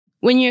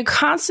When you're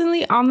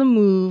constantly on the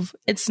move,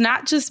 it's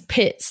not just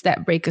pits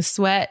that break a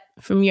sweat.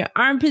 From your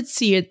armpits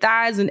to your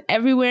thighs and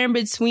everywhere in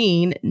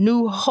between,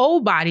 new whole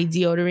body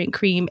deodorant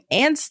cream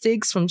and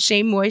sticks from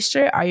Shea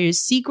Moisture are your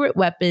secret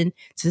weapon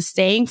to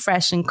staying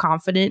fresh and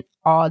confident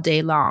all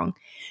day long.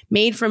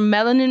 Made from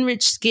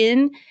melanin-rich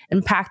skin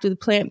and packed with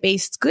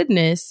plant-based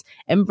goodness,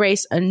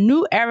 embrace a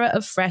new era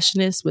of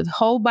freshness with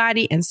whole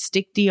body and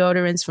stick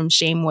deodorants from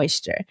Shea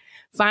Moisture.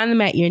 Find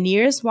them at your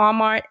nearest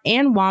Walmart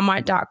and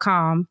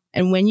walmart.com.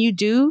 And when you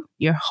do,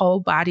 your whole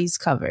body's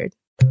covered.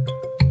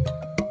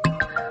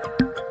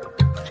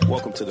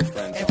 Welcome to the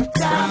Friend Zone. Every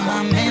time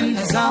I'm in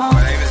the zone.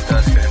 My name is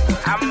Dustin.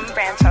 I'm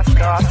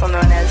Francesca, also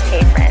known as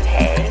Hey Friend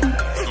Hey.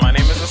 My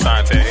name is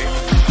Asante.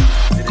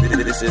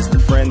 This is the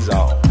Friend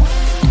Zone.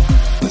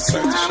 Let's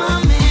start the show.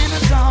 I'm in the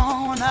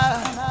zone.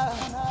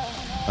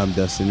 I'm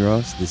Dustin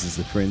Ross. This is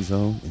the Friend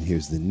Zone, and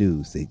here's the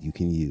news that you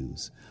can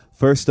use.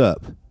 First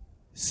up,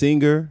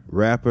 singer,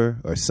 rapper,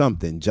 or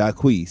something,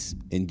 Jacquees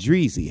and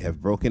Dreezy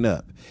have broken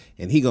up,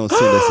 and he gonna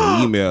send us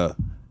an email.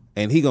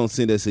 And he gonna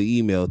send us an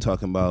email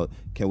talking about,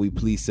 can we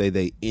please say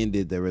they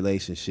ended the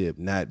relationship,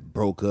 not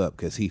broke up,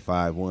 because he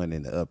 5'1"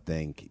 and the up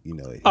thing, you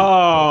know.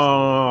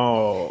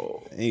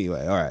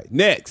 Anyway, all right.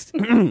 Next.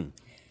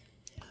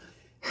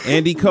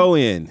 Andy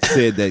Cohen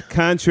said that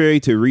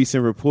contrary to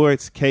recent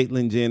reports,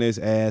 Caitlyn Jenner's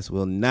ass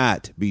will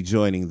not be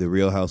joining the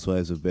Real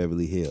Housewives of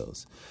Beverly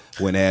Hills.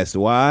 When asked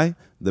why,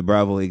 the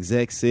Bravo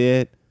exec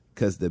said,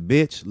 because the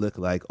bitch looked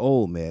like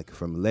old Mac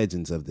from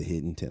Legends of the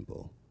Hidden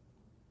Temple.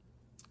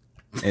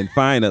 And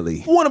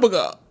finally,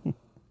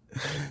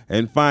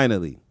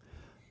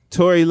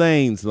 Tory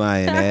Lane's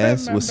lying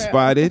ass was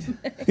spotted.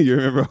 You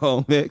remember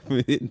old Mac from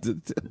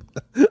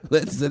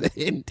Legends of the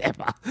Hidden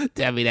Temple?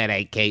 Tell me that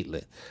ain't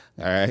Caitlyn.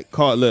 All right,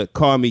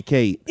 call me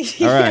Kate.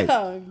 All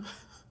right.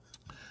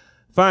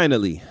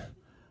 Finally,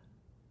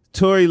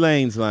 Tory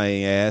Lane's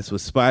lying ass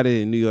was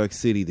spotted in New York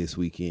City this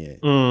weekend.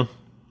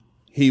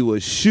 He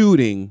was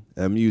shooting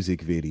a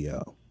music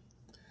video.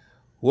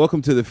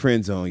 Welcome to the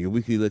Friend Zone, your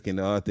weekly look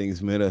into all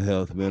things mental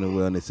health, mental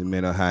wellness, and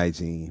mental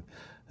hygiene.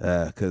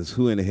 Because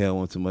who in the hell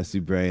wants a musty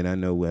brain? I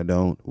know I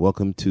don't.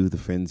 Welcome to the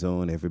Friend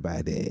Zone,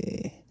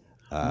 everybody.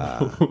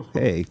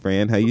 Hey,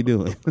 friend, how you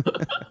doing?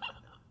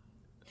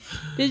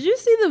 Did you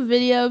see the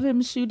video of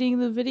him shooting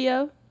the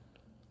video?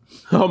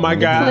 Oh, my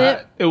God.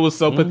 Clip? It was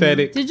so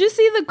pathetic. Did you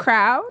see the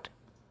crowd?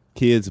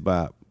 Kids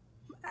bop.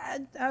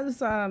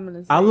 That's all I'm going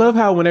to say. I love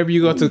how whenever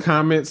you go to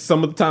comments,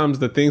 some of the times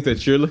the things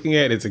that you're looking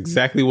at is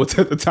exactly what's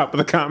at the top of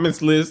the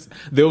comments list.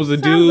 There was a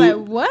dude.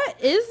 Like, what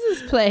is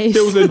this place?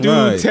 There was a dude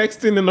Right.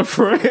 texting in the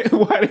front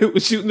while they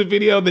was shooting the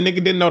video. The nigga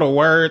didn't know the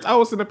words. I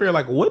was sitting up here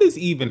like, what is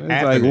even It's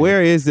happening? like,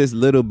 where is this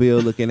little Bill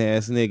looking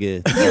ass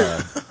nigga?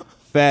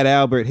 Fat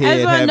Albert I head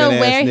just want to having know ass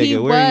where nigga. he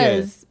Where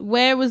was.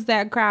 Where was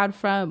that crowd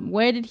from?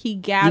 Where did he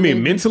gather? You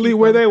mean these mentally people?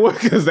 where they were?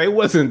 Because they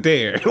wasn't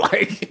there.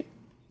 Like,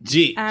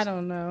 gee. I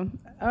don't know.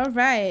 All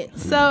right.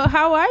 So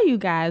how are you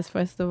guys,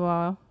 first of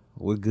all?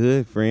 We're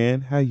good,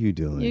 friend. How you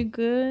doing? You're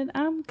good?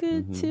 I'm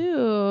good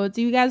too. Do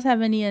you guys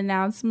have any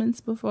announcements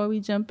before we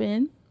jump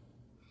in?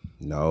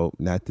 No,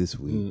 not this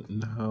week.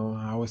 No,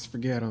 I always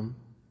forget them.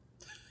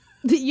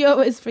 You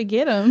always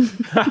forget them.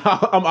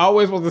 I'm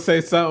always supposed to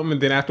say something,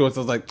 and then afterwards I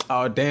was like,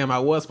 oh, damn, I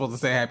was supposed to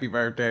say happy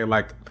birthday.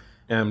 Like,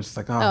 and I'm just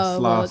like, oh, it's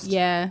lost. Well,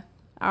 yeah.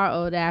 Our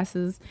old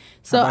asses.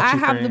 So How about I you,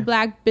 have the friend?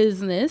 Black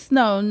Business.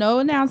 No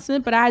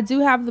announcement, but I do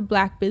have the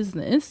Black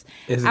Business.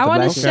 Is it I the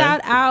want Black to guy? shout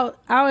out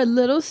our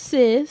little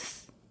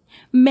sis,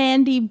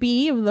 Mandy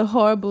B of the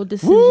Horrible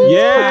Decisions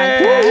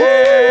Yes!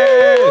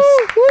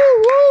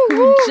 podcast,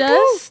 who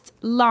just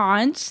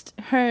launched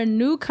her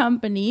new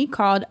company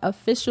called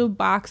Official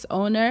Box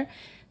Owner.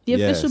 The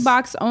Yes. Official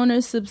Box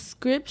Owner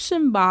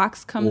subscription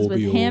box comes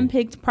with OBO.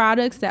 hand-picked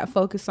products that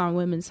focus on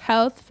women's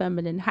health,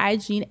 feminine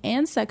hygiene,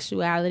 and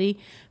sexuality,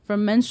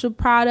 from menstrual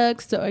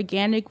products to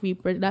organic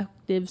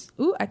reproductive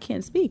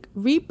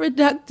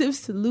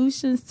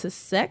solutions to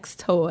sex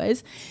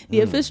toys. The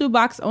Official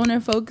Box Owner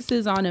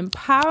focuses on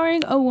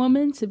empowering a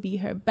woman to be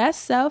her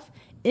best self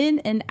in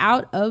and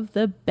out of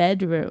the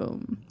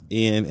bedroom.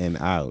 In and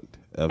out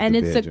of And the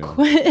it's bedroom.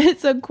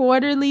 it's a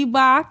quarterly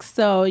box,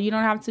 so you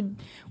don't have to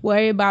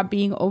worry about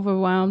being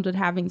overwhelmed with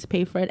having to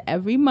pay for it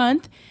every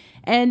month.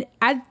 And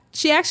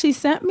she actually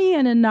sent me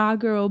an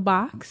inaugural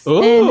box.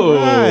 Ooh.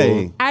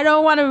 Right. I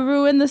don't want to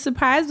ruin the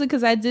surprise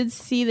because I did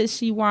see that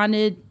she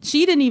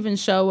didn't even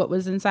show what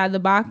was inside the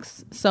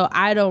box. So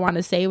I don't want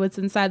to say what's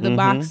inside the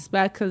box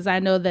because I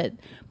know that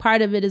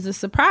part of it is a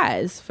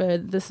surprise for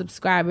the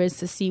subscribers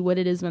to see what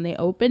it is when they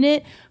open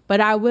it.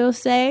 But I will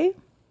say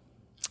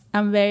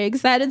I'm very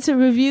excited to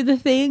review the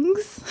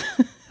things.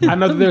 I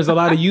know that there's a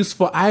lot of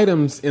useful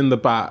items in the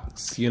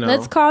box, you know.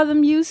 Let's call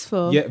them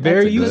useful. Yeah,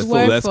 very That's a good useful.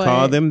 word Let's for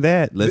call it. them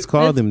that. Let's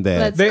call them that.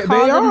 let's They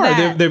call them are.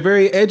 that. They're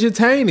very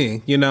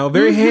edutaining, you know,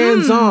 very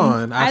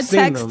hands-on. I I've seen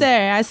text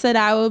them. her. I said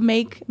I will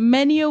make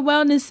many a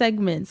wellness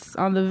segments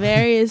on the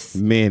various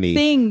Many.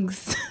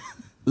 things.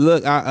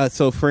 Look,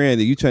 so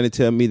friend, are you trying to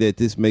tell me that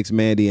this makes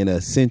Mandy an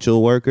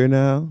essential worker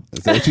now? Is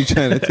that what you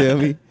trying to tell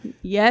me?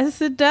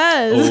 Yes, it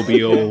does.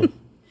 OBO.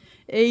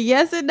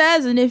 Yes, it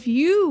does. And if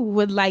you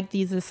would like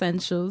these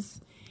essentials,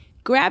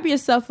 grab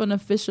yourself an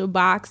official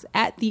box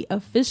at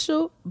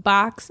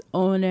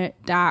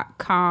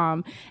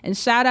theofficialboxowner.com. And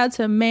shout out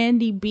to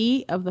Mandy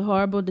B of The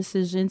Horrible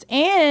Decisions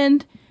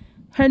and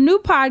her new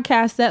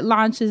podcast that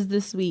launches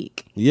this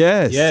week.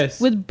 Yes.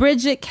 With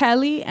Bridget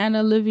Kelly and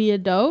Olivia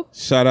Dope.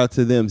 Shout out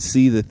to them.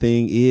 See the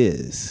Thing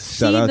Is.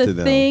 Shout out to them. See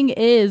the Thing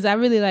Is. I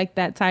really like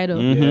that title.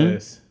 Mm-hmm.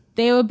 Yes.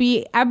 They will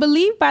be, I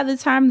believe by the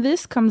time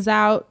this comes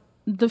out,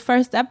 the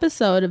first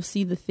episode of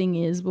See the Thing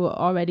Is will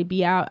already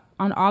be out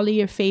on all of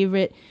your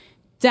favorite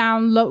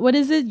download. What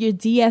is it? Your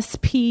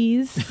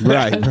DSPs.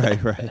 Right.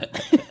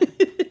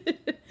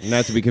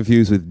 Not to be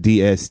confused with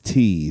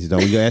DSTs.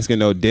 Don't be asking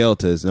no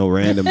deltas, no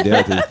random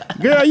deltas.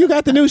 Girl, you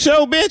got the new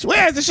show, bitch.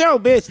 Where's the show,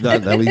 bitch? No,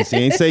 she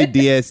ain't say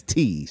DST.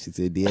 She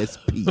said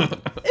DSP.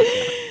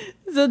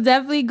 So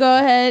definitely go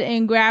ahead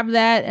and grab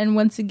that. And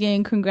once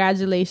again,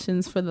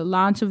 congratulations for the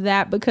launch of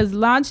that, because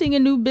launching a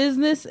new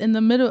business in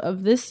the middle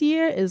of this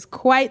year is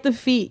quite the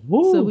feat.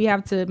 Woo. So we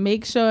have to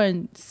make sure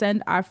and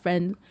send our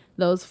friend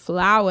those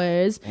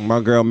flowers.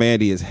 My girl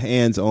Mandy is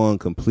hands-on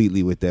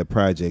completely with that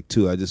project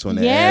too. I just want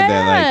to add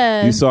that,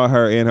 like, you saw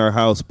her in her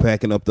house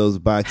packing up those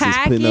boxes,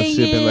 putting up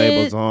shipping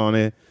labels on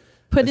it,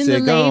 putting the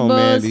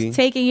labels,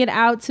 taking it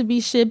out to be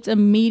shipped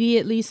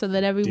immediately so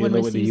that everyone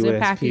receives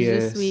their package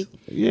this week.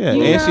 Yeah,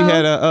 and she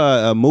had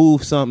a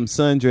move something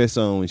sundress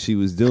on when she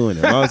was doing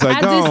it. I was like,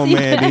 go on,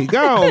 Mandy.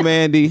 Go on,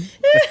 Mandy.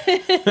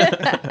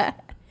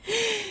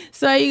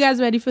 So are you guys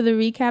ready for the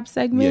recap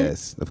segment?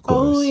 Yes, of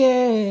course. Oh,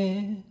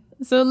 yeah.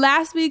 So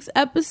last week's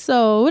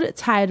episode,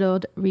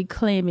 titled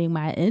Reclaiming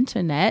My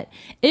Internet,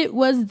 it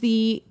was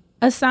the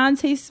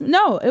Asante...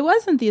 No, it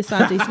wasn't the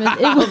Asante Smith.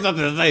 I was about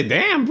to say,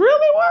 damn,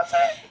 really, was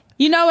it?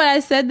 You know what,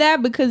 I said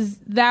that because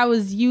that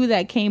was you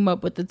that came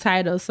up with the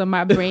title, so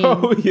my brain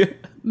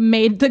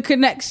made the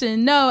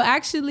connection. No,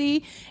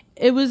 actually,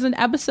 it was an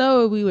episode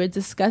where we were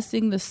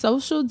discussing the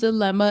Social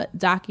Dilemma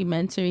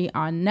documentary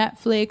on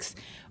Netflix,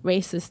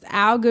 racist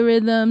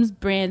algorithms,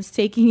 brands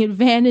taking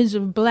advantage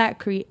of Black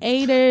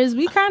creators.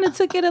 We kind of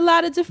took it a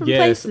lot of different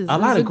places. A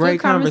lot of great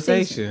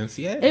conversations.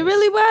 Yeah, it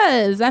really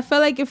was. I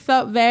felt like it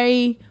felt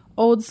very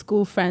old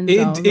school friend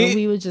zone where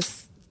we would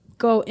just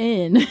go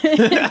in.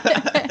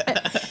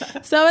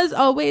 So as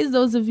always,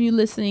 those of you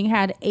listening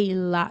had a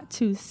lot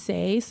to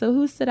say. So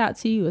who stood out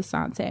to you,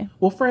 Asante?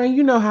 Well, Fran,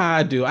 you know how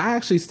I do. I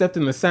actually stepped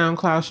in the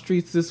SoundCloud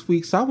streets this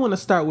week, so I want to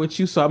start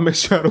with you so I make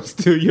sure I don't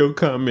steal your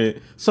comment.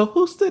 So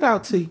who stood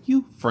out to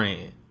you,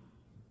 Fran?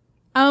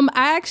 I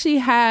actually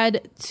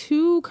had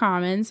 2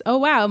 comments. Oh,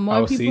 wow.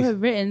 More people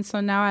have written, so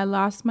now I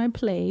lost my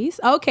place.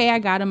 Okay, I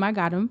got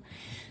him.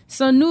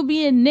 So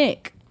Nubian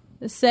Nick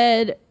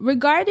said,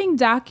 regarding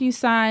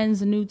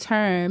DocuSign's new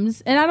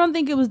terms, and I don't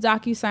think it was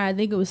DocuSign, I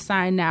think it was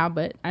Sign Now,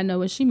 but I know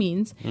what she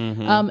means.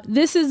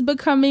 This is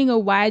becoming a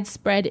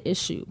widespread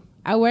issue.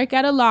 I work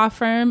at a law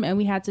firm and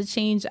we had to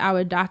change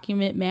our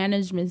document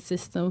management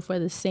system for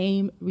the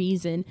same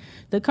reason.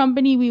 The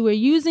company we were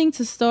using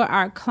to store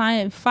our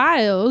client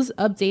files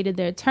updated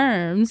their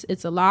terms.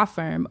 It's a law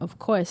firm. Of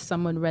course,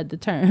 someone read the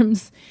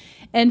terms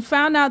and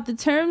found out the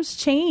terms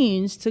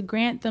changed to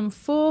grant them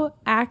full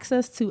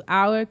access to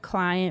our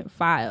client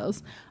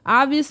files.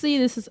 Obviously,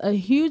 this is a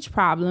huge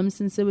problem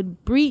since it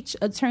would breach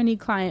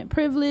attorney-client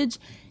privilege.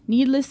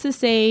 Needless to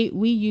say,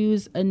 we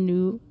use a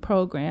new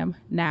program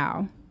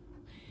now.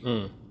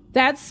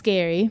 That's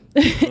scary.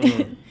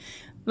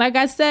 Like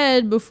I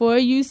said, before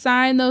you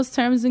sign those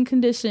terms and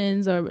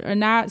conditions, or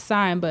not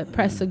sign, but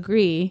press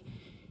agree,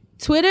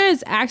 Twitter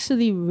is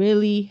actually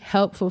really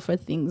helpful for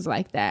things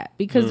like that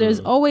because there's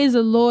always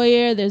a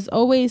lawyer, there's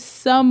always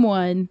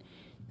someone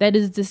that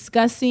is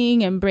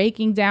discussing and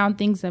breaking down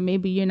things that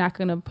maybe you're not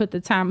going to put the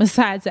time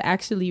aside to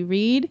actually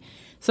read.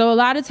 So a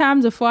lot of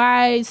times before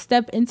I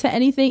step into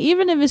anything,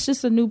 even if it's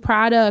just a new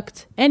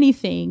product,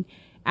 anything,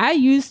 I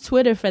use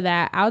Twitter for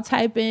that. I'll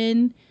type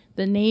in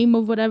the name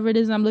of whatever it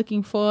is I'm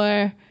looking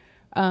for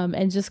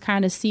and just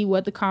kind of see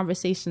what the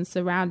conversation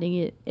surrounding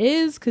it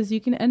is, because you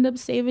can end up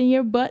saving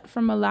your butt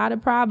from a lot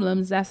of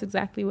problems. That's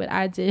exactly what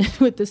I did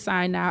with the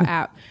Sign Now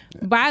app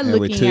by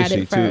looking at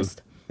it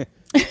first.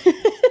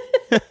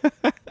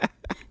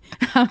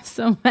 I'm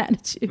so mad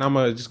at you. I'm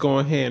going to just go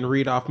ahead and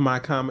read off my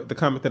comment, the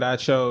comment that I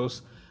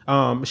chose.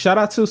 Shout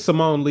out to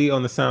Simone Lee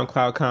on the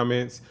SoundCloud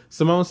comments.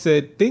 Simone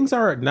said, things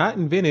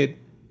invented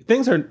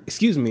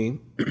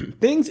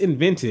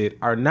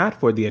are not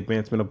for the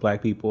advancement of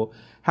Black people.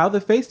 How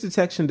the face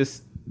detection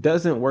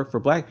doesn't work for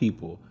Black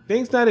people.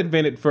 Things not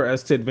invented for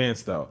us to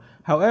advance, though.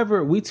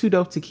 However, we too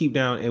dope to keep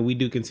down, and we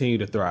do continue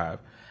to thrive.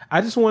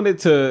 I just wanted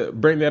to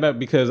bring that up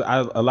because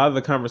a lot of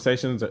the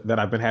conversations that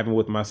I've been having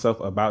with myself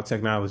about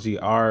technology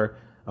are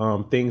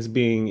things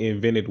being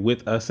invented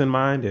with us in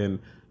mind. And,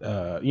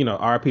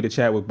 RIP to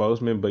Chadwick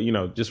Boseman, but,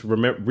 just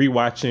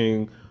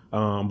rewatching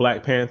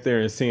Black Panther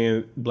and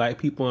seeing black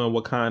people in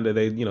Wakanda,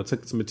 they,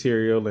 took this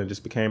material and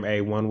just became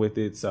A1 with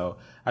it. So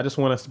I just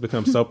want us to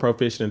become so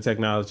proficient in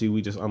technology.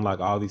 We just unlock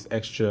all these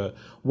extra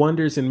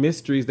wonders and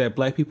mysteries that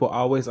black people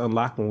always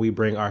unlock when we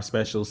bring our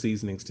special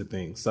seasonings to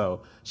things.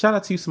 So shout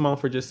out to you, Simone,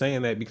 for just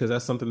saying that, because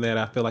that's something that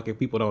I feel like if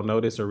people don't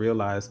notice or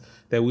realize,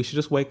 that we should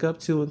just wake up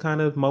to and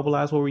kind of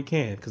mobilize where we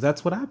can, because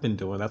that's what I've been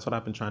doing. That's what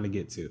I've been trying to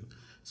get to.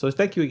 So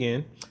thank you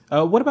again.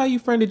 What about you,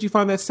 friend? Did you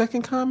find that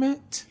second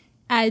comment?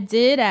 I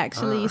did,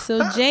 actually.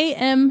 So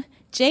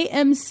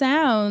JM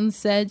Sound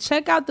said,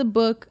 check out the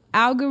book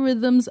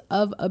Algorithms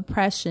of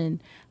Oppression,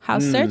 How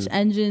Search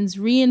Engines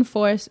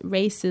Reinforce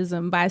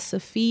Racism by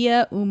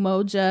Sophia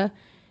Umoja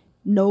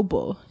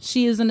Noble.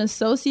 She is an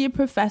associate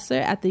professor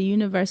at the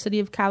University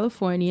of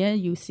California,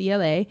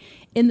 UCLA,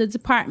 in the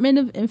Department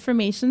of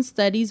Information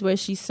Studies, where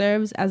she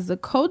serves as the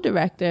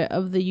co-director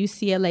of the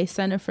UCLA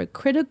Center for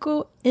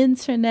Critical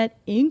Internet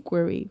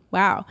Inquiry.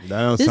 Wow.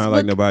 That don't sound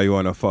like nobody you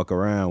want to fuck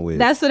around with.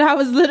 That's what I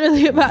was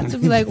literally about to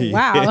be like,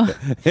 wow.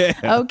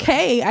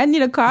 Okay, I need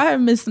to call her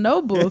Miss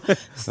Noble. Okay.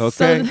 So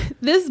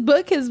this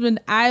book has been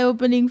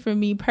eye-opening for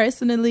me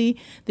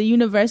personally. The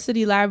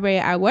university library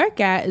I work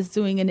at is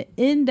doing an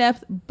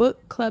in-depth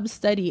book club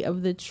study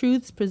of the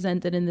truths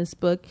presented in this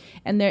book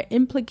and their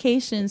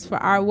implications for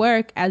our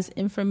work as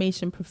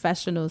information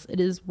professionals.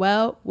 It is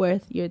well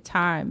worth your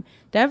time.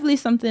 Definitely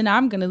something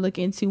I'm going to look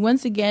into.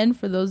 Once again,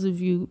 for those of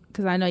you,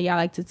 because I know y'all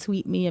like to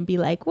tweet me and be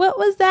like, what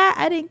was that?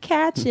 I didn't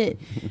catch it.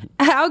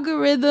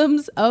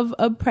 Algorithms of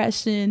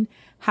Oppression,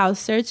 How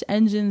Search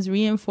Engines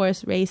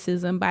Reinforce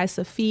Racism by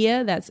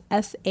Sophia, that's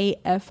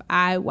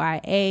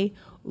Safiya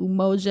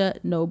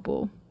Umoja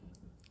Noble.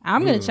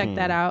 I'm going to check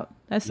that out.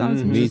 That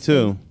sounds interesting. Me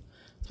too.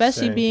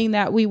 Especially being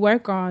that we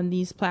work on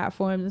these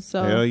platforms.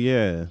 So hell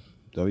yeah.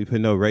 Don't be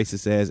putting no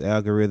racist ass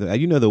algorithm.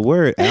 You know the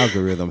word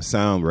algorithm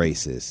sound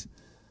racist.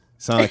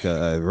 Sound like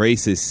a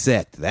racist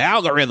sect. The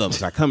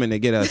algorithms are coming to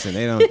get us, and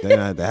they're not,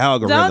 the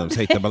algorithms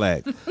hate the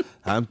black.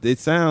 It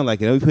sound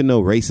like it. Don't be putting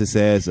no racist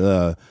ass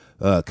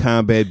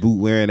combat boot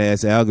wearing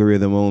ass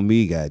algorithm on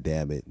me. God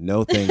damn it.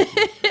 No thank you.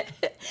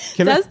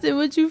 Dustin,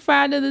 what you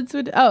find in the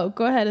Twitter? Oh,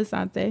 go ahead,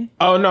 Asante.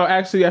 Oh no,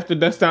 actually, after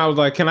Dustin, I was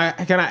like, can I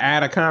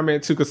add a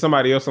comment too? Because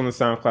somebody else on the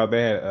SoundCloud,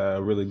 they had a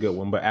really good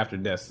one, but after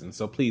Dustin,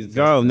 so please.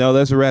 Dustin. Oh no,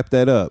 let's wrap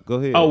that up. Go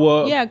ahead. Oh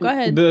well, yeah, go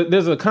ahead.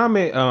 There's a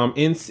comment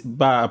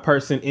by a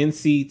person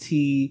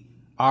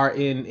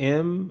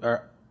NCTRNM,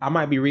 or I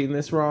might be reading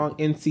this wrong.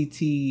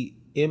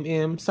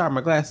 NCTMM. Sorry, my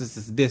glasses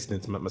is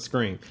distance, my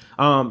screen.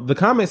 The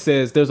comment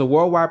says there's a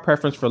worldwide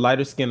preference for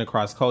lighter skin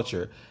across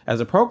culture. As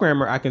a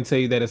programmer, I can tell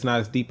you that it's not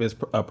as deep as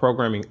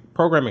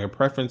programming a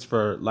preference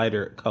for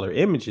lighter color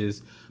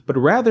images, but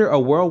rather a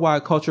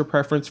worldwide culture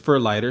preference for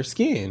lighter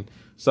skin.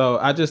 So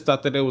I just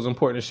thought that it was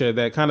important to share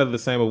that, kind of the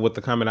same with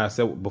the comment I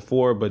said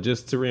before, but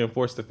just to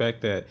reinforce the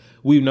fact that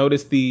we've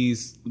noticed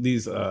these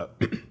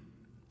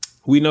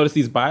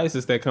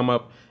biases that come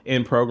up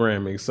in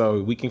programming,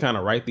 so we can kind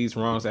of right these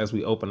wrongs as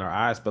we open our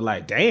eyes. But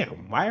like,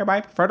 damn, why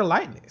everybody prefer the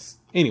lightness?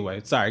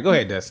 Anyway, sorry, go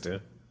ahead,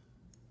 Dustin.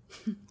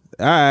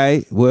 All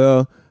right,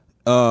 well,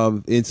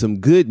 in some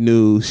good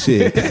news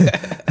shit, the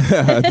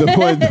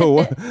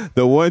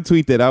one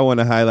tweet that I want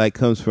to highlight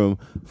comes from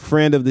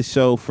friend of the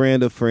show,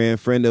 friend of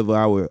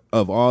all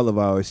of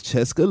ours,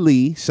 Cheska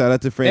Lee. Shout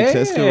out to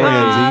Francesca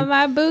Ramsey. Oh,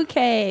 my boo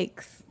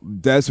cakes.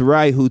 That's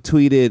right, who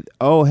tweeted,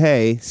 oh,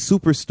 hey,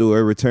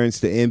 Superstore returns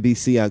to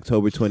NBC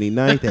October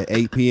 29th at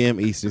 8 p.m.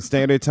 Eastern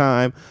Standard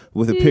Time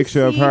with a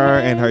picture of her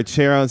and her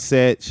chair on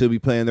set. She'll be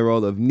playing the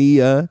role of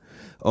Nia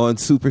on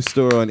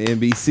Superstore on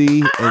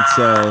NBC. And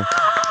so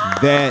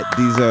that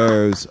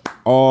deserves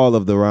all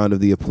of the round of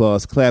the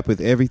applause. Clap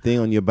with everything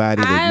on your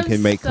body that you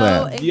can make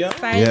clap. Excited.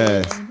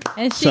 Yes.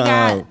 And she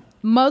got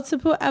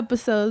multiple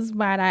episodes,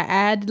 might I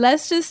add.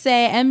 Let's just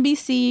say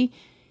NBC,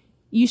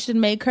 you should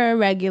make her a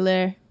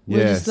regular.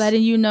 We're just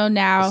letting you know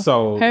now.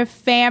 So her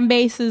fan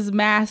base is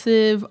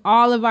massive.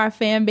 All of our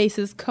fan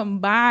bases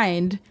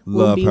combined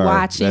will be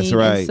watching. That's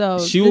right. And so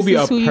she will be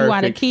a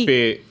perfect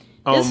fit.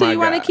 This is who you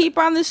want to keep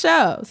on the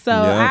show. So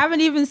I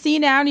haven't even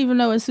seen it. I don't even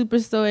know what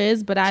Superstore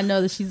is, but I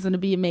know that she's going to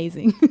be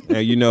amazing.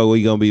 And you know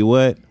we're going to be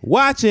what?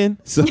 Watching.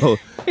 So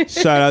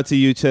shout out to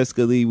you,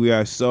 Cheska Lee. We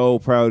are so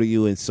proud of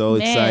you and so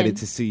excited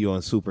to see you on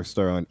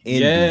Superstore on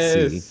NBC.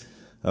 Yes.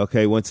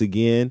 Okay, once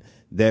again,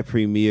 that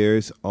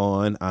premieres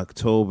on not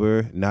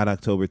October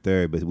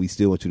 3rd, but we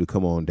still want you to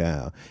come on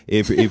down.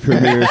 It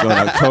premieres on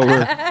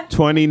October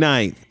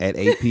 29th at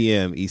 8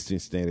 p.m. Eastern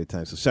Standard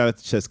Time. So shout out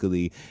to Cheska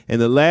Lee. And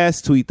the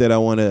last tweet that I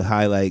want to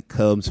highlight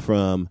comes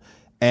from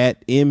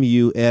at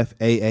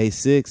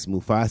MUFAA6,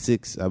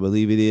 Mufasix, I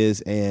believe it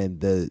is, and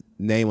the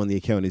name on the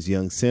account is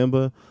Young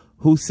Simba,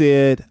 who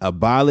said,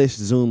 abolish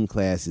Zoom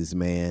classes,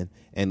 man.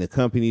 And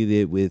accompanied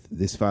it with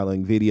this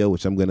following video,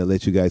 which I'm going to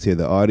let you guys hear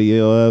the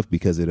audio of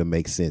because it'll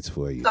make sense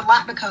for you. A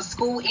lot because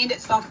school ended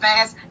so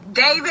fast.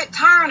 David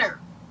Turner.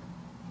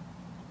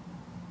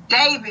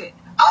 David.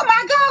 Oh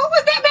my God, who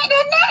was that back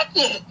there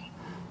naked?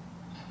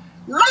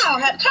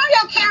 Lord, turn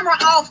your camera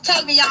off,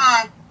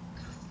 Tavion.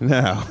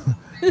 Now,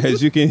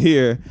 as you can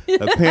hear,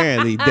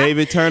 apparently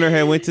David Turner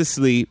had went to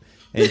sleep.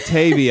 And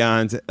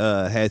Tavion's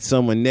had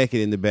someone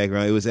naked in the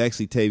background. It was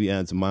actually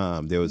Tavion's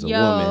mom. There was a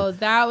woman. Yo,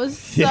 that was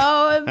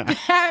so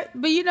embarrassing.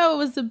 But you know what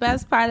was the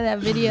best part of that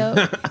video?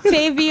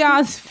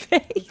 Tavion's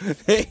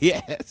face.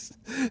 Yes.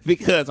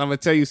 Because I'm going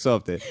to tell you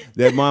something.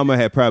 That mama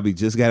had probably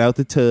just got out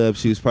the tub.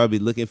 She was probably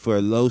looking for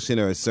a lotion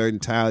or a certain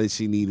towel that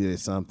she needed or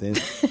something.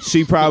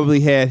 She probably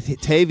had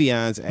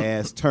Tavion's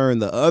ass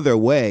turned the other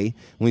way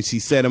when she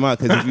set him out.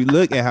 Because if you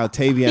look at how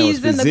Tavion was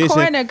positioned. He's in the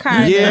corner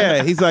kind of.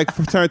 Yeah, he's like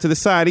turned to the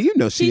side. You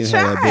know she didn't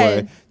have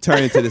that boy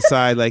turning to the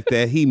side like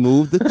that. He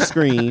moved the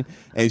screen,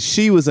 and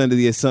she was under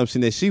the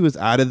assumption that she was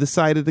out of the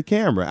sight of the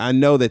camera. I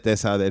know that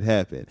that's how that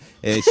happened.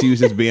 And she was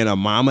just being a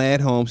mama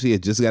at home. She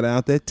had just got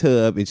out that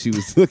tub, and she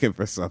was looking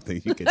for something.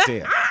 You could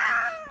tell.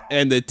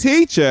 And the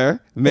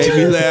teacher made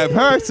me laugh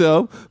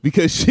herself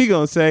because she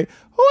gonna say,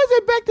 "Who is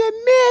it back there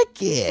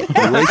naked?"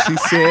 The way she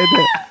said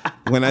that.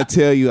 When I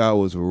tell you, I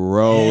was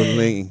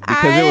rolling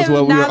because it was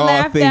what we were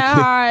all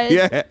thinking.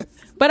 Yeah.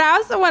 But I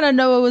also want to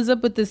know what was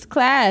up with this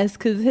class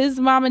because his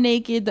mama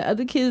naked, the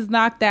other kid's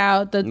knocked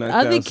out. The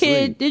other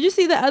kid, did you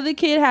see the other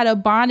kid had a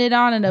bonnet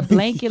on and a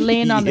blanket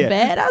laying on the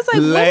bed? I was like,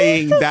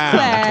 laying what is this down.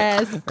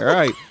 Class? All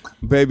right,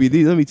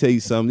 baby, let me tell you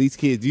something. These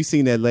kids, you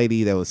seen that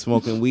lady that was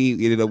smoking weed,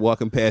 ended up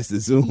walking past the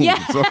Zoom. Yeah.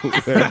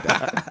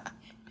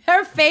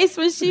 Her face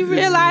when she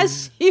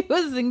realized she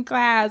was in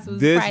class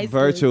was this priceless.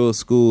 Virtual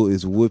school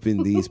is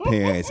whooping these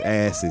parents'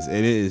 asses, and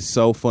it is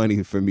so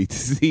funny for me to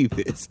see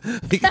this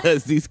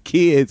because these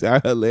kids are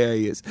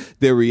hilarious.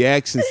 Their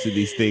reactions to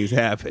these things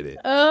happening.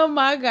 Oh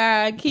my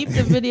God! Keep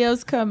the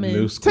videos coming.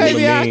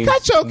 Tavion,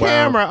 cut your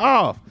camera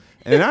off.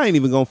 And I ain't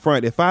even gonna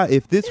front.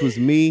 If this was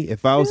me,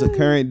 if I was a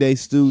current day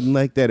student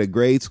like that, a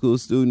grade school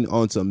student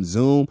on some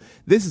Zoom,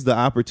 this is the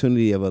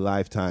opportunity of a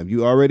lifetime.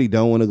 You already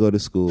don't want to go to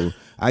school.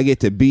 I get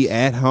to be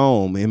at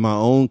home in my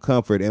own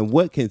comfort. And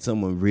what can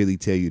someone really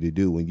tell you to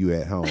do when you're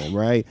at home,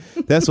 right?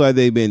 That's why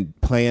they've been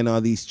playing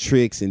all these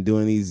tricks and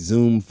doing these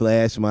Zoom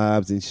flash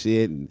mobs and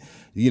shit and,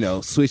 you know,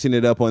 switching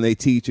it up on their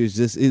teachers.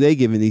 Just they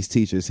giving these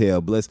teachers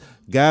hell.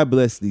 God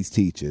bless these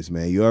teachers,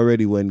 man. You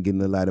already wasn't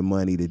getting a lot of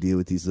money to deal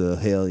with these little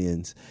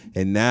hellions.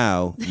 And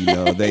now, you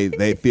know,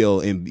 they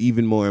feel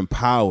even more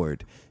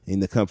empowered in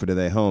the comfort of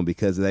their home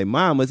because their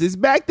mamas is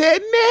back there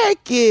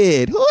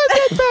naked. Who is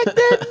that back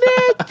there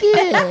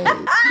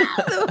naked?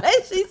 The way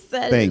she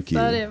said Thank it is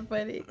so damn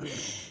funny.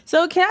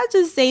 So can I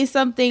just say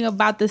something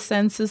about the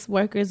census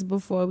workers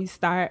before we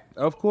start?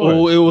 Of course.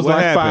 Oh, it was What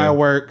like happened?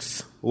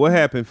 fireworks. What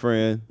happened,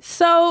 friend?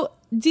 So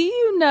do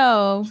you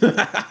know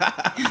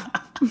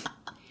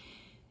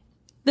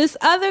this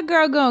other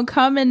girl gonna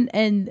come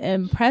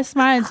and press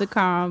my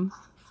intercom?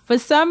 For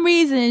some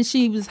reason,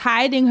 she was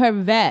hiding her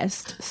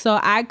vest, so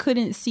I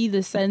couldn't see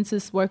the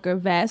census worker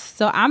vest.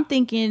 So I'm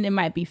thinking it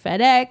might be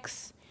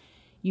FedEx,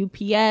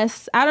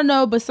 UPS. I don't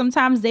know, but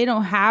sometimes they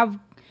don't have.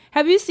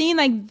 Have you seen,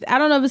 like, I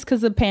don't know if it's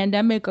because of the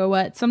pandemic or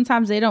what,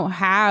 sometimes they don't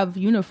have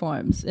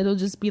uniforms. It'll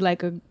just be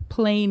like a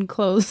plain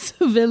clothes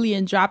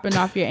civilian dropping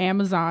off your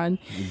Amazon.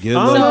 Good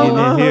luck getting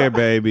in here,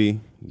 baby.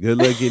 Good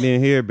luck getting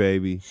in here,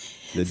 baby.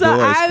 The door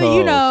is closed.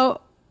 You know,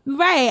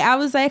 right. I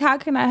was like, how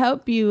can I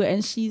help you?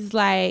 And she's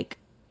like,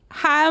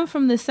 hi, I'm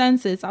from the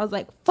census. I was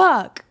like,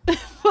 fuck.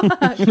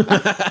 Fuck.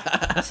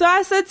 So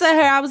I said to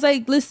her, I was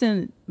like,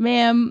 listen,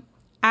 ma'am,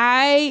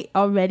 I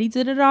already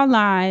did it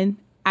online.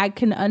 I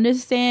can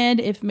understand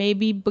if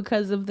maybe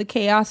because of the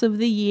chaos of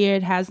the year,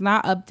 it has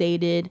not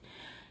updated.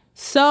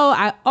 So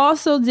I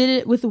also did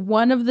it with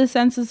one of the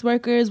census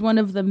workers, one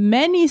of the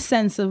many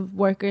census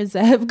workers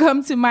that have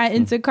come to my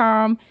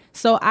intercom.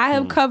 So I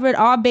have covered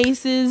all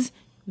bases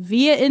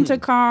via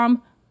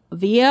intercom,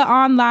 via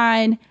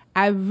online.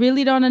 I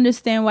really don't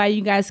understand why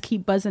you guys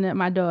keep buzzing at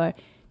my door.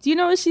 Do you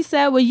know what she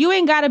said? Well, you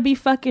ain't got to be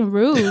fucking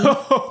rude.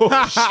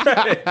 Oh,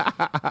 shit.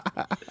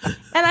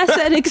 And I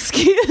said,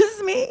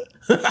 excuse me?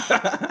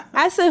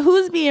 I said,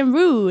 who's being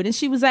rude? And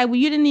she was like, well,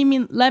 you didn't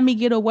even let me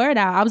get a word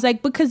out. I was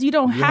like, because you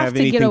don't have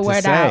to get a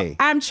word out.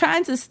 I'm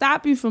trying to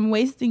stop you from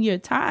wasting your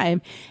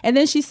time. And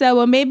then she said,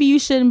 well, maybe you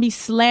shouldn't be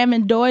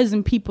slamming doors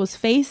in people's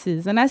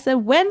faces. And I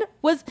said,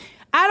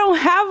 I don't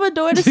have a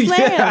door to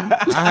slam.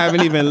 I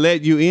haven't even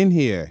let you in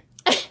here.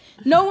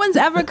 No one's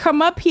ever come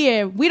up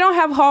here. We don't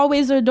have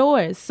hallways or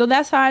doors. So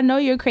that's how I know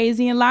you're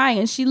crazy and lying.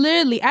 And she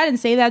literally, I didn't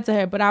say that to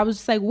her, but I was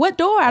just like, what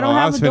door? I don't have a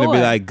door. I was going to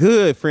be like,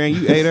 good, friend.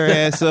 You ate her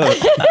ass up.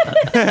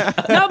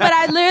 No, but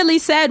I literally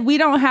said, we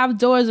don't have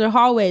doors or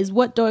hallways.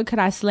 What door could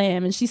I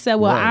slam? And she said,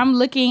 well, right. I'm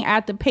looking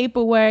at the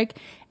paperwork.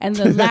 And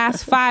the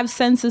last 5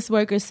 census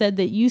workers said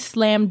that you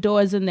slammed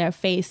doors in their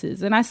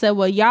faces. And I said,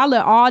 well, y'all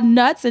are all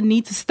nuts and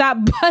need to stop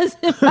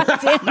buzzing my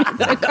damn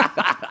intercom.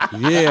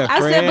 Yeah, I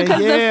said,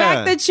 because the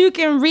fact that you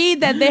can read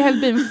that there have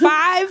been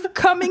 5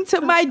 coming to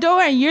my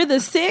door and you're the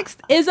 6th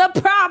is a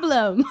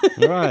problem.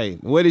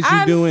 Right. What did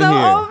you do in here?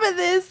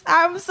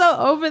 I'm so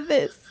over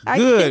this.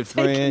 Good,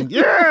 friend.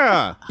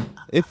 Yeah.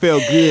 It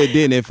felt good,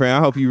 didn't it, friend? I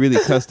hope you really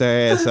cussed her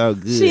ass out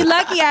good. She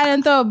lucky I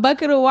didn't throw a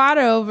bucket of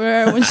water over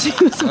her when she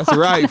was That's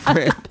right,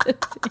 friend.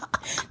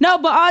 No,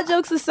 but all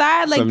jokes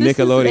aside, like Some this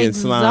Nickelodeon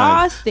is slime.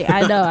 exhausting.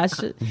 I know I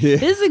should. Yeah.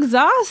 This is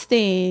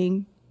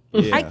exhausting.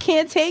 Yeah. I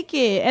can't take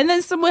it. And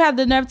then someone had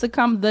the nerve to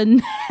come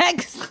the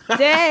next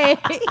day.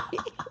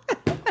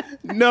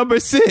 Number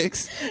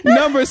 6.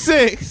 Number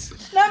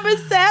 6. Number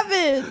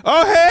 7.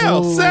 Oh,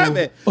 hell,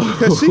 7.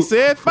 Because she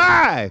said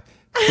 5.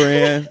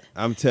 Friend,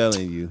 I'm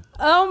telling you.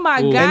 Oh,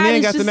 my God. And then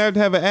it's got the just- nerve to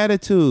have an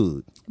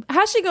attitude.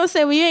 How she gonna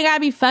say, well, you ain't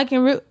gotta be fucking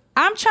rude?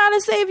 I'm trying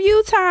to save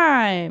you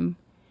time.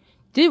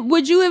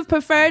 Would you have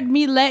preferred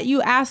me let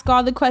you ask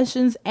all the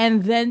questions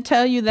and then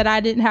tell you that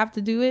I didn't have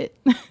to do it?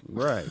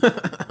 Right. Oh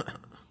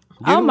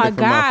my From my front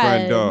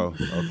God. door.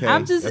 Okay.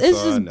 I'm just, That's it's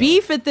all I just know.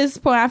 beef at this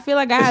point. I feel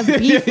like I have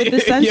beef with the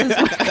census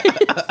workers.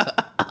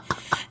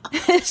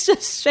 It's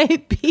just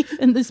straight beef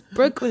in this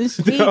Brooklyn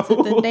streets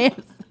with the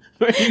damn.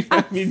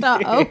 I'm so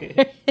over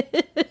it.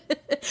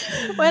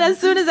 When as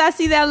soon as I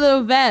see that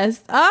little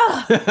vest.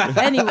 Oh,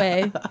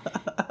 anyway.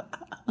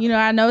 You know,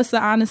 I know it's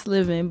an honest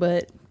living,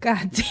 but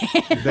God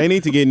damn. They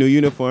need to get new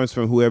uniforms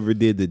from whoever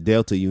did the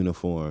Delta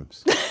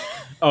uniforms.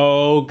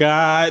 Oh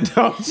God!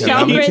 Don't Don't start.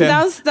 I'm gonna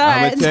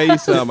tell you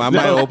something. I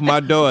might open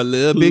my door a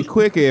little bit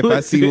quicker if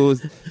I see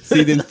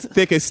the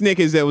thick as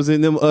Snickers that was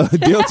in them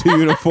Delta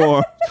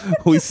uniform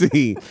we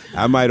see.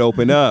 I might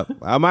open up.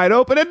 I might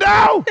open the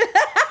door.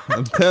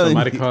 I'm telling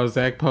Somebody you. call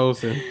Zach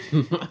Posen.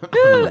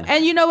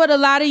 And you know what? A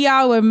lot of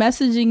y'all were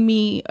messaging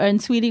me and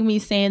tweeting me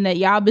saying that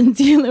y'all been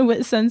dealing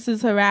with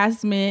census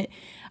harassment.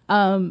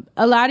 A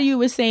lot of you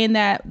were saying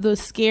that the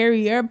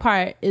scarier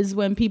part is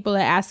when people are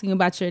asking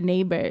about your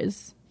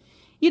neighbors.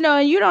 You know,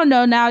 and you don't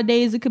know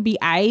nowadays. It could be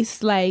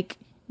ICE. Like,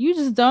 you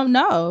just don't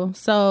know.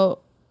 So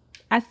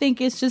I think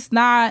it's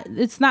not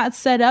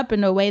set up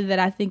in a way that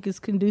I think is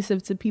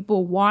conducive to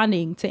people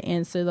wanting to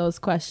answer those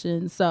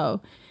questions.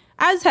 So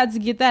I just had to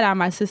get that out of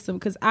my system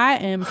because I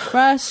am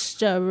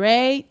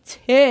frustrated.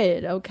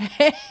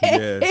 Okay.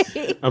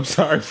 Yes. I'm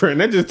sorry, friend.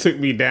 That just took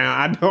me down.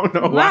 I don't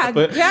know why.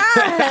 My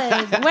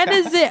God. When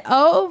is it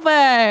over?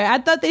 I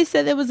thought they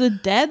said there was a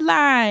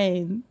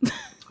deadline.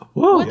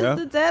 What is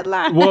the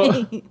deadline?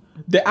 Well,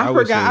 I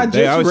forgot. I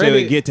just read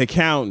it. Get to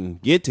counting.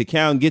 Get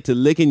to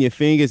licking your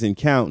fingers and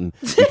counting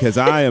because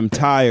I am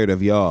tired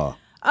of y'all.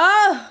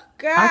 Oh,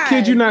 God. I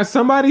kid you not.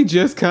 Somebody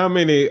just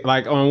commented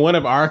like on one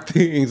of our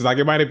things. Like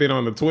it might have been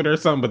on the Twitter or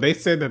something, but they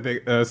said that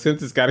the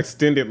census got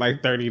extended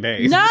like 30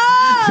 days. No,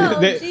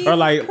 or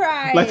like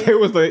Christ. it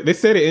was like they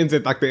said it ends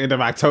at like the end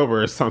of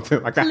October or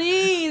something. Like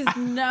Please,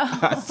 no.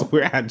 I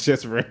swear I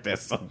just read that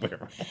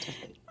somewhere.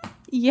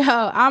 Yo,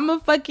 I'm gonna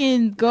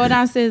fucking go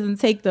downstairs and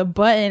take the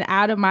button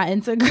out of my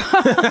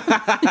intercom.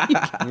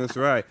 That's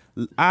right.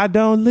 I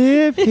don't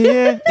live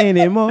here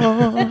anymore.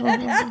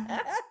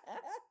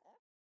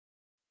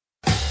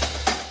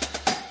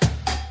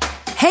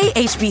 Hey,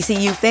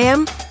 HBCU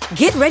fam,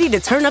 get ready to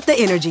turn up the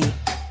energy.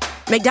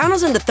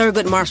 McDonald's and the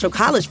Thurgood Marshall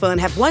College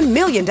Fund have $1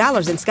 million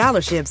in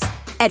scholarships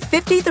at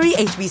 53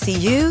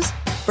 HBCUs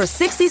for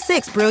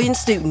 66 brilliant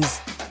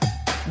students.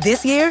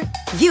 This year,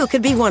 you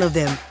could be one of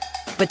them.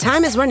 But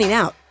time is running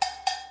out.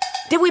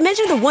 Did we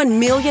mention the $1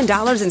 million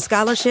in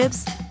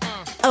scholarships?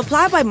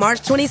 Apply by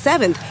March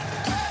 27th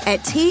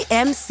at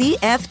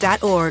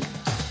tmcf.org.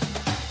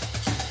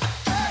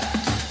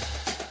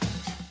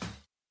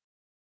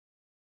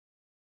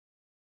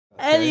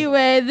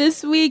 Anyway,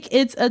 this week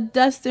it's a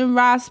Dustin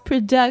Ross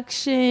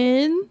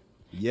production.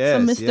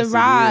 Yes, So, Mr.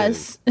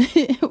 Ross,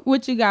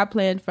 what you got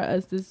planned for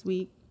us this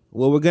week?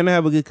 Well, we're going to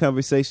have a good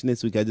conversation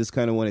this week. I just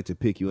kind of wanted to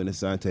pick you and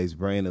Asante's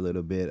brain a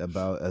little bit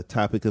about a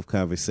topic of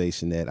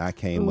conversation that I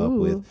came up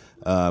with,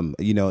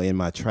 in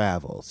my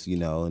travels,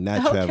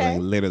 not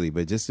traveling literally,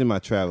 but just in my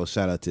travels.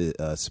 Shout out to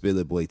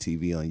Spiller Boy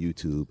TV on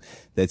YouTube.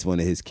 That's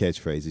one of his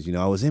catchphrases.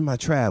 I was in my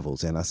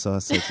travels and I saw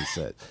such and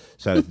such.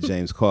 Shout out to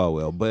James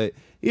Caldwell. But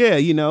yeah,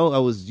 I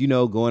was,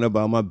 going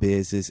about my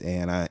business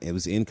and it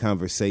was in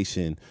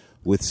conversation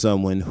with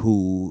someone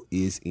who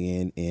is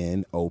in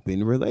an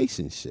open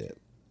relationship.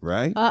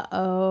 Right?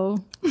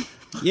 Uh-oh.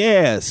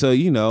 Yeah. So,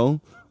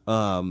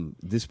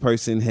 this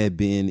person had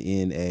been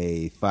in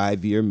a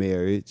 5-year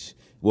marriage.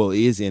 Well,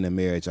 is in a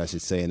marriage, I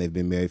should say. And they've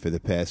been married for the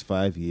past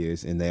 5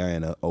 years. And they are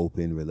in an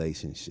open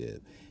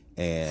relationship.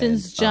 And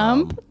Since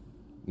jump?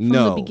 From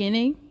the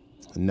beginning?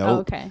 No. Oh,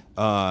 okay.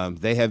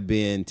 They have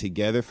been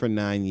together for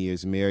 9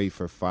 years, married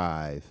for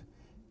 5.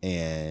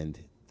 And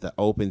the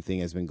open thing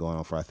has been going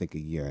on for, I think,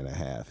 1.5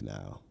 years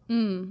now.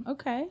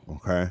 Okay.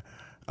 Okay.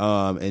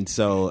 And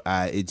so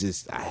I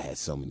had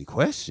so many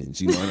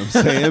questions, you know what I'm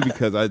saying?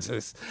 Because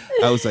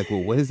I was like,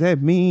 well, what does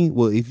that mean?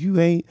 Well, if you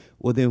ain't,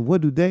 well, then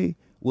what do they,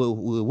 well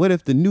what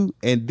if the new,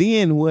 and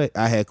then what?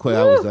 I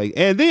was like,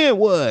 and then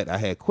what? I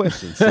had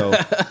questions. So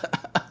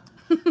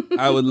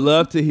I would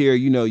love to hear,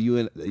 you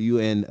and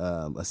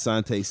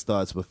Asante's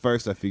thoughts. But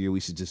first, I figure we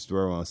should just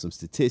throw on some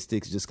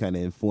statistics, just kind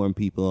of inform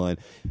people on.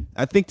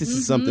 I think this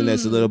is something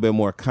that's a little bit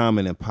more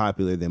common and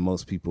popular than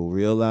most people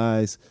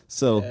realize.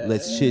 So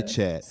let's chit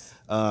chat.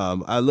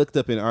 I looked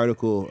up an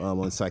article on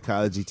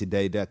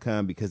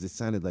psychologytoday.com because it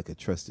sounded like a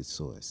trusted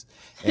source.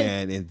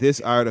 And in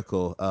this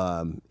article,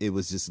 it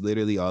was just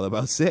literally all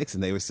about sex.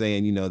 And they were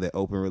saying, that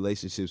open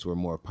relationships were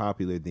more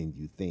popular than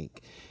you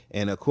think.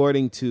 And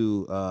according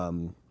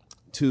to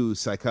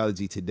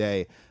Psychology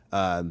Today,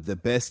 the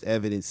best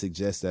evidence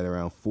suggests that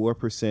around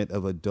 4%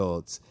 of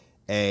adults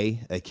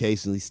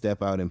occasionally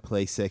step out and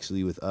play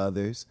sexually with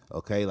others,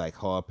 okay, like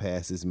hall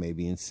passes,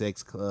 maybe in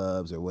sex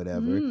clubs or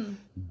whatever.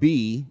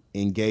 B,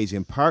 engage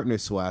in partner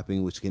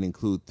swapping, which can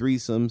include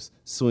threesomes,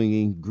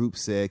 swinging, group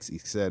sex,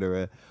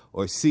 etc.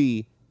 Or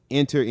C,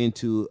 enter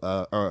into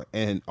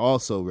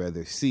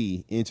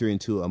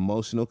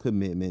emotional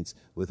commitments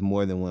with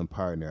more than one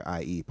partner,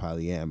 i.e.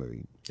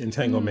 polyamory.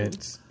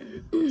 Entanglements.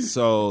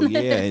 So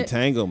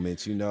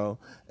entanglements, and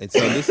so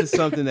this is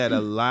something that a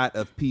lot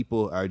of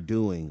people are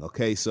doing.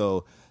 Okay,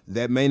 so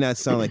that may not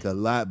sound like a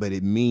lot, but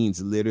it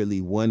means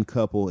literally one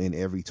couple in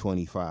every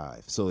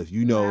 25. So if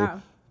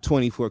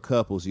 24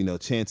 couples,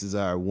 chances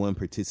are one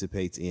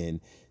participates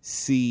in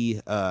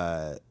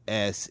CNM,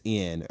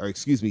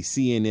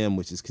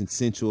 which is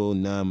consensual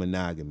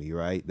non-monogamy,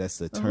 right? That's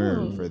the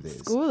term for this.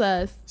 School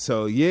us.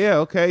 So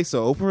okay.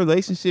 So open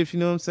relationships,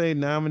 what I'm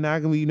saying?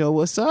 Non-monogamy,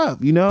 what's up?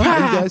 How you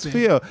guys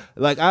feel?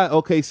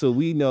 So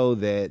we know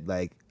that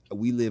like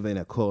we live in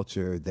a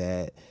culture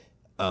that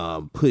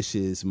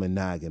pushes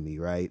monogamy,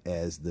 right,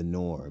 as the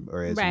norm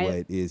or as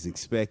what is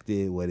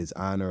expected, what is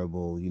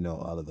honorable,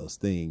 all of those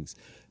things.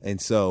 And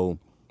so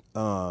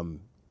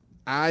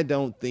I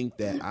don't think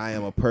that I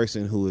am a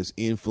person who is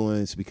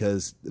influenced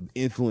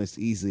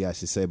easily, I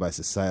should say, by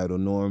societal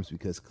norms,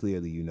 because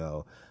clearly,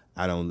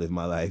 I don't live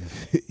my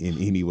life in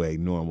any way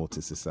normal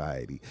to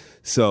society.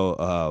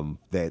 So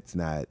that's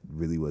not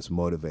really what's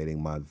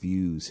motivating my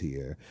views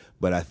here.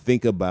 But I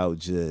think about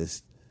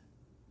just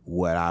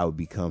what I would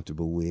be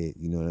comfortable with,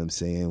 you know what I'm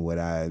saying?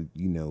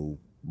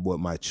 What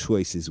my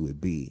choices would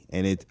be.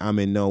 And I'm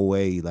in no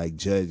way like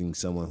judging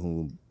someone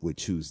who would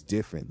choose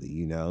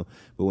differently,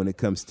 but when it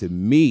comes to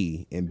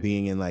me and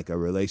being in like a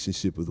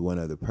relationship with one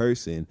other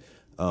person,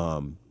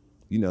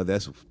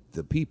 that's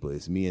the people.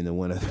 It's me and the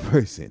one other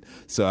person.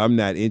 So I'm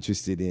not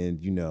interested in,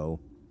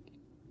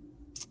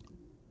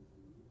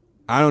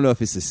 I don't know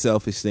if it's a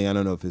selfish thing. I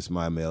don't know if it's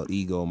my male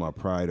ego, my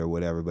pride or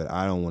whatever, but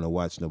I don't want to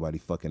watch nobody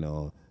fucking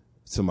on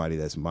somebody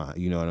that's mine,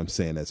 you know what I'm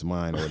saying, that's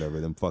mine or whatever,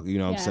 them fuck, you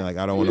know what I'm saying, like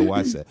I don't want to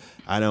watch that.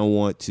 I don't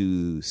want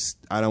to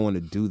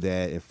do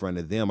that in front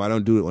of them. I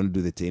don't want to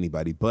do that to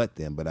anybody but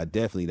them, but I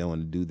definitely don't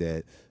want to do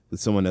that with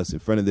someone else in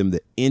front of them.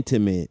 The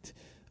intimate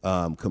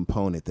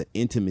component, the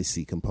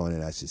intimacy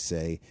component, I should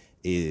say,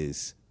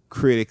 is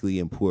critically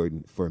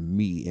important for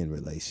me in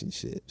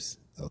relationships,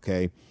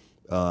 okay?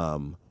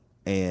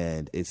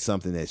 And it's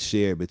something that's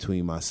shared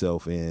between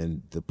myself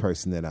and the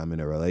person that I'm in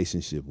a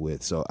relationship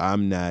with. So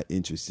I'm not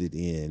interested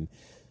in,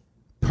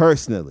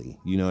 personally,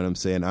 you know what I'm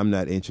saying? I'm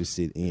not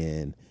interested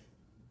in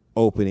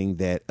opening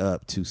that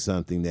up to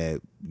something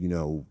that,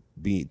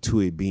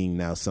 being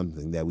now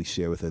something that we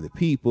share with other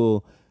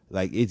people.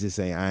 Like, it's just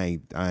saying, I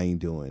ain't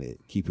doing it.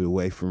 Keep it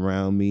away from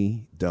around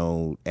me.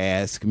 Don't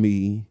ask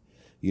me.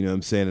 You know what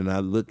I'm saying? And I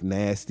look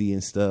nasty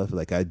and stuff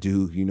like I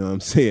do, you know what I'm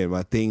saying?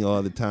 My thing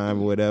all the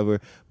time or whatever.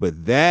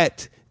 But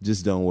that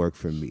just don't work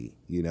for me,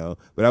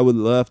 But I would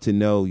love to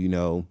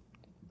know,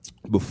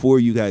 before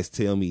you guys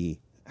tell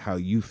me how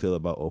you feel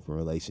about open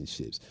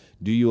relationships,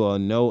 do you all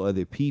know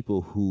other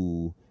people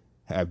who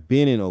have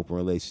been in open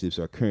relationships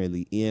or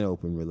currently in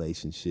open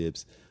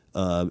relationships?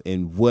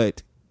 And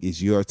what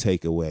is your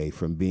takeaway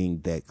from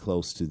being that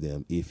close to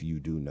them, if you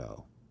do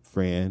know?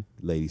 Fran,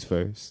 ladies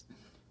first.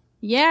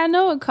 Yeah, I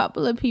know a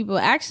couple of people.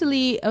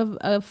 Actually,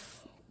 a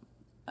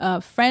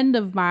friend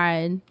of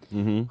mine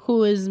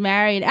who is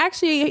married.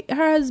 Actually,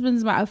 her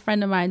husband's a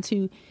friend of mine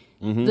too.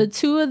 The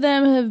two of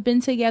them have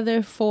been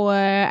together for,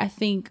 I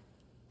think,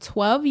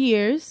 12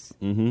 years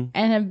and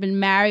have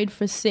been married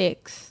for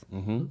 6,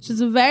 which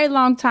is a very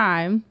long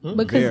time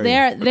because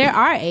they're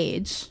our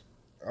age.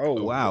 Oh,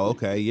 wow.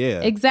 Okay, yeah.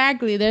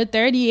 Exactly. They're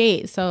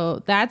 38,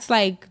 so that's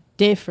like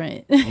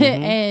different.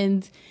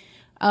 And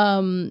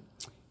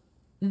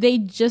they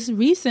just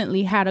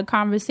recently had a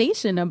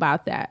conversation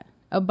about that,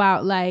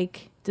 about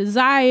like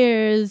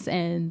desires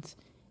and,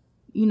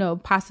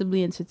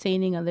 possibly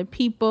entertaining other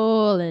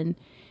people. And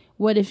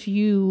what if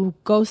you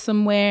go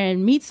somewhere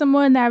and meet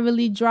someone that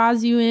really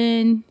draws you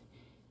in?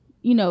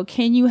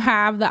 Can you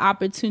have the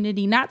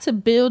opportunity not to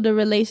build a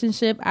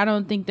relationship? I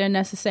don't think they're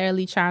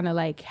necessarily trying to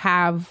like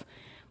have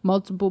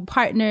multiple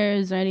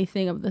partners or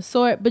anything of the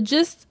sort, but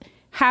just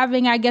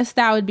having, I guess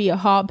that would be a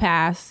hall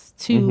pass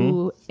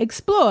to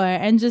explore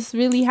and just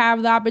really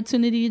have the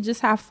opportunity to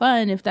just have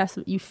fun if that's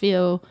what you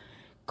feel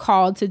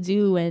called to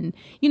do. And,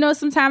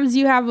 sometimes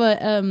you have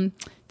a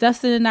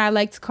Dustin and I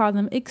like to call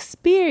them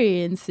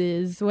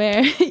experiences,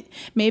 where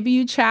maybe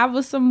you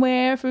travel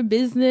somewhere for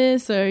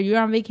business or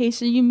you're on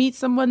vacation, you meet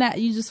someone that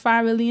you just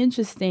find really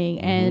interesting,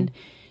 and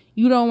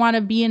you don't want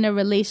to be in a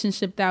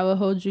relationship that will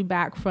hold you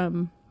back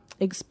from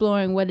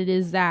exploring what it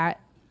is that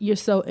you're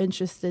so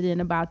interested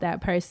in about that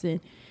person.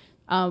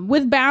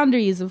 With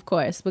boundaries, of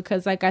course,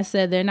 because like I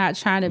said, they're not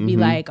trying to be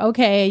like,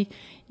 okay,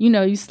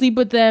 you sleep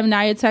with them,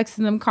 now you're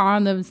texting them,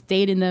 calling them,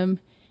 dating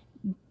them.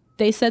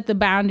 They set the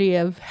boundary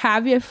of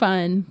have your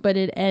fun, but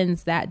it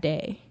ends that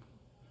day.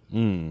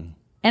 And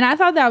I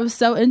thought that was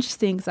so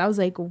interesting because I was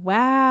like,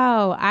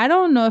 wow, I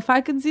don't know if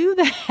I could do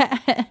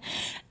that.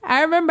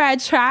 I remember I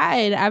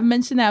tried. I've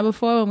mentioned that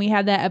before when we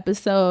had that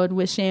episode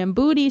with Shan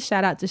Booty.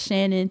 Shout out to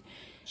Shannon.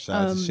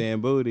 Shout out to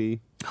Shan Booty.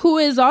 Who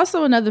is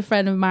also another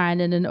friend of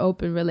mine in an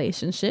open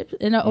relationship,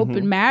 in an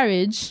open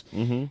marriage,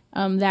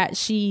 that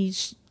she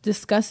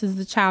discusses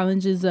the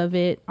challenges of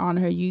it on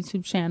her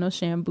YouTube channel,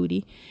 Shan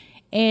Booty.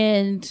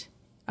 And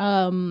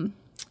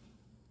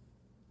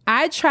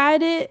I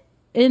tried it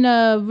in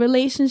a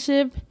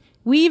relationship.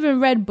 We even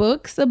read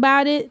books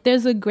about it.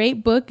 There's a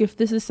great book, if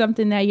this is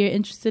something that you're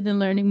interested in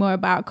learning more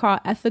about,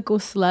 called Ethical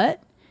Slut.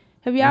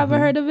 Have you ever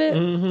heard of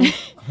it?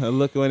 I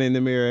look one in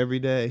the mirror every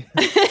day.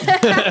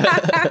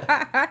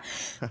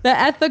 The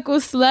Ethical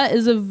Slut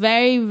is a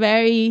very,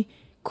 very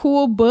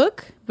cool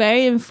book,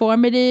 very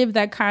informative,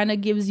 that kind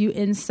of gives you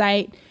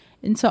insight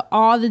into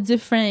all the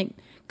different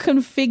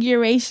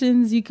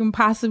configurations you can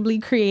possibly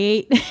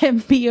create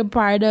and be a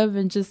part of,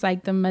 and just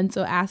like the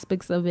mental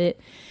aspects of it.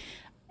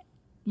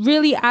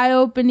 Really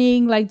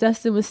eye-opening. Like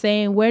Dustin was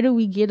saying, where do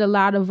we get a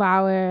lot of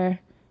our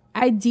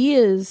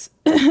ideas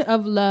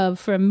of love?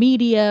 From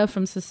media,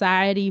 from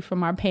society,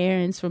 from our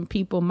parents, from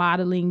people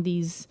modeling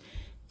these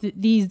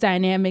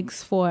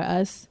dynamics for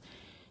us.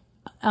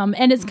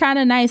 And it's kind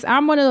of nice.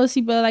 I'm one of those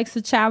people that likes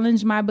to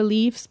challenge my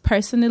beliefs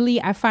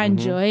personally. I find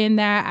joy in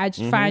that. I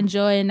find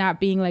joy in not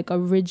being like a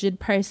rigid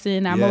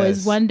person. I'm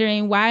always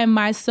wondering, why am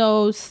I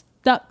so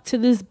stuck to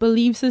this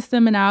belief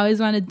system? And I always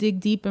want to dig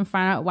deep and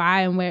find out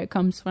why and where it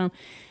comes from,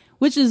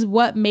 which is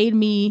what made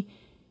me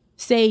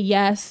say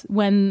yes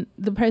when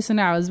the person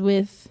I was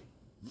with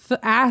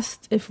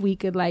asked if we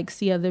could like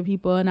see other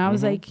people. And I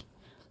was like,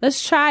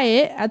 let's try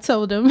it. I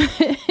told him.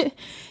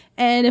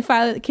 And if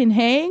I can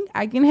hang,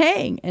 I can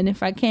hang. And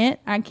if I can't,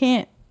 I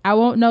can't. I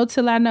won't know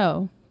till I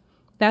know.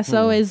 That's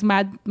always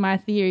my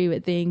theory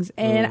with things.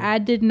 And I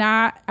could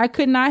not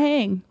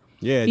hang.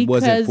 Yeah, it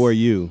wasn't for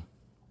you.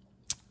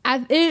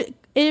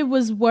 It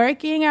was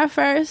working at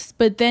first,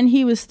 but then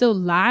he was still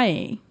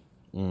lying.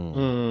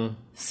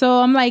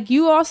 So I'm like,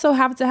 you also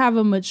have to have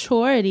a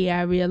maturity,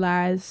 I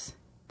realize.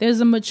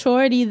 There's a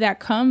maturity that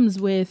comes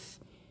with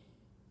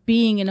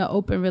being in an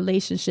open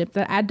relationship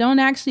that I don't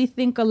actually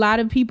think a lot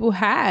of people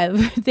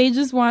have. They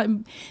just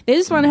want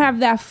to have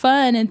that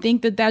fun and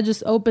think that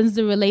just opens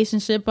the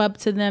relationship up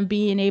to them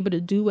being able to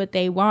do what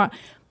they want.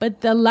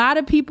 But a lot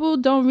of people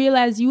don't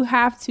realize you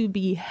have to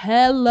be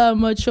hella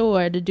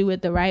mature to do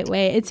it the right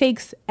way. It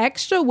takes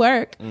extra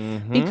work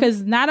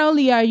because not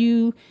only are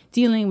you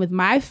dealing with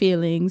my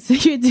feelings,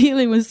 you're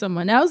dealing with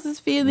someone else's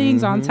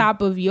feelings on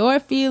top of your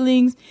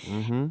feelings.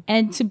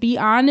 And to be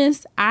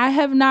honest, I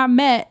have not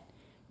met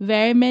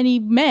very many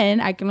men,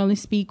 I can only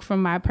speak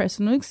from my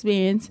personal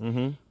experience,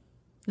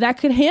 that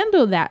could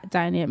handle that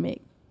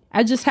dynamic.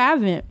 I just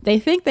haven't. They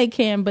think they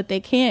can, but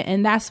they can't.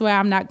 And that's where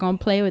I'm not going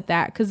to play with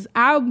that, because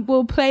I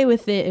will play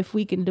with it if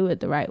we can do it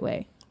the right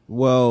way.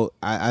 Well,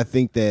 I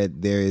think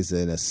that there is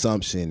an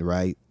assumption,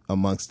 right,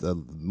 amongst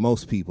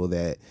most people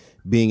that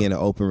being in an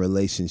open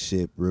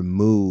relationship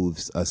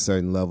removes a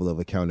certain level of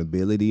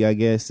accountability, I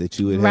guess, that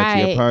you would have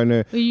to your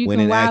partner. When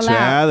in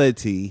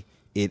actuality,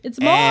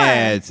 it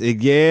adds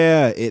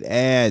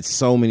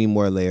so many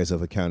more layers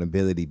of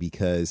accountability,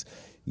 because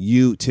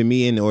to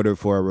me, in order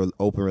for an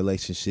open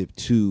relationship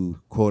to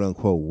quote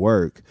unquote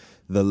work,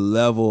 the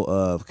level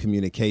of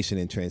communication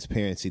and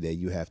transparency that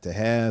you have to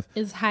have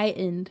is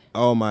heightened.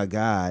 Oh my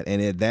God.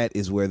 And that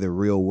is where the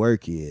real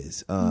work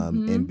is.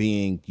 And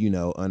being,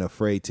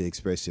 unafraid to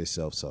express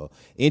yourself. So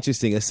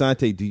interesting.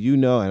 Asante, do you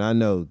know, and I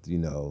know, you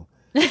know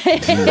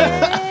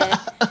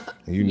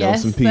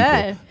yes, some people.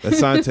 Sir.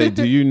 Asante,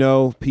 do you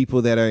know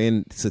people that are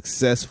in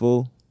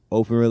successful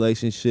open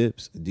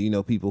relationships? Do you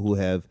know people who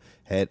have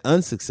had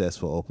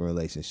unsuccessful open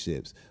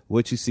relationships?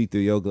 What you see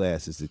through your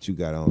glasses that you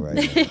got on right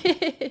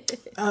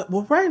now?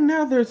 Well, right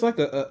now there's like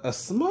a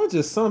smudge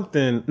of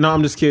something. No,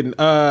 I'm just kidding.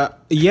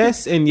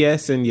 Yes and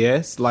yes and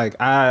yes. Like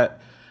I'm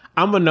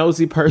a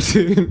nosy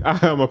person.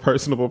 I'm a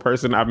personable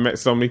person. I've met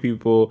so many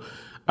people.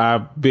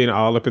 I've been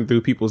all up and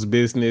through people's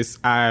business.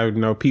 I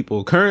know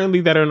people currently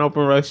that are in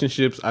open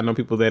relationships. I know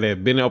people that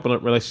have been in open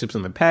relationships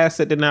in the past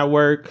that did not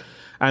work.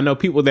 I know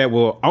people that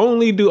will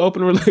only do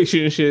open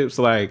relationships,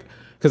 like,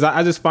 because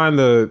I just find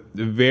the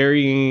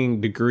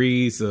varying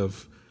degrees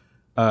of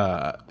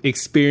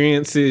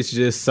experiences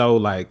just so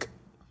like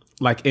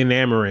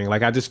enamoring.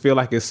 Like, I just feel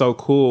like it's so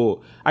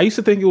cool. I used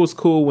to think it was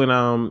cool when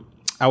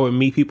I would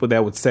meet people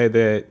that would say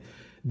that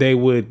they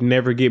would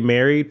never get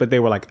married, but they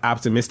were like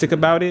optimistic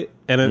about it.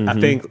 And I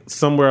think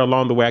somewhere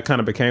along the way, I kind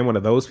of became one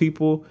of those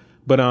people.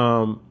 But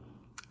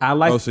I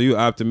like. Oh, so you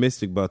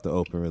optimistic about the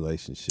open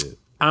relationship?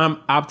 I'm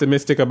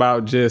optimistic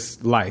about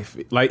just life.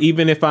 Like,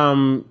 even if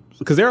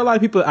because there are a lot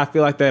of people I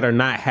feel like that are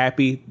not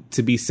happy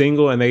to be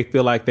single, and they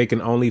feel like they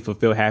can only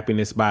fulfill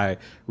happiness by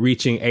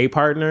reaching a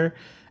partner.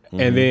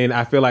 And then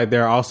I feel like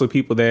there are also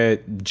people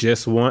that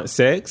just want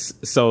sex.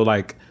 So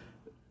like,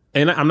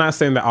 and I'm not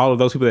saying that all of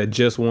those people that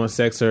just want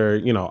sex are,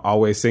 you know,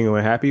 always single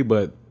and happy,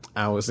 but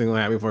I was single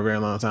and happy for a very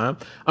long time.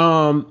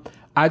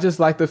 I just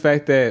like the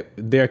fact that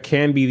there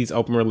can be these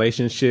open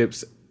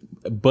relationships,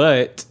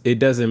 but it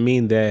doesn't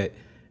mean that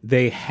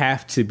they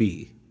have to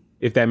be,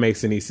 if that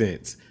makes any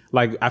sense.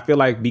 Like, I feel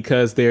like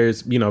because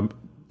there's, you know,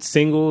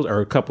 singles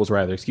or couples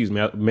rather, excuse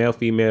me, male,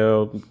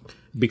 female,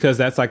 because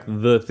that's like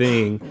the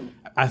thing.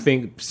 I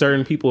think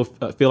certain people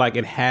feel like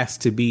it has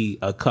to be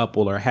a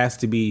couple or has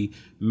to be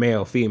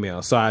male,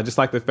 female. So I just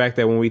like the fact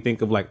that when we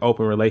think of like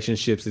open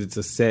relationships, it's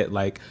a set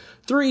like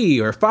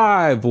 3 or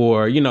 5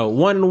 or, you know,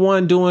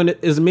 1-on-1 doing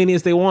as many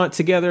as they want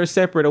together or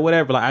separate or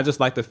whatever. Like, I just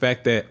like the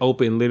fact that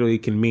open literally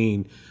can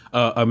mean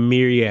a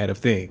myriad of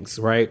things,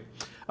 right?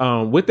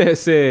 With that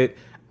said,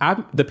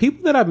 the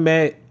people that I've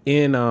met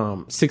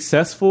in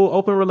successful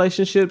open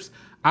relationships,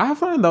 I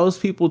find those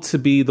people to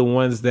be the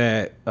ones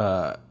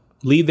that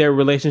leave their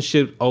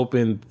relationship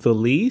open the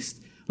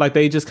least. Like,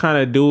 they just kind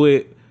of do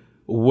it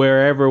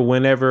wherever,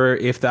 whenever,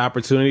 if the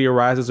opportunity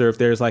arises or if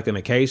there's like an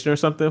occasion or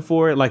something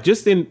for it. Like,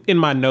 just in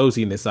my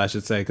nosiness, I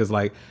should say, because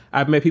like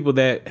I've met people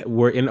that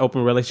were in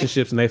open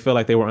relationships and they feel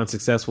like they were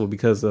unsuccessful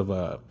because of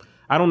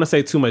I don't want to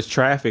say too much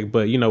traffic,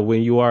 but you know,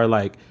 when you are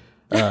like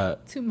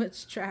too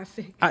much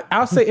traffic.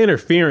 I'll say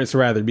interference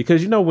rather,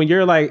 because you know, when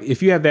you're like,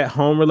 if you have that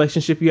home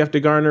relationship you have to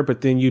garner,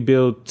 but then you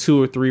build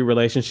 2 or 3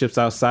 relationships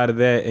outside of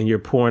that, and you're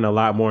pouring a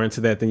lot more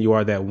into that than you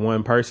are that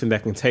one person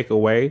that can take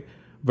away,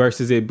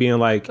 versus it being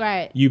like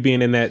you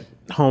being in that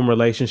home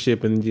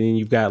relationship and then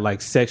you've got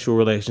like sexual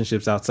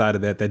relationships outside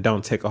of that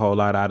don't take a whole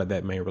lot out of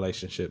that main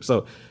relationship.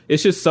 So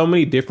it's just so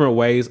many different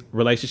ways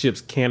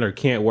relationships can or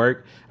can't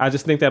work. I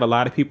just think that a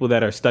lot of people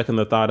that are stuck in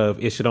the thought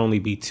of it should only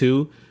be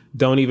 2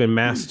 don't even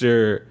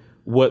master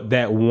what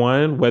that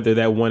one, whether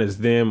that one is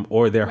them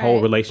or their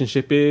whole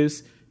relationship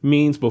is,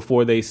 means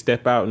before they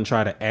step out and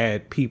try to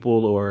add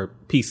people or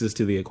pieces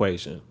to the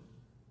equation.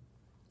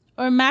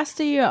 Or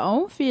master your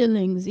own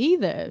feelings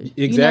either.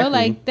 Exactly. You know,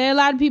 like, there are a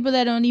lot of people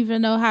that don't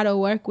even know how to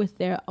work with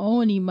their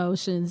own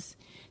emotions,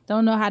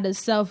 don't know how to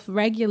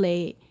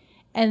self-regulate,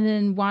 and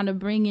then want to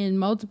bring in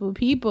multiple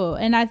people.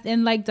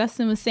 And like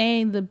Dustin was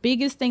saying, the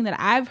biggest thing that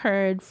I've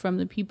heard from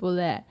the people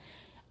that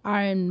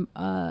are in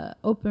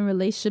open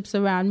relationships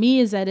around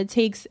me is that it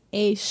takes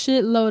a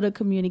shitload of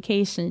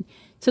communication,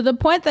 to the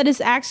point that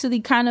it's actually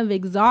kind of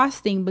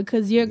exhausting,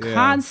 because you're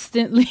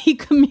constantly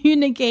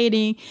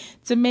communicating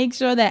to make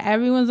sure that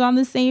everyone's on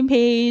the same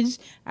page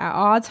at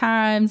all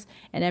times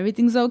and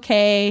everything's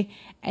okay.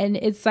 And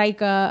it's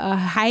like a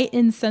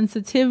heightened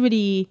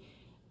sensitivity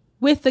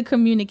with the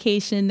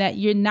communication that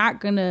you're not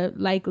going to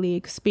likely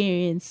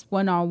experience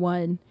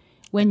one-on-one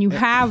when you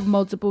have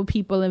multiple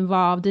people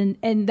involved.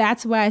 And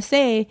that's why I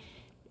say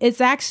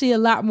it's actually a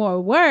lot more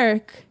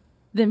work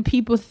than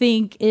people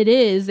think it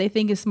is. They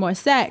think it's more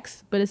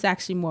sex, but it's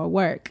actually more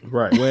work.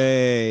 Right.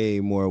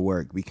 Way more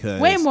work,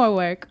 because way more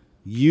work.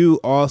 You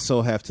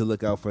also have to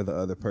look out for the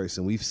other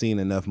person. We've seen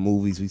enough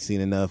movies. We've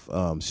seen enough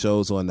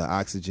shows on the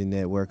Oxygen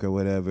Network or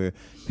whatever.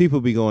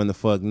 People be going the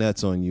fuck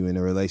nuts on you in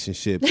a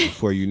relationship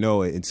before you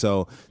know it. And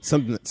so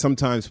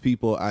sometimes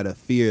people, out of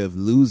fear of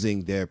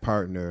losing their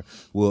partner,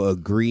 will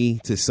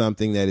agree to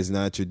something that is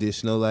not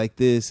traditional like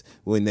this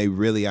when they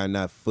really are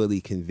not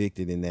fully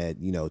convicted in that,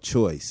 you know,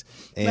 choice.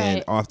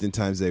 And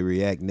oftentimes they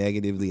react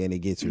negatively and it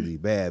gets really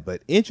bad.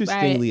 But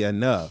interestingly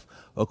enough,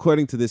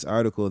 according to this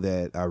article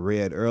that I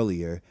read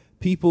earlier,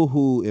 people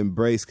who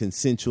embrace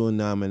consensual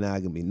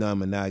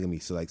non-monogamy,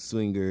 so like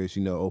swingers,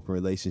 you know, open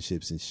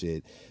relationships and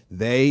shit,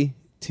 they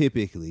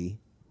typically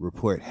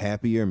report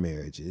happier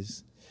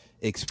marriages,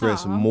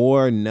 express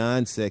more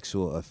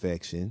non-sexual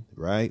affection,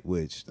 right?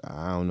 Which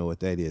I don't know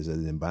what that is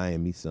other than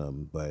buying me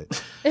something,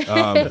 but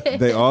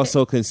they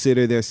also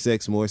consider their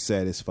sex more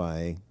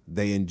satisfying.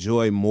 They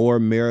enjoy more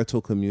marital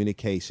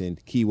communication,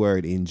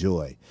 keyword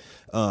enjoy.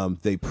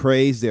 They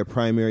praise their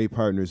primary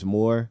partners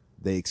more.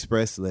 They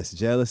express less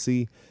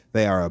jealousy.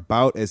 They are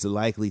about as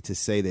likely to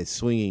say that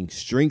swinging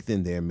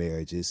strengthened their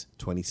marriages,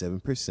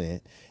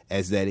 27%,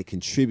 as that it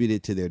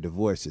contributed to their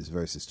divorces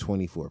versus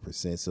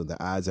 24%. So the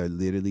odds are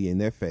literally in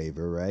their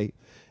favor, right?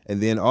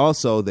 And then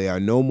also they are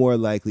no more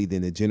likely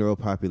than the general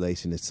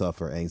population to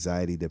suffer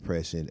anxiety,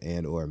 depression,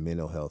 and or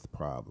mental health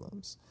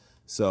problems.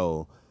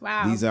 So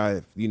these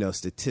are, you know,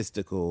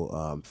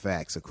 statistical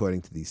facts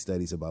according to these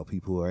studies about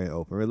people who are in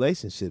open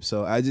relationships.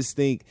 So I just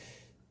think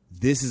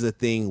this is a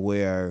thing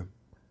where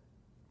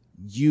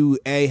you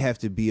have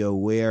to be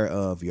aware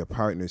of your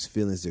partner's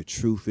feelings, their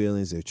true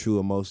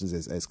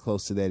emotions, as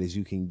close to that as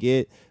you can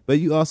get. But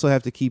you also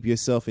have to keep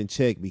yourself in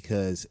check,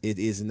 because it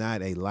is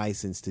not a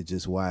license to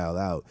just wild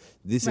out.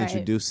 This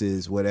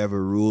introduces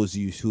whatever rules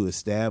you should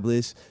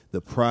establish.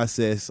 The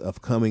process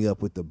of coming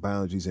up with the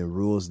boundaries and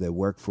rules that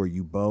work for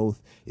you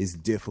both is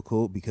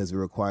difficult, because it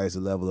requires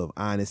a level of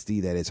honesty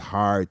that is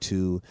hard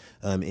to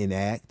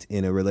enact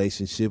in a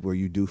relationship where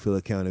you do feel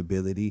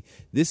accountability.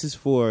 This is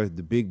for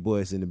the big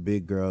boys and the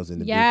big girls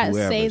and the big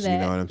whoever's, you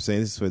know what I'm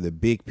saying? This is for the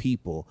big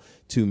people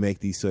to make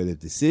these sort of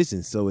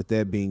decisions. So with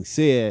that being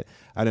said,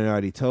 I done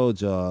already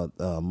told y'all,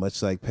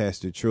 much like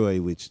Pastor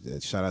Troy, which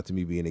shout out to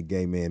me being a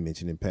gay man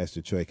mentioning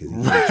Pastor Troy, because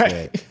he gets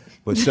that.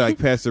 But like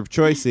Pastor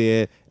Troy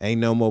said,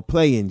 ain't no more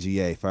play in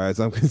GA, as far as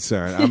I'm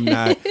concerned.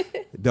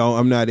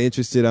 I'm not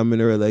interested. I'm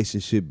in a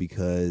relationship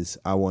because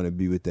I want to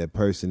be with that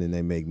person and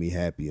they make me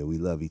happy and we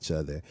love each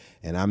other.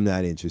 And I'm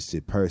not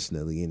interested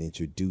personally in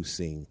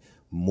introducing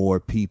more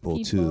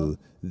people to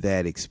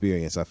that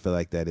experience. I feel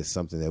like that is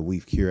something that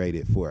we've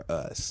curated for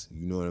us.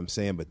 You know what I'm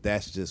saying? But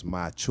that's just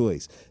my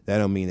choice. That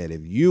don't mean that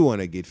if you want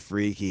to get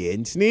freaky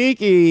and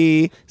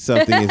sneaky,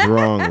 something is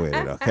wrong with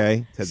it,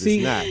 okay? Because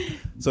it's not.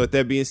 So with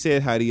that being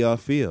said, how do y'all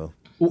feel?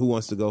 Who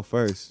wants to go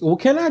first? Well,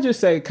 can I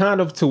just say,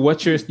 kind of to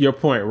what your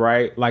point,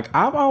 right? Like,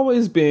 I've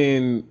always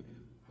been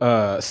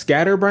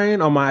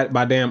scatterbrained on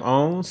my damn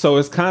own. So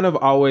it's kind of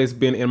always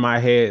been in my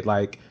head,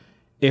 like,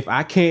 if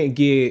I can't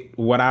get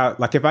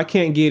if I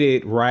can't get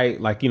it right,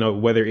 like, you know,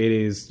 whether it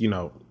is, you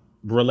know,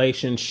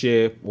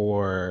 relationship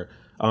or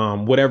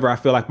whatever I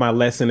feel like my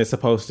lesson is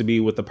supposed to be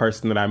with the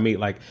person that I meet,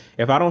 like,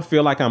 if I don't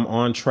feel like I'm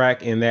on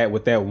track in that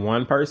with that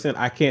one person,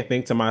 I can't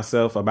think to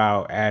myself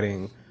about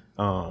adding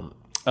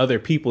other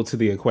people to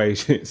the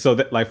equation. So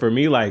that, like, for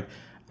me, like,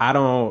 I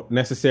don't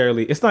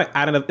necessarily, it's not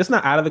out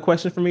of the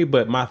question for me,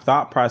 but my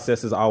thought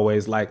process is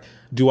always like,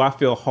 do I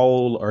feel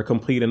whole or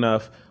complete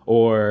enough,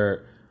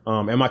 or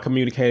am I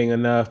communicating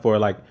enough, or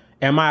like,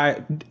 am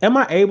I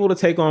able to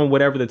take on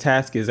whatever the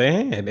task is at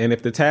hand? And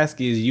if the task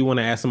is you want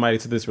to add somebody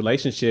to this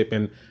relationship,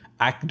 and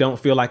I don't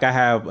feel like I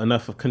have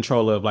enough of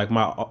control of like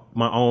my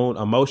own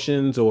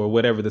emotions or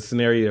whatever the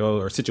scenario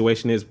or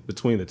situation is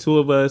between the two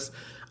of us,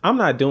 I'm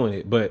not doing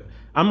it. But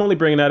I'm only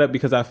bringing that up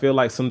because I feel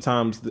like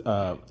sometimes,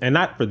 and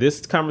not for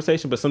this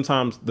conversation, but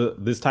sometimes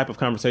this type of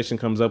conversation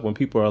comes up when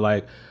people are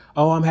like,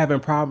 oh, I'm having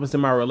problems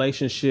in my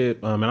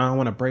relationship, and I don't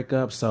want to break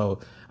up. So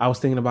I was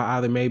thinking about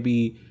either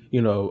maybe,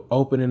 you know,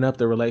 opening up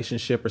the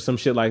relationship or some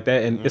shit like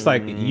that. And it's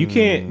like, you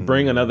can't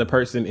bring another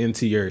person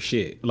into your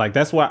shit. Like,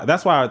 that's why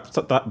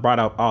I brought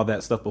out all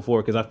that stuff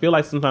before. Cause I feel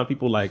like sometimes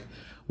people like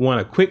want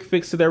a quick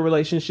fix to their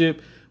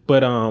relationship.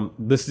 But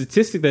the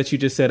statistic that you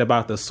just said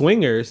about the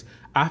swingers,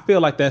 I feel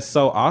like that's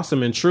so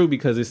awesome and true,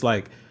 because it's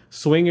like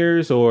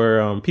swingers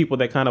or people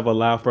that kind of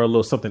allow for a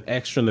little something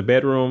extra in the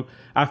bedroom.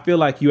 I feel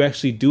like you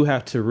actually do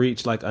have to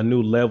reach like a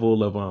new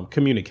level of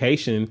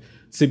communication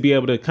to be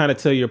able to kind of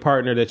tell your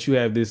partner that you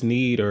have this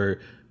need or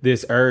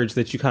this urge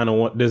that you kind of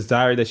want,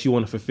 desire that you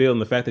want to fulfill.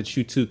 And the fact that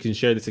you two can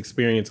share this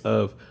experience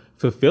of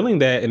fulfilling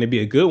that and it'd be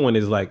a good one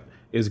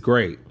is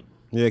great.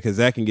 Yeah, because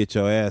that can get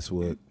your ass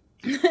whooped.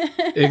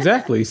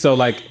 Exactly. So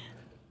like,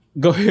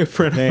 go ahead,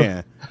 friend.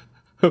 Man.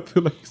 I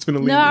feel like it's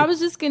been I was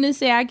just going to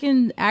say I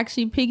can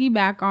actually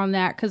piggyback on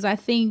that, because I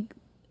think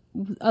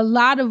a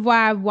lot of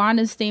why I want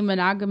to stay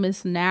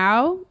monogamous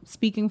now,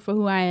 speaking for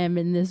who I am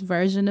in this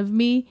version of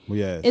me,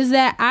 is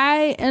that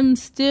I am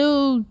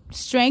still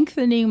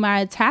strengthening my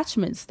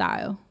attachment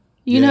style.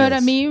 You know what I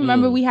mean?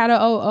 Remember we had a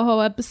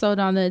whole episode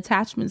on the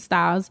attachment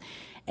styles,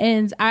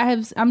 and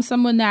I'm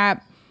someone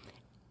that,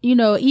 you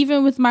know,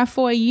 even with my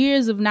 4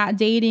 years of not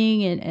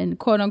dating and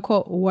quote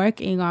unquote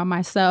working on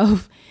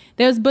myself,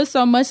 there's but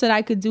so much that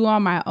I could do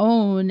on my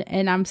own.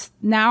 And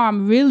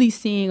I'm really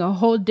seeing a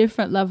whole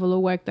different level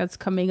of work that's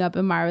coming up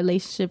in my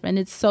relationship. And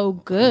it's so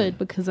good,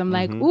 because I'm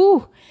like,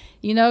 ooh,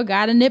 you know,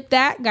 gotta nip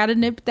that, gotta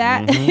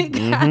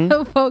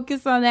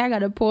focus on that,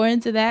 gotta pour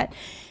into that.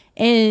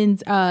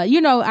 And, you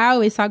know, I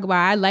always talk about,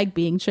 I like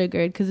being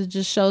triggered because it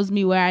just shows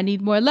me where I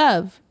need more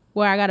love,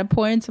 where I gotta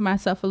pour into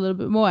myself a little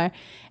bit more.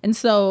 And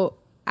so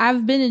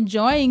I've been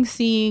enjoying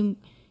seeing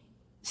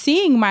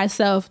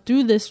myself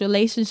through this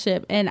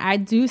relationship. And I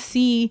do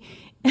see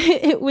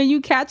it when you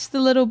catch the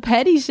little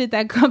petty shit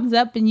that comes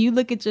up and you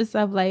look at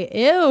yourself like,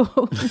 ew.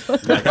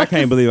 Like, I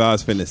can't believe I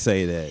was finna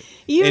say that.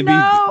 You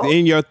know? Be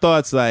in your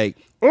thoughts like,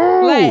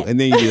 oh, like, and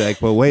then you be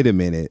like, well, wait a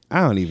minute.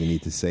 I don't even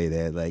need to say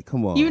that. Like,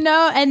 come on. You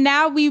know, and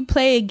now we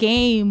play a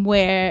game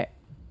where,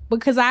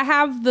 because I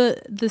have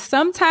the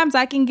sometimes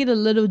I can get a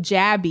little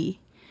jabby.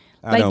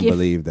 I don't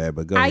believe that,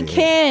 but go ahead. I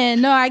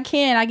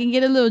can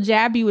get a little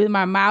jabby with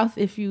my mouth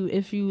if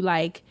you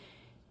like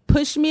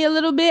push me a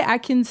little bit. I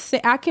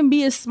can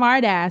be a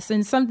smart ass,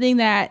 and something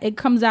that it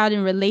comes out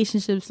in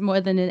relationships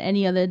more than in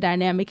any other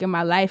dynamic in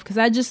my life, because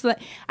I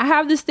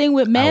have this thing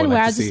with men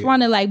where I just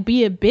want to like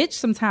be a bitch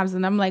sometimes,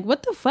 and I'm like,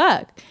 what the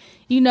fuck,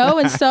 you know?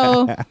 And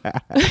so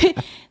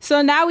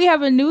so now we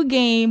have a new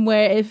game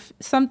where if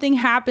something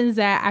happens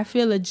that I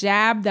feel a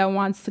jab that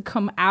wants to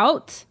come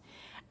out,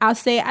 I'll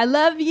say, I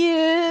love you.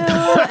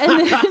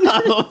 And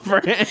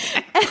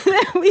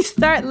then we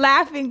start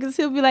laughing because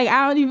he'll be like,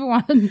 I don't even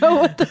want to know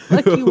what the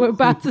fuck you were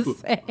about to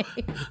say.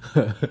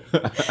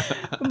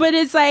 But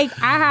it's like,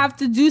 I have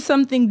to do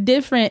something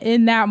different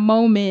in that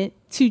moment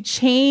to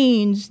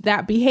change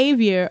that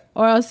behavior,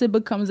 or else it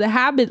becomes a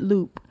habit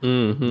loop.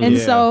 And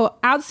so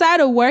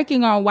outside of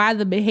working on why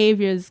the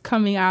behavior is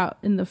coming out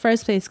in the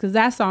first place, because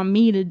that's on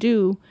me to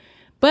do,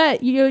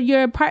 but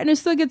your partner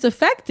still gets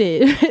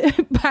affected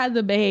by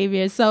the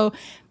behavior. So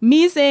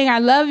me saying I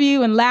love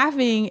you and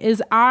laughing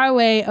is our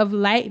way of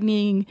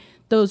lightening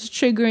those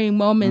triggering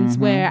moments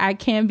where I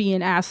can be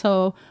an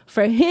asshole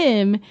for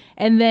him.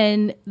 And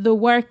then the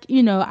work,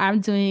 I'm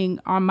doing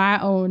on my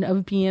own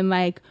of being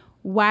like,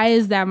 why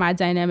is that my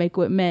dynamic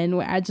with men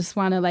where I just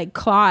want to like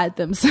claw at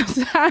them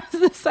sometimes?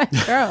 It's like,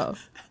 girl,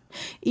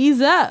 ease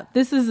up.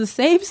 This is a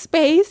safe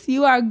space.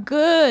 You are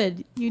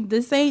good. You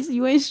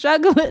ain't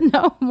struggling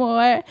no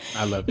more.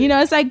 I love it.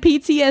 It's like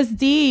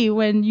PTSD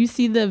when you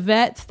see the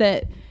vets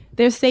that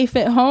they're safe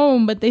at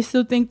home, but they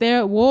still think they're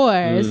at war.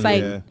 It's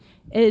like,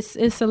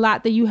 it's a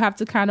lot that you have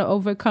to kind of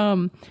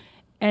overcome.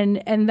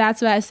 And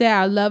that's why I say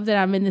I love that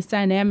I'm in this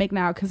dynamic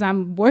now, because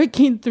I'm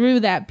working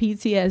through that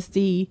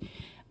PTSD.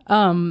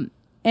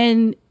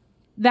 And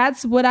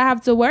that's what I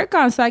have to work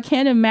on. So I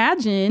can't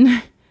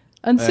imagine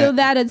until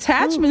that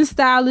attachment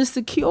style is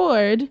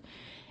secured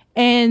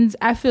and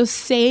I feel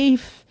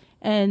safe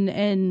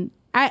and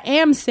I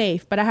am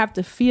safe, but I have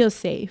to feel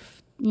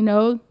safe.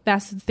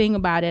 That's the thing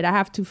about it. I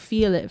have to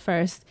feel it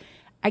first.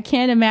 I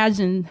can't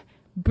imagine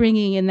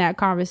bringing in that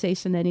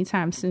conversation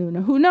anytime soon.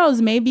 Or who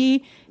knows,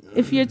 maybe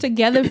if you're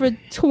together for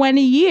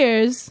 20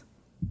 years,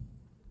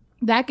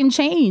 that can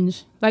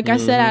change. Like I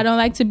said, I don't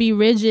like to be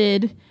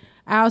rigid.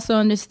 I also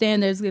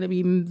understand there's going to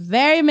be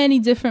very many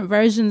different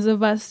versions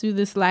of us through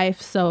this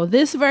life. So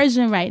this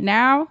version right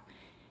now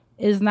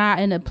is not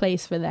in a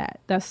place for that.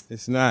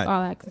 It's not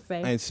all I can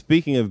say. And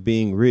speaking of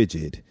being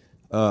rigid,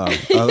 a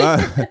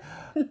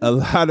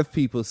lot of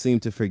people seem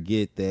to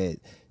forget that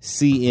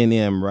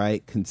CNM,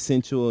 right?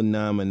 Consensual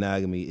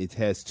non-monogamy, it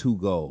has two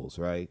goals,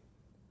 right?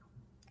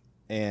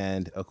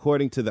 And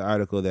according to the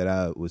article that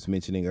I was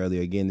mentioning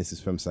earlier, again, this is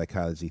from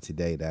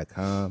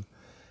psychologytoday.com.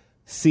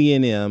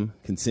 CNM,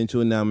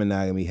 consensual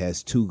non-monogamy,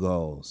 has two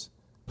goals: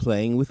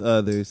 playing with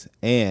others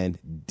and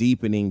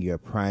deepening your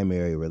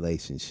primary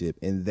relationship.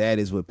 And that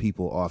is what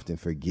people often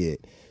forget.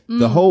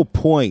 The whole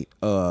point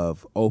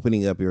of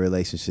opening up your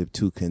relationship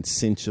to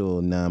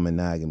consensual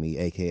non-monogamy,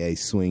 aka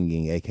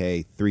swinging,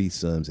 aka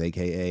threesomes,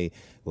 aka,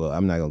 well,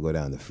 I'm not gonna go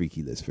down the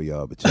freaky list for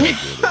y'all, but y'all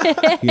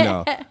get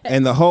it.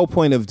 And the whole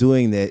point of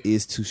doing that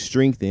is to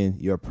strengthen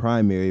your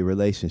primary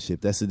relationship.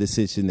 That's a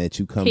decision that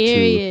you come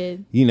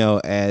to,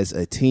 as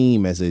a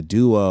team, as a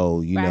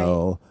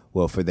duo,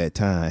 well, for that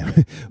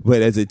time,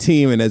 but as a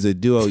team and as a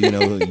duo,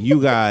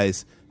 you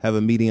guys have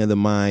a meeting of the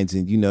minds,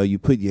 and you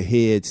put your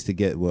heads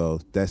together.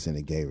 Well, that's in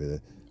a gay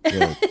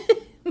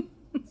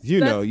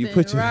you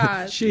put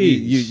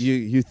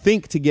you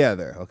think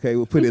together. Okay,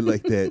 we'll put it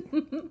like that.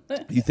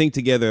 You think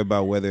together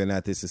about whether or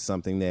not this is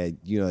something that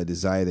a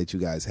desire that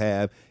you guys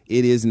have.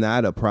 It is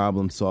not a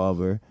problem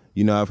solver.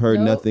 I've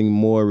heard nothing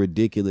more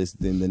ridiculous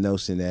than the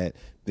notion that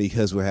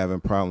because we're having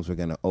problems, we're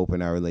gonna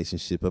open our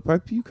relationship up.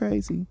 Are you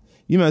crazy?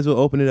 You might as well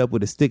open it up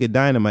with a stick of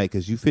dynamite,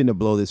 because you finna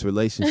blow this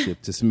relationship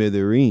to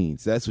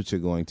smithereens. That's what you're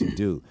going to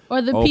do.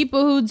 Or the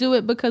people who do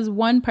it because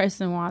one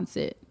person wants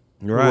it.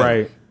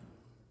 Right.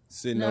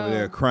 Sitting over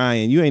there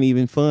crying. You ain't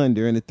even fun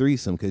during the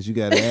threesome because you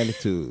got an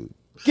attitude.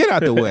 Get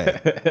out the way.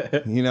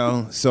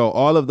 So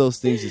all of those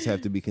things just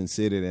have to be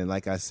considered. And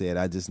like I said,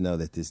 I just know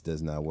that this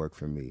does not work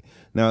for me.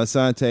 Now,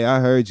 Asante, I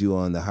heard you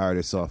on the Hard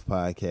or Soft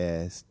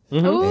podcast.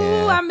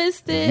 Ooh, I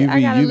missed it.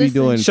 I gotta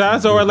listen. Shout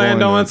out to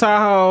Orlando and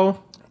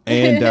Tahoe.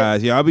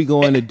 And y'all be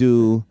going to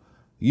do,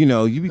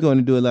 you be going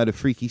to do a lot of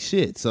freaky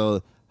shit.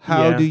 So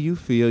how do you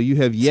feel? You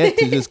have yet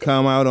to just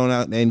come out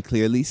and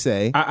clearly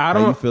say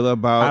how you feel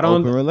about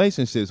open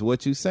relationships.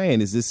 What you saying?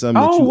 Is this something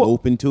that you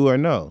open to or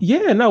no?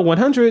 Yeah, no,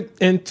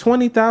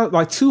 120,000,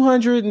 like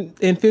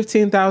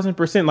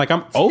 215,000%. Like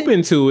I'm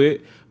open to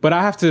it, but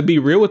I have to be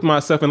real with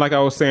myself. And like I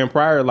was saying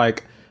prior,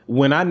 like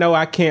when I know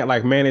I can't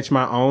like manage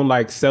my own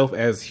like self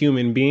as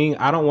human being,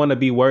 I don't want to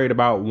be worried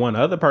about one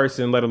other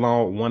person, let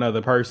alone one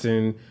other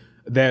person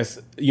that's,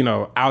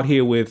 out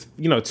here with,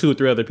 2 or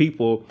 3 other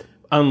people,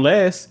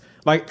 unless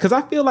like, cause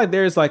I feel like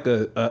there's like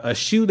a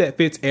shoe that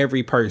fits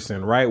every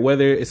person, right?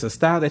 Whether it's a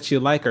style that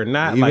you like or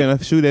not. Even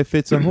a shoe that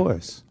fits a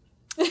horse.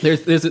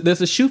 There's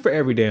a shoe for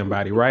every damn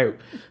body, right?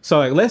 So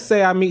like, let's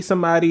say I meet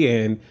somebody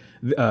and,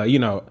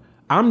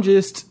 I'm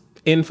just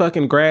in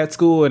fucking grad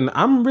school and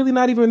I'm really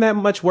not even that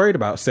much worried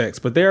about sex,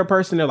 but they're a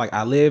person that like,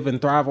 I live and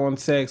thrive on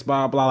sex,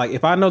 blah, blah. Like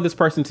if I know this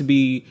person to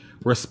be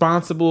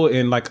responsible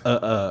in like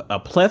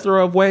a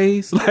plethora of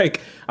ways,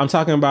 like I'm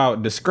talking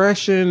about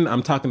discretion,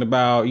 I'm talking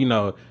about,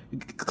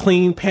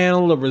 clean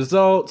panel of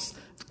results,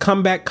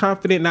 come back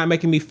confident, not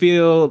making me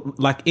feel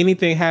like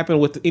anything happened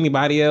with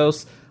anybody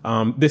else.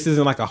 This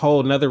isn't like a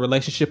whole nother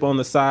relationship on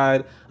the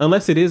side,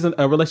 unless it isn't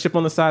a relationship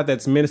on the side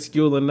that's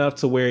minuscule enough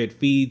to where it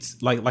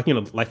feeds like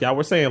y'all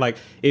were saying, like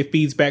it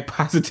feeds back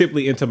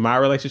positively into my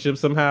relationship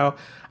somehow.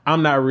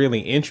 I'm not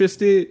really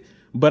interested,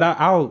 but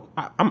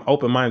I'm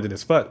open minded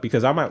as fuck,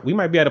 because we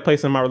might be at a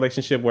place in my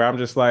relationship where I'm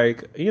just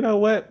like, you know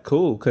what,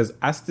 cool, because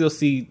I still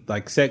see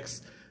like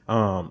sex,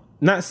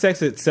 not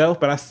sex itself,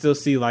 but I still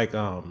see like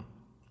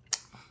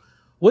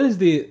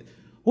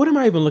what am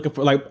I even looking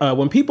for? Like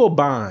when people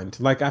bond,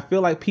 like I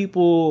feel like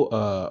people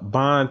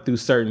bond through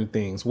certain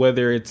things,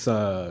 whether it's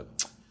I'm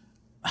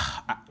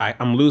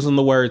losing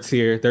the words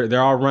here.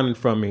 They're all running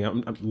from me.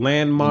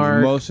 Landmark, an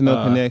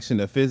emotional connection,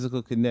 a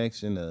physical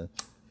connection,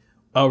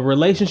 a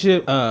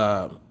relationship,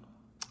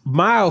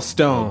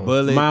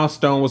 milestone.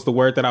 Milestone was the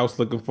word that I was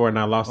looking for, and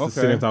I lost the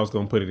sentence I was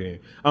going to put it in.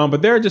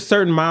 But there are just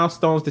certain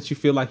milestones that you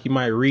feel like you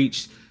might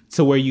reach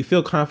to where you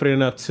feel confident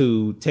enough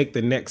to take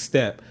the next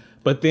step.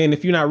 But then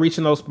if you're not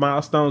reaching those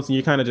milestones and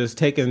you're kind of just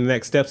taking the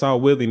next steps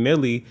all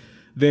willy-nilly,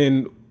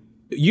 then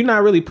you're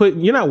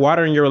not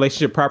watering your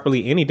relationship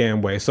properly any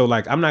damn way. So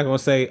like, I'm not going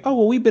to say, oh,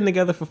 well, we've been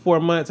together for 4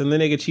 months and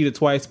then they get cheated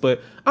twice,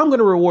 but I'm going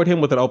to reward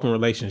him with an open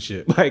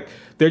relationship. Like,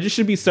 there just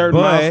should be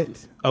certain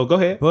milestones. Oh, go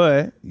ahead.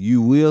 But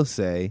you will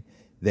say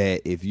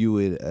that if you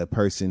were a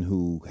person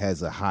who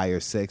has a higher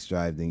sex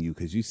drive than you,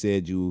 because you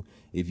said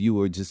if you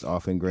were just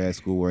off in grad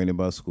school worrying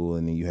about school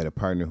and then you had a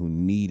partner who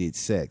needed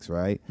sex,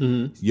 right?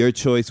 Mm-hmm. Your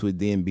choice would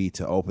then be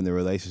to open the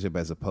relationship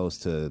as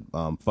opposed to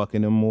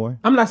fucking them more.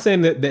 I'm not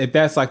saying that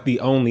that's like the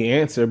only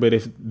answer, but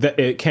if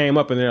it came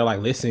up and they're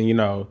like, listen, you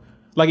know,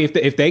 like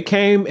if they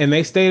came and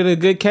they stated a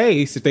good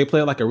case, if they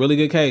played like a really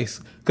good case,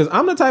 because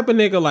I'm the type of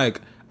nigga,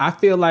 like, I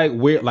feel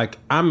like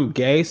I'm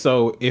gay,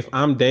 so if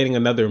I'm dating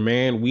another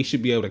man, we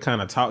should be able to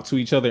kind of talk to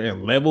each other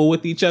and level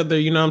with each other,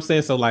 you know what I'm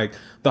saying? So like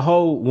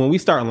when we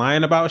start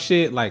lying about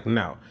shit, like,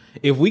 no.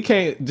 If we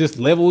can't just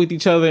level with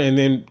each other and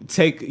then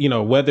take, you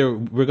know, whether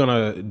we're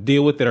gonna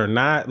deal with it or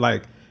not,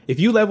 like if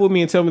you level with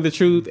me and tell me the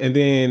truth and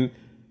then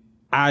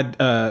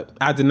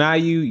I deny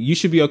you, you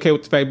should be okay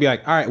with the fact, be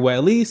like, all right, well,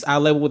 at least I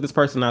level with this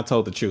person and I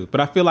told the truth.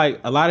 But I feel like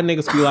a lot of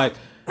niggas be like,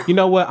 you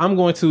know what? I'm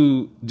going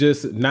to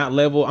just not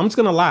level. I'm just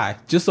going to lie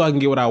just so I can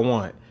get what I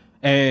want.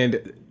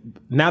 And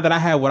now that I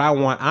have what I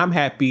want, I'm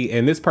happy.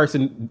 And this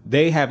person,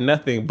 they have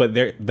nothing, but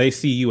they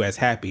see you as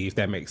happy, if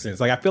that makes sense.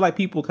 Like, I feel like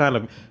people kind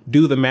of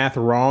do the math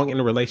wrong in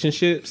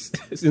relationships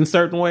in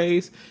certain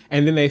ways.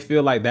 And then they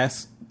feel like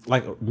that's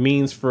like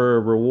means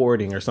for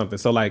rewarding or something.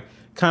 So like,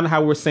 kind of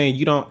how we're saying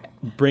you don't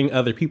bring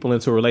other people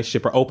into a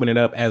relationship or open it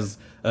up as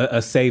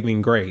a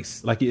saving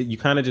grace. Like you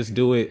kind of just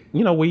do it,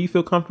 you know, where you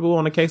feel comfortable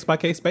on a case by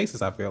case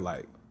basis, I feel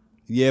like.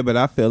 Yeah, but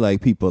I feel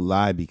like people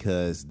lie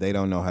because they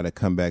don't know how to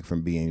come back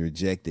from being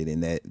rejected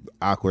in that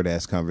awkward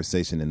ass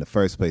conversation in the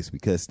first place.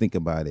 Because think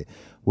about it.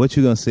 What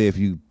you going to say if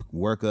you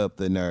work up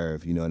the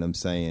nerve, you know what I'm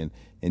saying,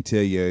 and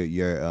tell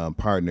your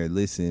partner,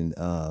 listen,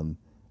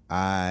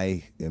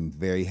 I am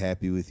very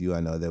happy with you. I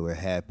know that we're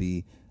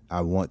happy. I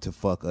want to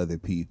fuck other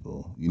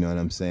people. You know what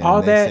I'm saying? All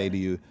and that. They say to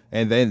you,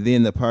 and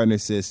then the partner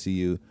says to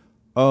you,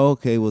 oh,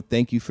 okay, well,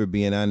 thank you for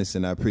being honest,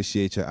 and I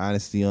appreciate your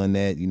honesty on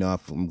that. You know,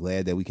 I'm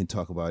glad that we can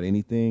talk about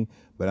anything,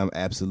 but I'm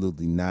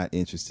absolutely not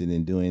interested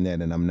in doing that,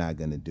 and I'm not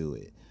going to do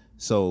it.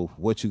 So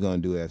what you going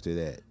to do after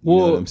that? You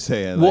know what I'm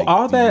saying? Well, like,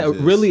 all that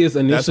really is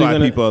initially That's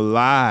why people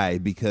lie,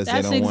 because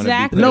they don't want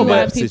to be in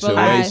that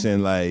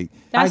situation. Like,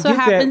 that's what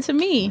happened to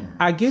me.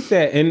 I get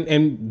that.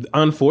 And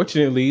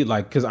unfortunately,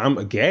 like, because I'm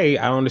a gay,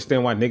 I don't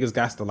understand why niggas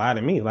got to lie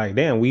to me. Like,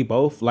 damn, we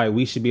both, like,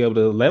 we should be able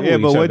to level with each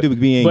other. Yeah, but what do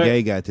being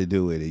gay got to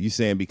do with it? You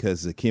saying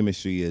because the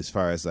chemistry as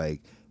far as,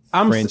 like,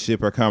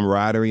 friendship or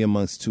camaraderie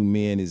amongst two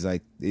men is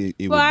like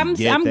I'm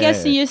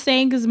guessing you're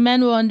saying because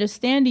men will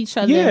understand each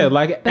other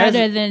like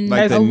better than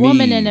a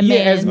woman and a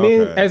man. As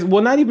men, as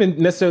well, not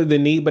even necessarily the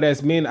need, but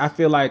as men, I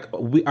feel like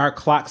our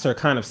clocks are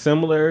kind of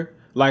similar.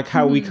 Like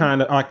how we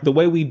kind of like the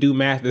way we do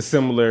math is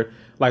similar.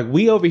 Like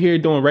we over here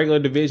doing regular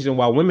division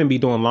while women be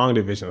doing long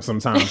division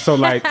sometimes. So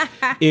like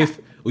if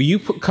you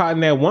put caught in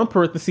that one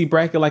parenthesis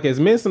bracket, like as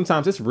men,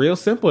 sometimes it's real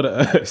simple to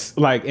us.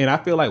 Like, and I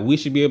feel like we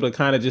should be able to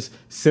kind of just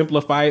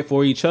simplify it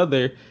for each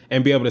other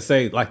and be able to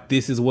say like,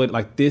 this is what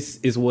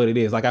it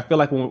is. Like, I feel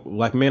like when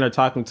like men are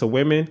talking to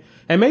women,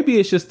 and maybe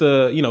it's just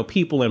a, you know,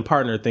 people and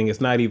partner thing.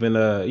 It's not even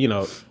a, you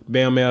know,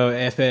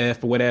 male,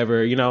 FF or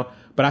whatever, you know,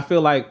 but I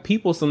feel like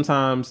people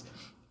sometimes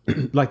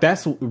like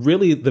that's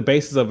really the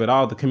basis of it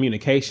all, the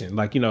communication.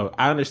 Like, you know,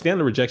 I understand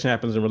the rejection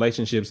happens in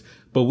relationships,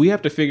 but we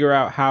have to figure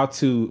out how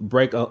to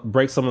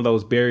break some of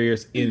those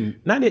barriers in,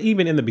 not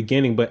even in the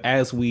beginning, but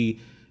as we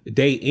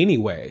date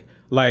anyway.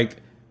 Like,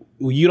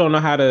 you don't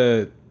know how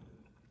to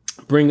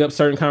bring up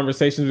certain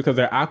conversations because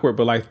they're awkward,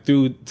 but like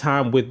through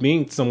time with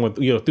being someone,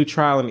 you know, through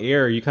trial and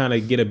error, you kind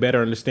of get a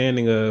better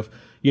understanding of,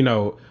 you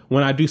know,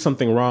 when I do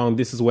something wrong,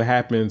 this is what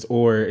happens.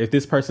 Or if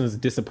this person is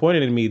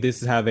disappointed in me,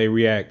 this is how they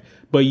react.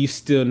 But you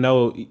still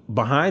know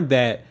behind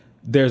that,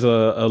 there's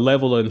a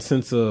level and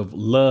sense of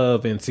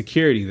love and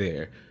security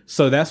there.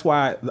 So that's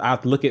why I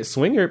look at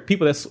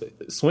people that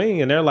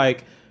swing and they're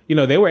like, you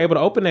know, they were able to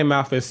open their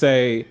mouth and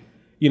say,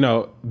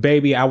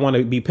 baby, I want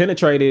to be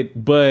penetrated,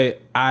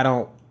 but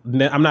I'm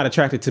not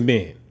attracted to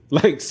men.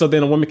 Like, so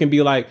then a woman can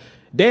be like,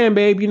 damn,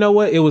 babe, you know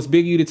what? It was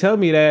big of you to tell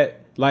me that.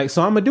 Like,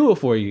 so I'm gonna do it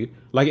for you.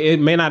 Like,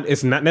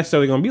 it's not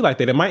necessarily gonna be like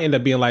that. It might end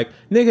up being like,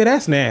 nigga,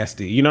 that's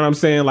nasty. You know what I'm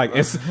saying? Like, and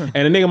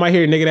a nigga might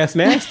hear, nigga, that's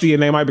nasty,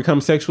 and they might become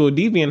sexual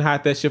deviant and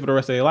hide that shit for the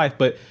rest of their life.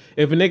 But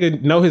if a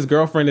nigga know his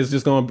girlfriend is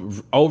just gonna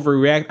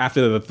overreact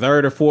after the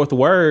third or fourth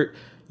word,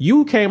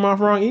 you came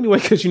off wrong anyway,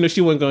 because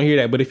she wasn't gonna hear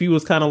that. But if you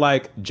was kind of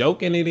like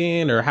joking it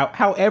in, or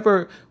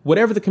however,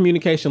 whatever the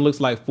communication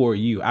looks like for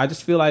you, I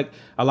just feel like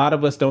a lot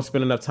of us don't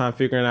spend enough time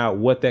figuring out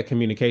what that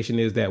communication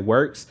is that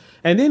works,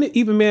 and then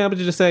even being able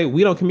to just say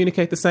we don't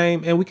communicate the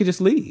same, and we could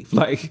just leave.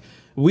 Like,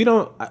 we're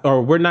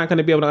not going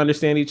to be able to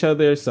understand each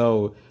other.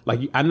 So, like,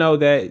 I know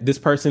that this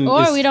person,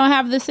 we don't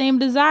have the same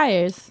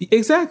desires.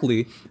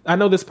 Exactly. I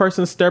know this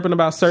person's stubborn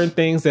about certain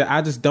things that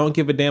I just don't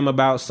give a damn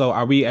about. So,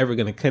 are we ever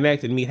going to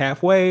connect and meet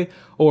halfway,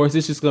 or is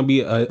this just going to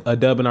be a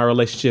dub in our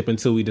relationship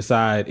until we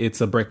decide it's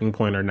a breaking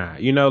point or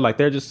not? Like,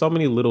 there are just so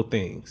many little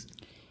things.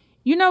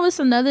 It's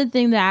another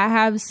thing that I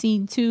have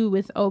seen too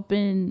with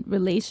open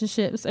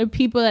relationships, or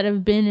people that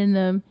have been in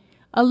them.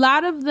 A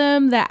lot of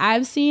them that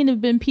I've seen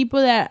have been people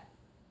that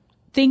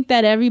think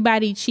that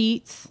everybody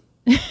cheats.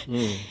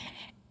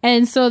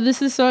 And so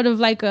this is sort of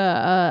like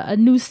a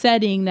new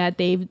setting that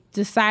they've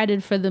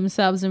decided for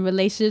themselves in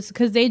relationships,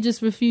 because they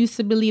just refuse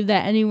to believe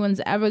that anyone's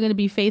ever going to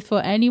be faithful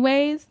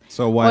anyways.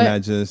 So why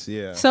not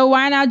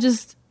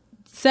just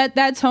set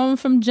that tone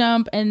from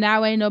jump, and that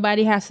way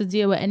nobody has to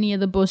deal with any of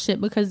the bullshit,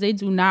 because they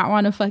do not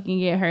want to fucking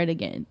get hurt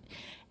again.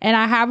 And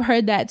I have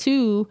heard that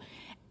too.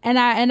 And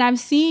I've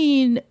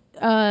seen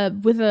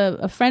with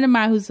a friend of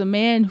mine who's a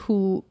man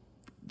who,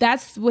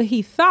 that's what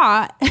he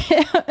thought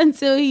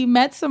until he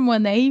met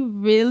someone that he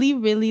really,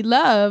 really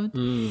loved.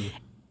 And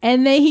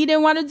then he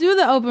didn't want to do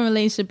the open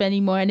relationship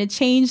anymore. And it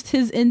changed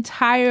his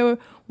entire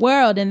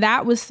world. And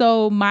that was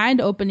so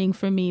mind-opening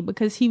for me,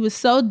 because he was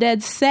so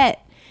dead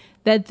set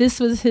that this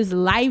was his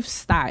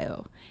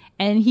lifestyle.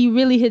 And he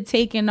really had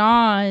taken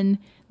on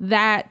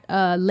that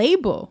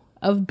label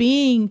of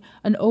being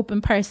an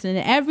open person.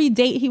 And every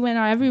date he went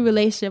on, every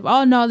relationship,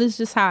 oh no, this is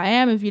just how I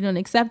am. If you don't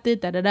accept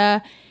it,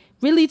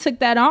 really took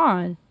that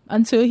on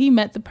until he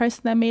met the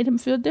person that made him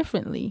feel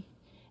differently.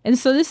 And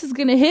so this is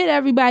going to hit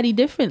everybody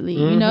differently.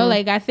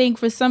 Like, I think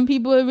for some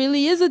people it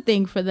really is a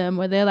thing for them,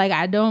 where they're like,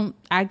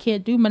 I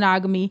can't do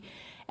monogamy.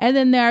 And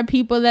then there are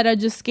people that are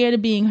just scared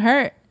of being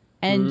hurt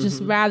and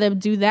just rather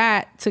do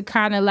that to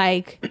kind of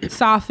like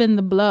soften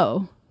the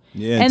blow.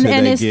 Yeah,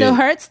 and it still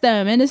hurts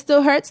them. And it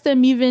still hurts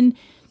them even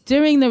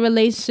during the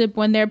relationship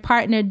when their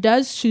partner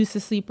does choose to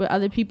sleep with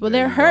other people.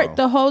 They're hurt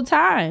the whole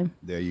time.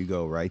 There you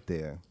go, right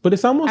there. But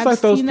it's almost like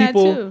those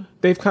people,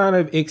 they've kind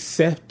of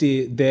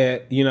accepted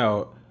that,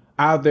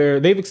 either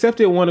they've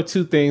accepted one or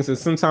two things, and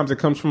sometimes it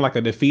comes from like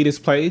a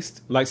defeatist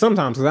place. Like,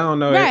 sometimes, because I don't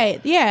know.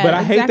 Right, yeah. But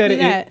I hate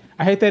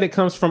I hate that it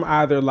comes from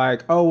either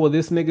like, oh, well,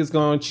 this nigga's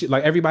going to cheat.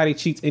 Like, everybody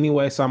cheats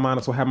anyway, so I might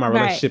as well have my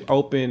relationship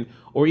open.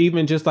 Or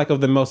even just like of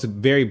the most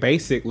very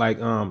basic, like,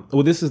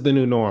 well, this is the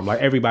new norm.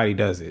 Like, everybody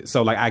does it.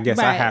 So, like, I guess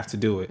I have to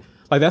do it.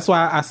 Like, that's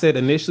why I said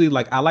initially,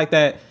 like, I like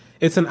that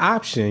it's an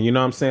option. You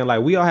know what I'm saying?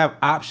 Like, we all have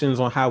options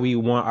on how we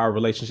want our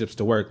relationships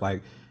to work.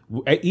 Like,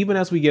 even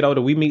as we get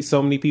older, we meet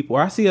so many people,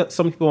 or I see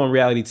some people on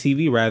reality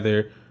TV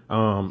rather,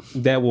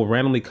 that will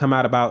randomly come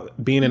out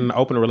about being in an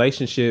open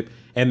relationship,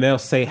 and they'll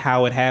say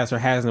how it has or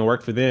hasn't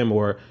worked for them,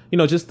 or,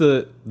 just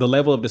the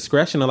level of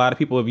discretion a lot of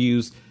people have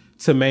used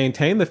to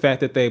maintain the fact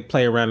that they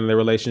play around in their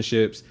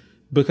relationships,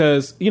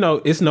 because,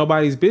 it's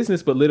nobody's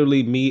business but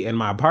literally me and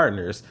my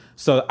partners.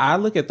 So I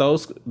look at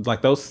those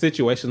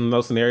situations and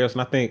those scenarios,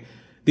 and I think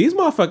these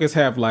motherfuckers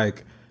have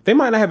like, they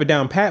might not have it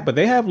down pat, but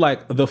they have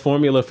like the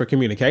formula for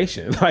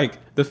communication. Like,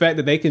 the fact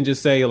that they can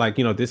just say like,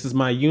 this is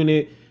my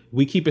unit,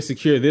 we keep it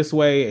secure this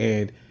way,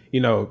 and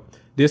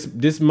this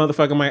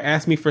motherfucker might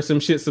ask me for some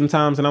shit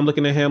sometimes, and I'm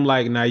looking at him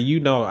like,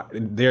 now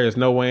there is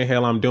no way in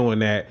hell I'm doing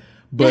that.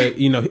 But,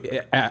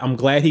 I'm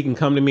glad he can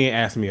come to me and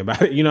ask me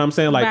about it. You know what I'm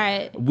saying?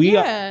 Like,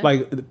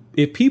 like,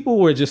 if people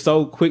were just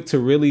so quick to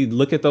really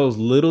look at those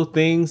little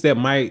things that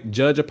might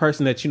judge a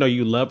person that,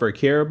 you love or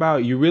care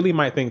about, you really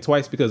might think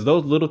twice, because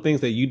those little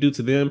things that you do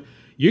to them,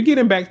 you're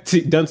getting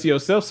done to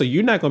yourself. So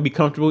you're not going to be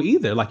comfortable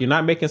either. Like, you're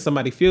not making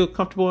somebody feel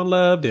comfortable and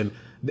loved,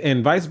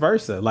 and vice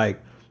versa.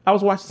 Like, I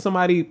was watching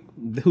somebody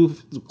who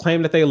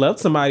claimed that they loved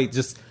somebody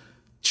just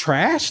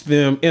trash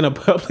them in a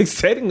public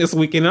setting this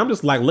weekend. And I'm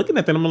just like looking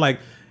at them. I'm like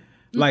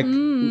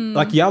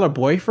y'all are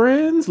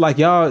boyfriends, like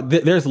y'all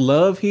there's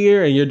love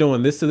here, and you're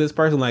doing this to this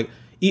person. Like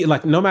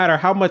no matter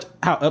how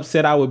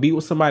upset I would be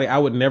with somebody, I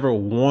would never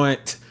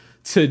want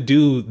to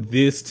do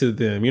this to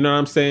them. You know what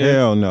I'm saying?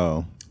 Hell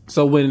no.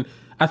 So when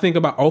I think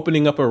about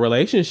opening up a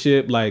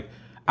relationship, like,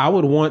 I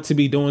would want to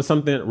be doing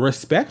something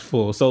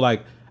respectful. So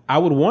like, I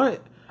would want,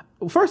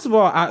 first of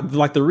all,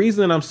 the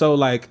reason I'm so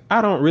like,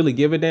 I don't really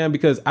give a damn,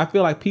 because I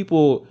feel like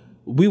people,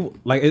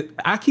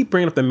 I keep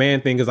bringing up the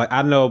man thing, is like,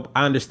 I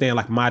understand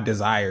like my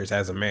desires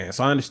as a man.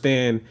 So I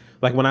understand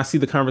Like when I see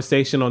the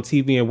conversation on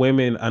TV and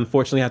women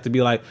unfortunately have to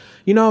be like,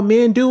 you know,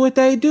 men do what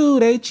they do.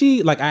 They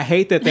cheat. Like I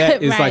hate that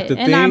is right. like the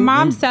and thing. And our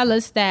moms tell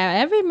us that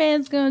every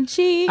man's going to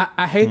cheat.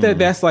 I hate that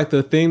that's like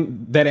the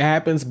thing that it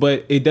happens,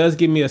 but it does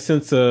give me a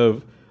sense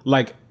of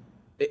like,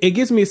 it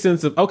gives me a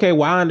sense of, okay,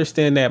 well, I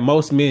understand that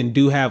most men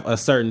do have a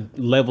certain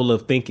level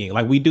of thinking.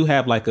 Like we do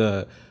have like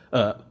a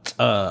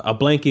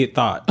blanket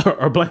thought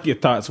or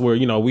blanket thoughts where,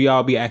 you know, we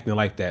all be acting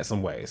like that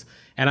some ways.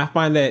 And I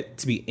find that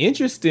to be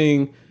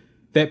interesting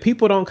that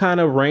people don't kind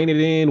of rein it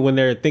in when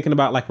they're thinking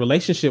about like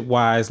relationship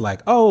wise,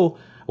 like, oh,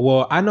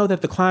 well, I know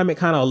that the climate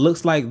kind of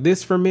looks like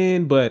this for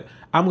men, but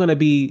I'm going to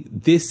be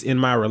this in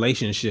my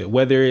relationship,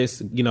 whether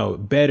it's, you know,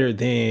 better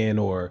than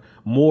or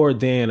more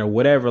than or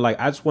whatever. Like,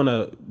 I want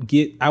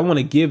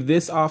to give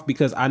this off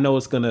because I know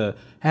it's going to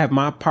have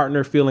my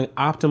partner feeling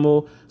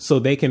optimal so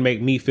they can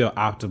make me feel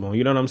optimal.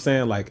 You know what I'm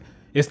saying? Like,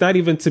 it's not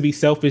even to be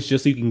selfish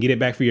just so you can get it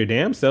back for your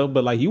damn self,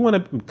 but like you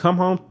want to come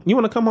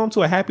home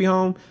to a happy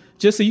home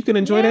just so you can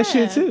enjoy that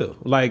shit too.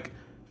 Like,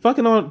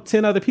 fucking on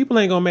 10 other people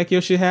ain't gonna make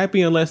your shit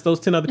happy unless those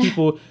 10 other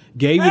people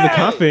gave you the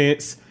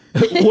confidence.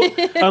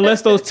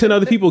 Unless those 10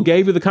 other people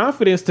gave you the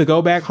confidence to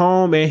go back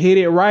home and hit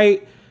it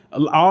right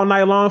all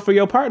night long for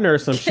your partner or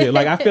some shit.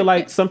 Like, I feel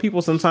like some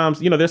people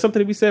sometimes, you know, there's something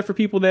to be said for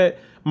people that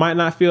might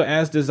not feel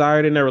as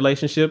desired in their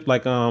relationship.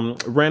 Like,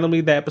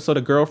 randomly, the episode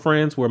of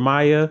Girlfriends where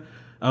Maya,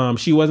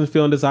 she wasn't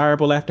feeling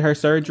desirable after her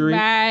surgery.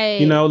 Right.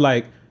 You know,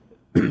 like,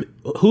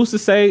 who's to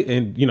say,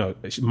 and you know,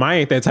 Maya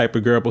ain't that type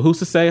of girl, but who's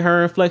to say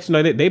her and Flex, you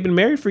know, they've been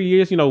married for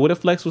years. You know, what if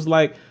Flex was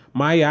like,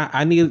 Maya,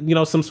 I need, you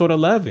know, some sort of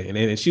loving,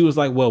 and she was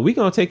like, well, we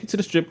gonna take you to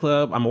the strip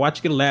club, I'm gonna watch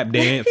you get a lap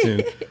dance,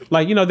 and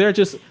like, you know, there are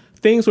just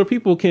things where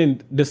people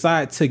can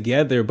decide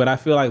together, but I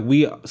feel like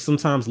we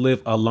sometimes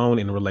live alone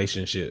in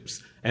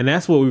relationships, and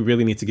that's what we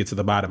really need to get to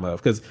the bottom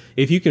of. Because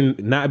if you can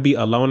not be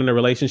alone in a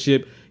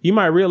relationship, you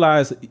might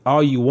realize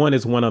all you want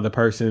is one other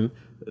person,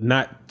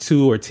 not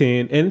 2 or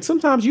 10. And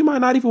sometimes you might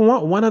not even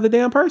want one other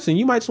damn person.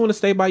 You might just want to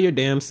stay by your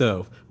damn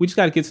self. We just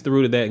got to get to the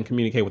root of that and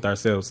communicate with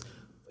ourselves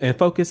and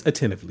focus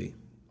attentively.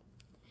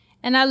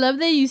 And I love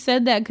that you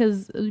said that,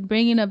 because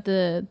bringing up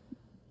the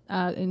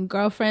in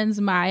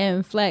Girlfriends, Maya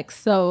and Flex.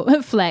 So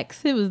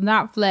Flex, it was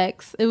not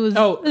Flex. That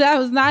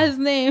was not his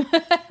name.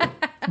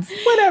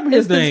 Whatever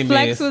his name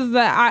Flex is. was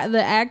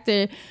the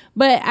actor.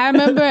 But I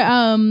remember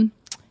I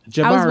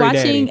was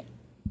watching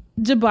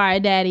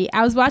Jabari Daddy.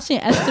 I was watching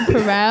Esther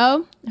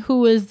Perel,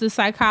 who is the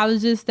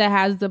psychologist that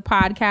has the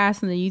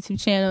podcast and the YouTube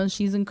channel. And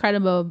she's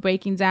incredible at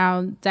breaking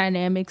down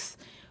dynamics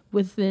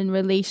within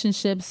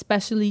relationships,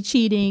 especially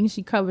cheating.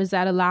 She covers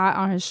that a lot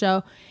on her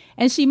show.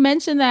 And she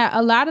mentioned that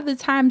a lot of the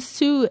times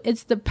too,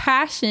 it's the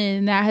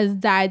passion that has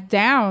died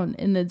down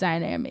in the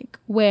dynamic,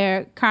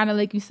 where kind of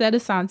like you said,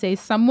 Asante,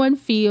 someone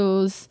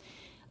feels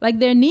like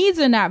their needs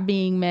are not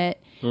being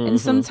met. Mm-hmm. And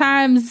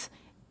sometimes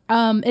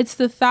it's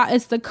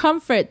the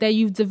comfort that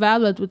you've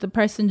developed with the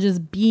person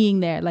just being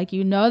there. Like,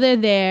 you know, they're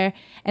there,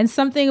 and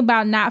something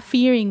about not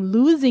fearing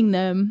losing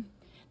them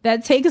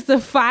that takes the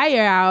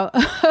fire out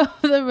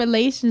of the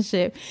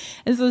relationship.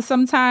 And so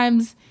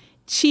sometimes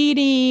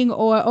cheating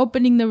or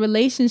opening the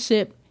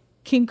relationship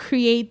can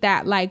create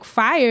that like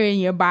fire in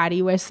your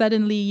body where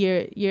suddenly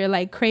you're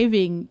like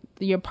craving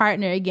your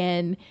partner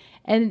again.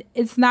 And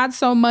it's not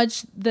so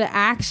much the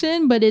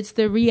action, but it's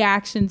the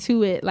reaction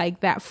to it, like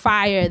that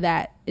fire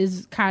that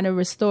is kind of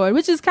restored,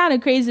 which is kind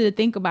of crazy to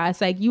think about.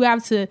 It's like, you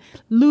have to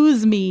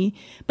lose me.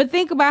 But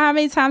think about how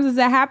many times does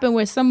that happen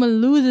where someone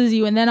loses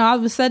you and then all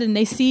of a sudden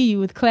they see you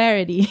with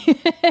clarity.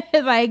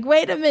 Like,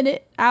 wait a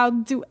minute, I'll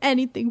do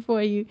anything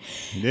for you.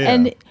 Yeah.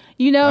 And,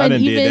 you know, I and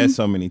done even did that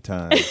so many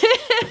times.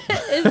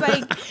 It's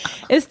like,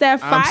 it's that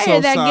fire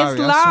that gets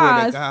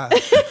lost. I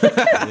swear to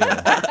God.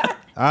 Yeah.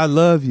 I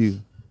love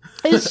you.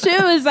 It's true.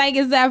 It's like,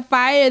 it's that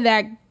fire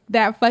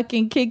that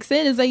fucking kicks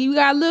in. It's like you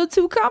got a little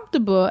too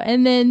comfortable.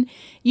 And then,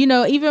 you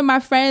know, even my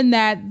friend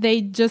that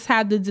they just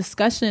had the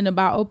discussion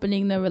about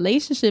opening the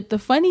relationship, the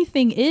funny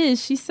thing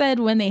is, she said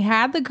when they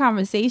had the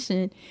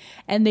conversation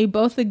and they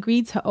both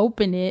agreed to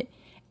open it,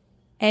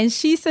 and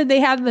she said they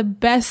had the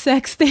best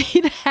sex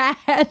they'd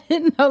had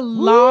in a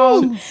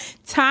long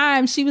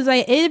time. She was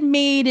like, it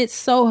made it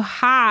so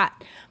hot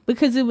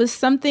because it was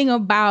something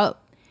about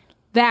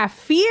that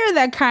fear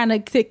that kind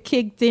of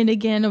kicked in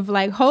again of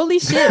like, holy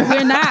shit,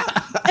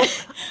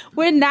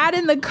 we're not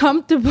in the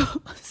comfortable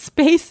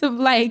space of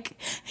like,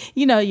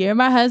 you know, you're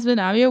my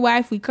husband, I'm your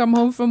wife, we come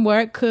home from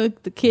work,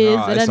 cook the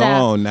kids. It's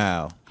on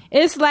now.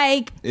 It's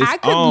like, it's I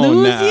could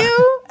lose now.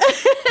 you.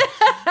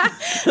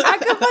 I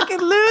could fucking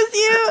lose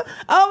you.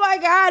 Oh my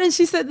God. And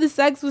she said the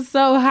sex was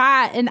so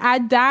hot, and I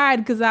died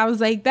because I was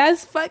like,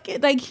 that's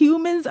fucking, like,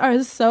 humans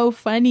are so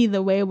funny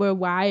the way we're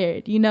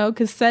wired, you know,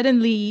 because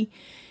suddenly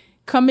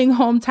coming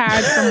home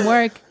tired from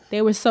work,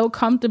 they were so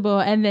comfortable.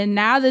 And then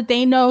now that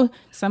they know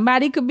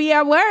somebody could be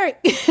at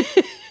work,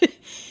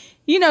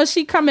 you know,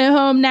 she coming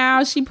home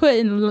now, she put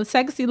in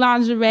sexy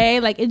lingerie,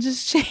 like it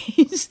just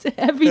changed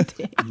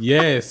everything.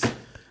 Yes.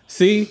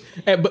 See,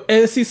 and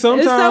see,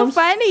 sometimes it's so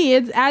funny.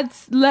 It's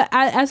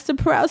as the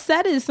pro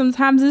said it.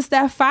 Sometimes it's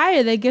that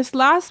fire that gets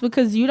lost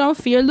because you don't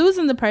fear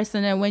losing the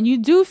person, and when you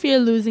do fear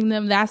losing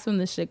them, that's when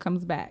the shit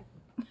comes back.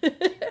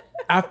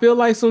 I feel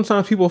like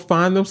sometimes people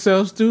find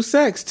themselves through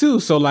sex too.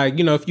 So like,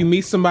 you know, if you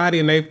meet somebody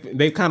and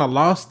they've kind of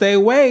lost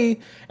their way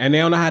and they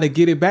don't know how to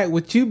get it back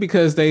with you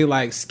because they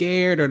like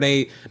scared or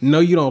they know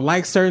you don't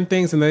like certain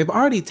things and they've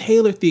already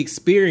tailored the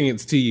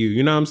experience to you.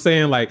 You know what I'm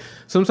saying? Like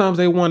sometimes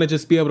they want to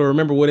just be able to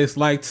remember what it's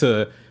like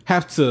to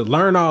have to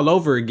learn all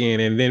over again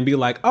and then be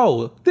like,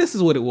 oh, this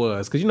is what it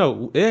was. Because, you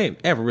know, it ain't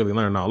ever really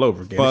learning all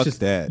over again. Fuck it's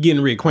just that.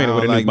 Getting reacquainted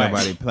with a like new bike.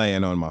 nobody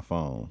playing on my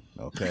phone.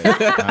 Okay.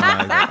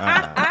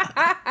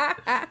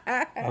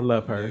 I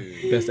love her.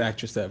 Best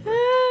actress ever.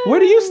 Where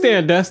do you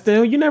stand,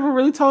 Dustin? You never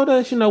really told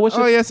us, you know, what's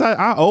your... Oh, yes,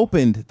 I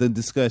opened the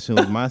discussion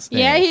with my stand.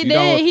 Yeah, he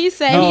did. He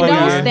said he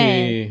don't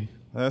stand.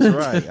 That's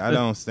right. I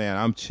don't stand.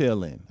 I'm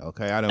chilling.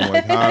 Okay. I don't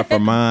work hard for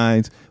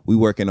mines. We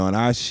working on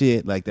our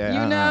shit like that.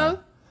 You know?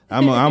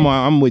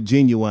 I'm with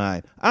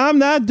Genuine. I'm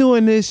not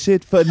doing this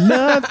shit for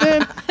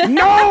nothing.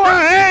 No,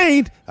 I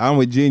ain't. I'm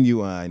with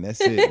Genuine.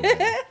 That's it.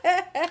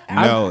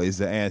 Man. No is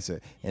the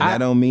answer. And I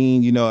don't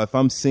mean, you know, if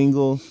I'm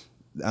single,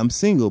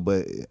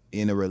 but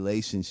in a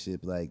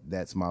relationship, like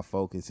that's my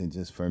focus. And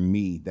just for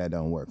me, that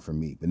don't work for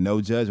me. But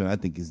no judgment. I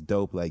think it's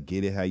dope. Like,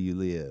 get it how you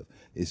live.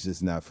 It's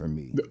just not for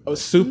me.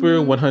 Super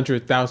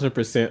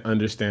 100,000%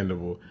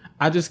 understandable.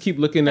 I just keep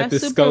looking at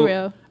this scope.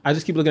 Real. I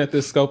just keep looking at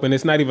this scope, and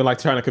it's not even like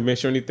trying to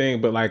convince you or anything,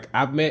 but like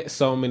I've met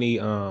so many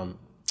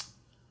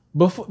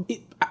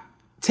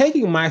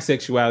taking my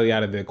sexuality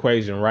out of the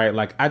equation, right?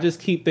 Like I just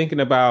keep thinking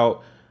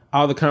about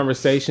all the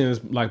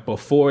conversations like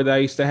before that I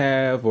used to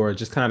have, or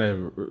just kind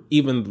of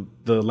even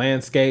the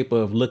landscape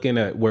of looking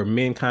at where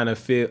men kind of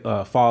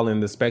fall in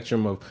the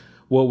spectrum of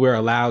what we're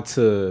allowed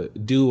to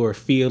do or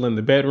feel in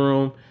the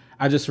bedroom.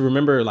 I just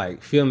remember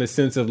like feeling this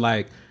sense of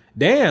like,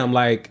 damn,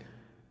 like,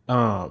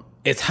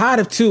 it's hot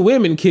if two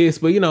women kiss,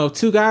 but you know, if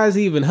two guys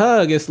even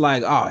hug, it's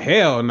like, oh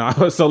hell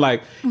no. So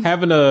like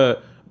having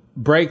to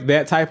break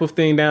that type of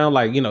thing down,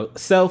 like, you know,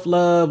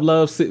 self-love,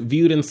 love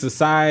viewed in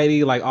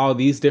society, like all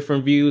these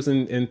different views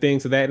and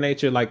things of that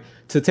nature, like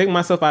to take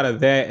myself out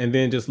of that and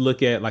then just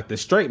look at like the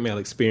straight male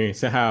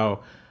experience and how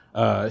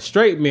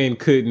straight men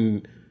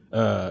can't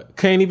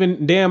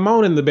even damn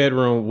moan in the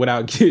bedroom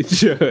without getting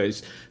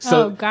judged.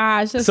 So, oh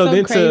gosh, that's so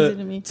crazy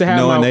to me. To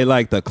have and they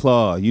like the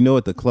claw. You know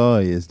what the claw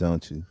is,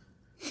 don't you?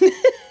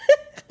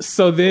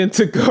 So then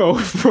to go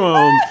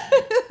from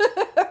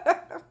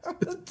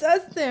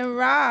Dustin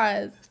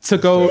Ross to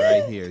go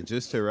right here,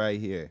 just to right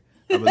here.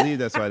 I believe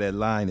that's why that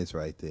line is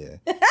right there.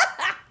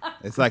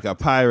 It's like a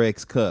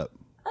Pyrex cup.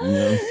 You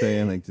know what I'm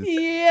saying? Like just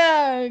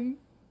yeah.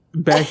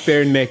 Back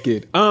there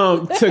naked.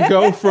 To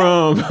go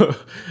from,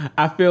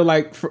 I feel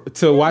like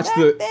to watch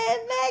back there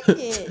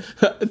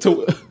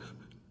naked.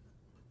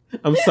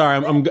 I'm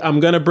sorry.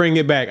 I'm gonna bring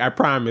it back. I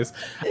promise.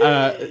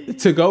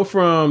 To go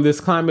from this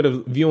climate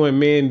of viewing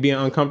men being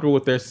uncomfortable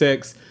with their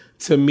sex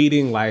to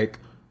meeting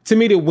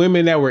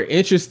women that were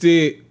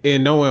interested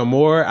in knowing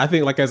more. I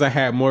think like as I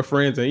had more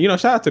friends, and you know,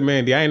 shout out to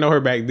Mandy. I didn't know her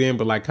back then,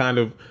 but like kind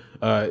of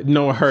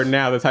knowing her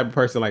now, the type of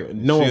person like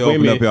knowing she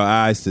women. Opened up your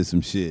eyes to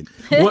some shit.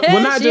 Well,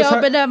 not she just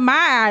opened up my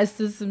eyes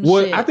to some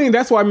shit. I think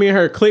that's why me and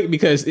her clicked,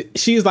 because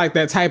she's like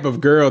that type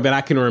of girl that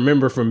I can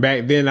remember from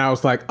back then. I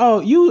was like, oh,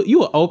 you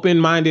an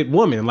open-minded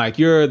woman. Like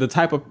you're the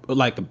type of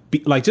like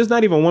just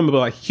not even woman, but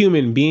like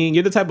human being.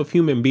 You're the type of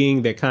human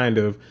being that kind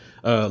of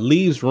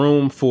leaves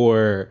room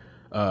for.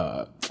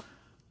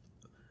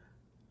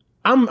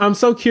 I'm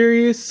so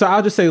curious, so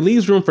I'll just say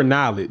leaves room for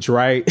knowledge,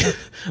 right?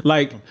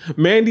 Like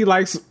Mandy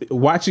likes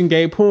watching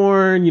gay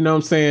porn, you know what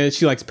I'm saying?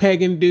 She likes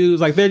pegging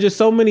dudes. Like there's just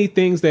so many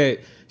things that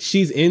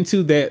she's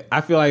into that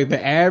I feel like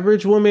the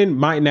average woman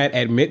might not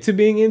admit to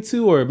being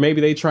into, or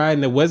maybe they tried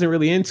and it wasn't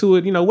really into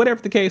it, you know, whatever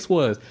the case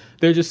was.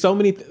 There's just so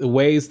many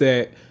ways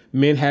that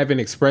men haven't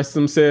expressed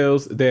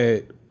themselves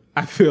that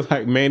I feel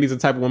like Mandy's the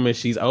type of woman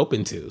she's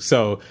open to.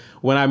 So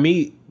when I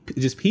meet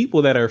just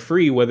people that are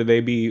free, whether they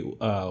be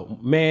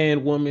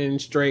man, woman,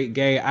 straight,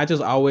 gay, I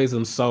just always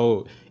am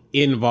so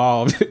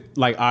involved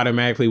like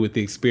automatically with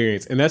the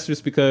experience. And that's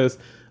just because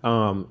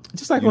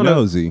just like you're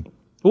nosy.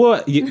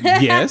 Well,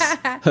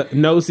 yes.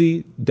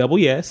 Nosy, double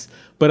yes.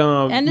 But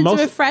and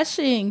it's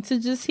refreshing to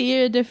just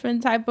hear a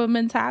different type of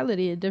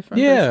mentality, a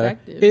different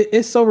perspective.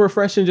 It's so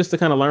refreshing just to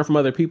kind of learn from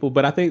other people.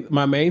 But I think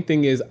my main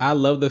thing is I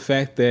love the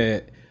fact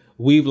that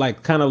we've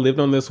like kind of lived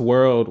on this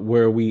world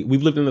where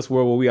we've lived in this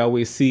world where we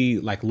always see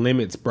like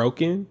limits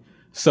broken.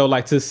 So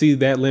like to see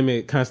that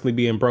limit constantly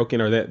being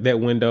broken, or that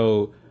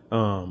window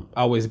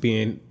always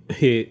being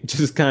hit,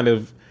 just kind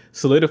of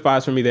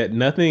solidifies for me that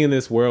nothing in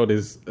this world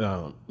is,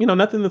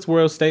 nothing in this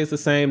world stays the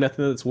same.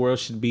 Nothing in this world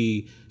should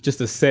be just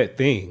a set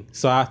thing.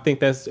 So I think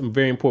that's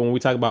very important when we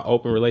talk about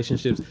open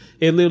relationships.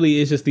 It literally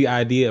is just the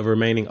idea of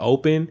remaining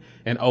open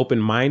and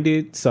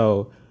open-minded.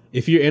 So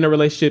if you're in a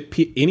relationship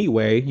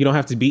anyway, you don't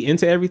have to be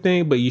into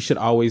everything, but you should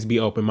always be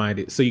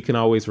open-minded. So you can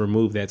always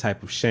remove that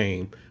type of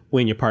shame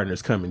when your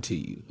partner's coming to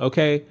you.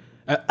 Okay?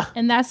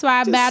 And that's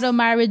why I battle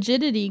my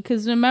rigidity.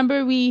 Because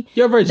remember,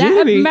 your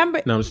rigidity. No, I'm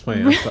just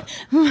playing.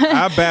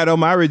 I battle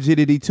my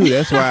rigidity too.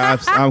 That's why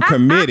I'm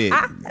committed.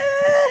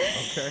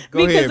 Okay,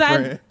 go ahead,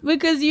 friend.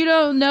 Because you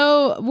don't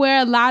know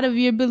where a lot of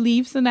your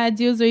beliefs and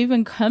ideals are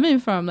even coming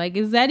from. Like,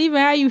 is that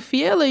even how you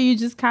feel, or you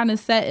just kind of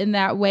set in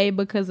that way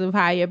because of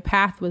how your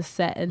path was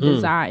set and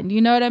designed?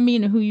 You know what I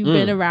mean? And who you've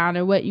been around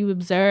and what you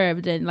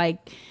observed, and like,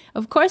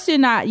 of course, you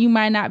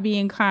might not be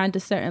inclined to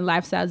certain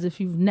lifestyles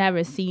if you've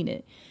never seen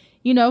it.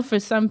 You know, for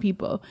some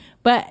people.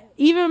 But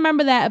even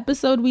remember that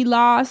episode we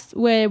lost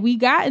where we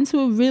got into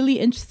a really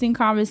interesting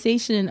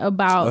conversation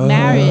about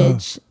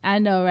marriage. I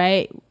know,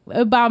 right?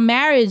 About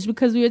marriage,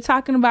 because we were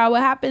talking about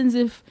what happens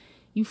if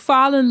you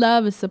fall in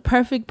love, it's the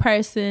perfect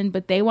person,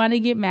 but they want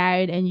to get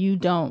married and you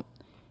don't.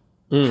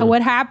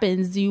 What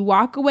happens? Do you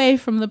walk away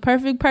from the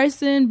perfect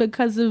person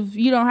because of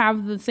you don't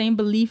have the same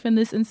belief in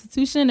this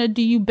institution, or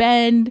do you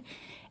bend?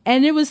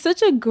 And it was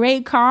such a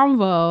great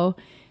convo.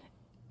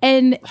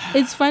 And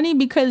it's funny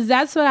because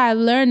that's what I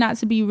learned, not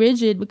to be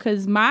rigid,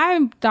 because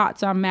my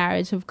thoughts on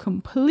marriage have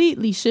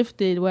completely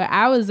shifted, where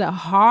I was a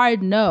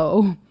hard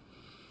no,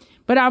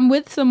 but I'm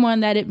with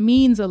someone that it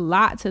means a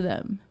lot to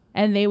them.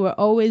 And they were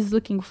always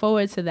looking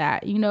forward to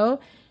that, you know,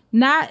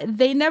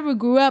 they never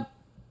grew up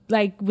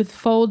like with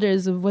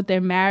folders of what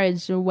their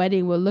marriage or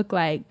wedding will look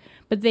like,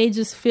 but they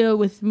just feel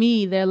with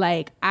me. They're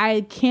like,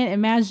 I can't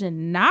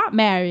imagine not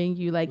marrying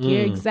you. Like,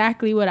 you're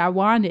exactly what I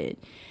wanted.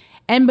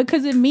 And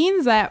because it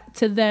means that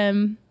to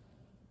them,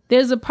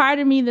 there's a part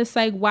of me that's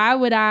like, why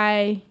would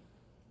I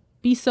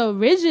be so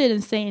rigid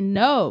and saying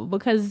no?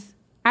 Because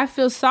I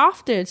feel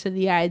softer to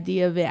the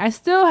idea of it. I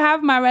still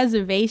have my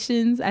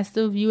reservations. I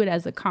still view it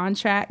as a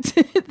contract.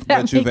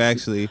 But you've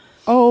actually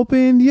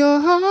opened your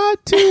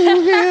heart to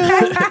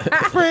him,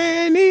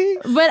 Franny.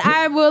 But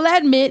I will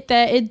admit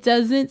that it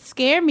doesn't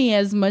scare me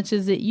as much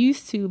as it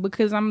used to,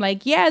 because I'm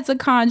like, yeah, it's a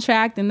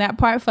contract, and that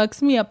part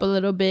fucks me up a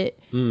little bit.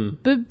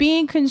 But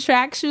being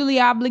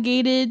contractually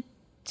obligated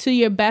to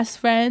your best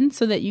friend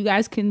so that you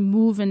guys can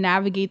move and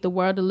navigate the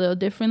world a little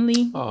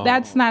differently,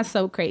 that's not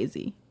so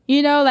crazy.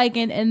 You know, like,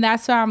 and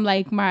that's why I'm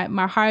like,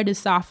 my heart is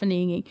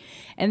softening.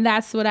 And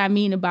that's what I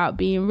mean about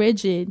being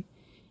rigid.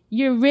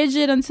 You're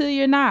rigid until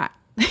you're not.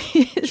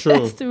 True.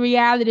 That's the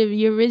reality of it.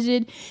 You're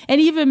rigid.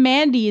 And even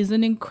Mandy is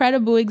an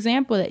incredible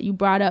example that you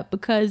brought up,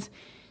 because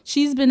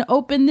she's been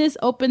open this,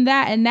 open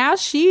that, and now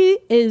she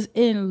is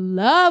in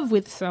love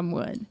with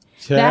someone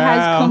that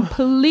has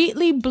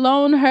completely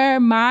blown her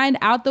mind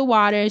out the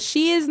water.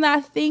 She is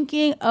not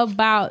thinking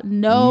about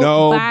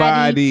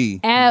nobody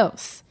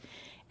else.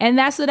 And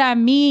that's what I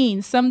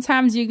mean.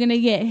 Sometimes you're going to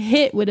get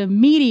hit with a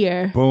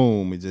meteor.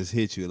 Boom. It just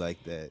hit you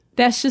like that.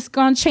 That's just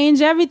going to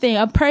change everything.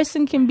 A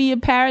person can be a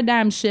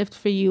paradigm shift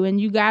for you, and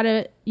you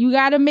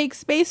gotta make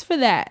space for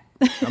that.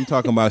 I'm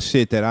talking about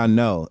shit that I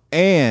know.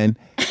 And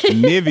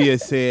Nivea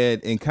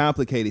said, in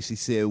Complicated, she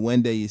said,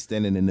 one day you're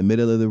standing in the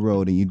middle of the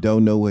road and you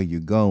don't know where you're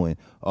going.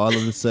 All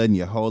of a sudden,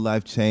 your whole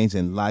life changed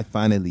and life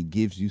finally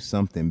gives you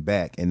something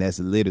back. And that's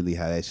literally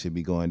how that should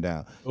be going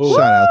down. Ooh.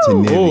 Shout out to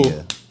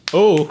Nivea.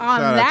 Oh, on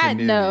that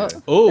note.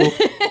 Oh.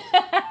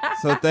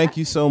 So thank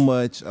you so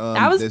much.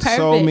 There's perfect.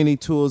 So many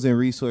tools and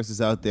resources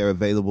out there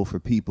available for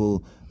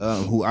people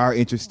who are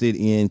interested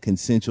in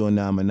consensual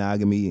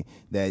non-monogamy,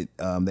 that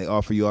they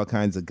offer you all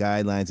kinds of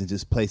guidelines and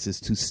just places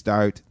to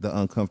start the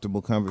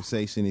uncomfortable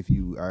conversation if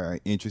you are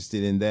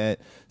interested in that.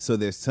 So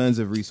there's tons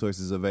of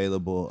resources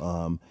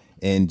available,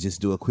 and just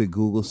do a quick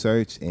Google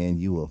search and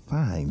you will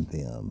find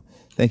them.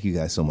 Thank you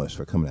guys so much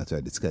for coming out to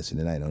our discussion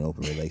tonight on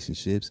open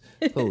relationships.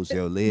 Close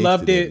your legs.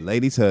 Loved to it.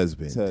 Ladies'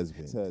 husband.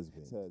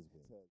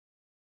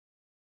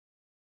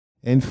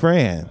 And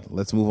Fran,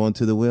 let's move on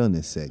to the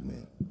wellness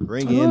segment.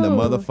 Bring in the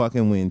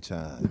motherfucking wind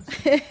chimes.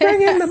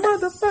 Bring in the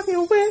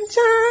motherfucking wind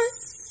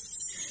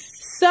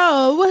chimes.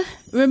 So,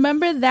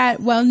 remember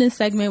that wellness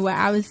segment where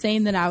I was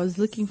saying that I was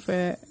looking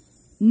for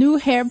new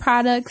hair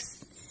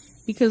products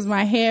because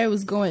my hair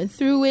was going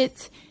through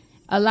it?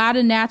 A lot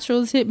of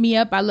naturals hit me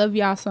up. I love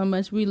y'all so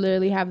much. We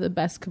literally have the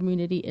best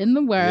community in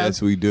the world.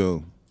 Yes, we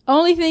do.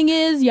 Only thing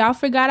is, y'all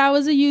forgot I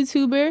was a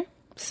YouTuber.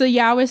 So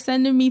y'all were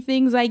sending me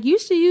things like, you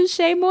should use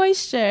Shea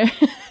Moisture.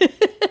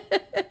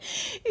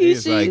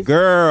 He's like,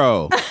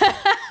 girl.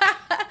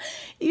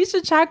 You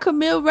should try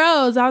Camille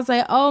Rose. I was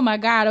like, oh my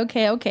God,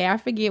 okay. I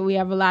forget we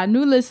have a lot of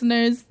new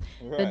listeners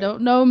that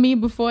don't know me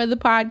before the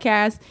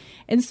podcast.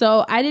 And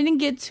so I didn't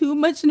get too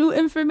much new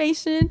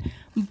information,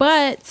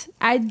 but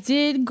I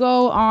did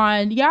go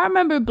on, y'all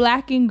remember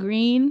Black and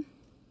Green?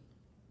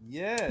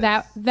 Yes.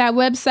 That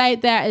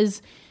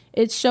website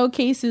it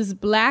showcases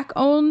Black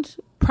owned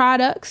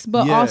products,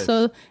 but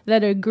also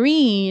that are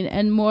green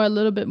and a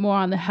little bit more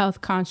on the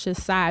health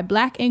conscious side.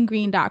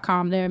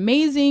 blackandgreen.com. They're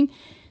amazing.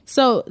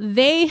 So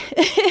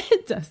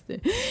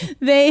Dustin,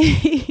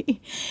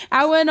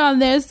 I went on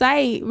their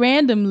site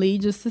randomly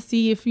just to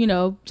see if,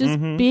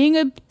 being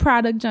a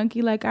product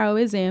junkie like I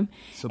always am.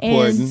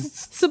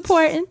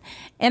 Supporting.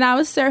 And I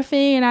was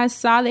surfing and I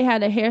saw they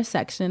had a hair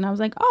section. I was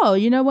like, oh,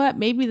 you know what?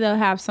 Maybe they'll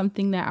have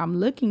something that I'm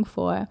looking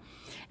for.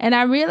 And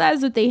I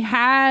realized that they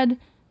had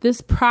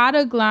this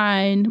product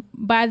line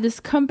by this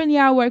company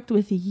I worked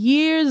with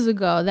years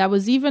ago that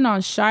was even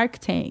on Shark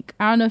Tank.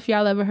 I don't know if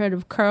y'all ever heard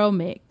of Curl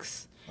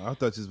Mix. I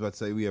thought you was about to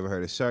say we ever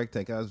heard of Shark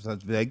Tank. I was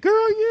about to be like,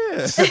 girl,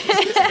 yeah.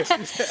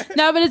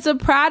 No, but it's a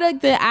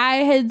product that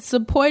I had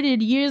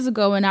supported years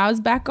ago when I was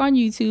back on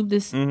YouTube.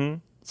 This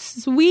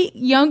sweet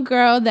young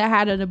girl that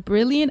had a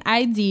brilliant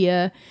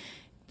idea.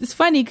 It's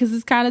funny because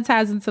this kind of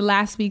ties into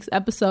last week's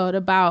episode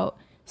about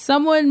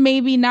someone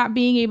maybe not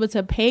being able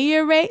to pay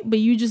your rate, but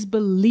you just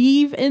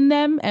believe in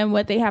them and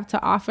what they have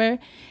to offer.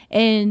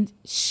 And,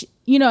 she,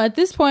 you know, at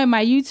this point,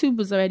 my YouTube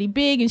was already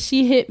big, and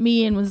she hit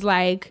me and was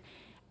like,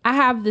 I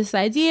have this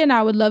idea and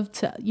I would love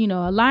to, you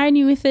know, align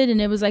you with it.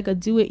 And it was like a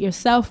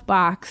do-it-yourself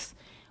box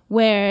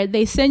where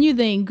they send you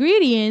the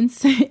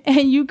ingredients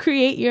and you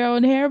create your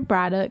own hair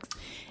products.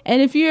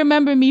 And if you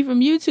remember me from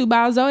YouTube,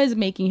 I was always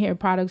making hair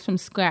products from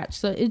scratch.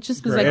 So it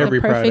just was like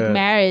the perfect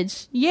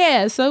marriage.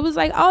 Yeah. So it was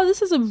like, oh,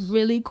 this is a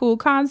really cool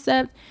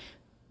concept.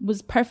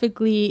 Was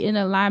perfectly in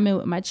alignment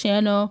with my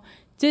channel.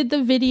 Did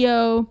the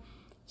video.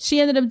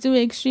 She ended up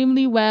doing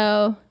extremely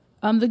well.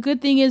 The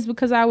good thing is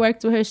because I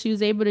worked with her, she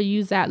was able to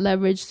use that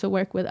leverage to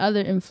work with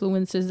other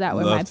influencers that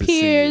were my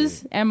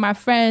peers and my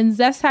friends.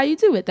 That's how you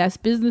do it. That's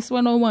business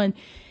 101.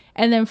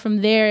 And then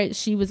from there,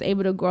 she was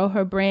able to grow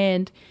her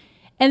brand.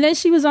 And then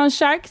she was on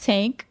Shark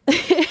Tank,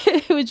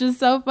 which was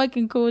so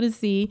fucking cool to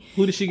see.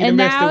 Who did she get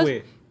invested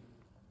with?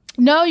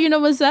 No, you know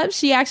what's up?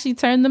 She actually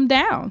turned them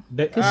down.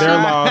 Their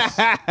loss.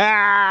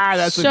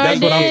 That's what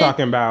I'm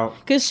talking about.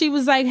 Because she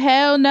was like,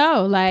 hell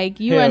no. Like,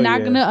 you are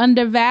not going to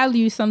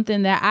undervalue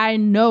something that I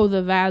know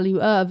the value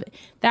of.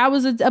 That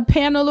was a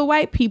panel of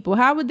white people.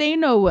 How would they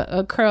know what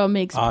a Curl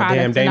Mix product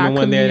damn, in Damon our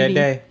wasn't there that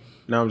community? day.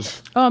 No, I'm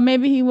just... Oh,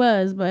 maybe he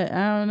was, but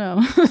I don't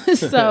know.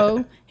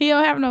 So he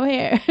don't have no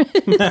hair.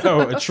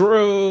 No,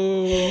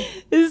 true.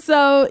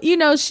 So, you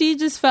know, she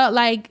just felt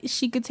like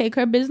she could take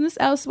her business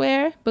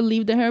elsewhere,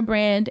 believed in her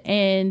brand,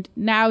 and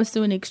now it's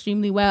doing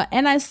extremely well.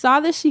 And I saw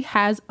that she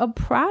has a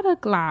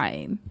product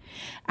line.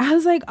 I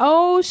was like,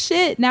 oh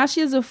shit. Now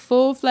she has a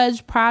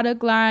full-fledged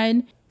product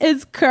line.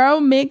 It's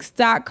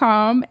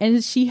curlmix.com,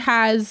 and she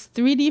has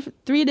three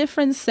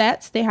different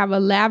sets. They have a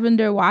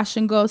lavender wash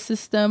and go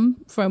system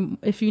from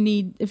if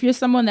you're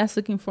someone that's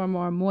looking for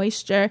more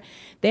moisture.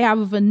 They have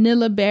a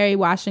vanilla berry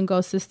wash and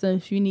go system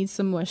if you need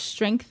some more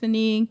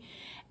strengthening.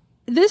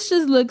 This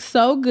just looks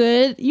so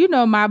good. You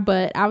know my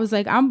butt. I was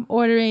like, I'm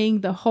ordering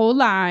the whole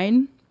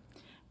line.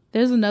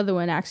 There's another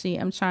one actually.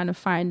 I'm trying to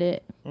find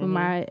it, but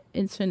my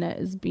internet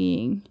is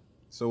being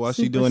So while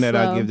she's doing that,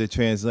 I'll give the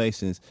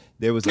translations.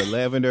 There was a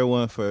lavender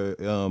one for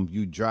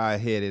you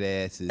dry-headed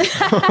asses.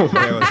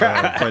 There was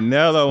a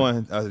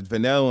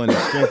vanilla one is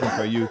strengthened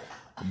for you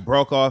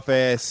broke-off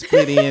ass,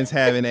 split ends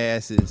having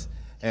asses.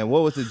 And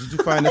what was it? Did you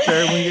find the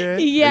third one yet?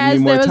 Yes,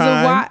 there was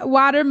a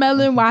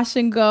watermelon wash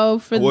and go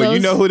for those. Well, you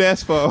know who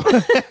that's for.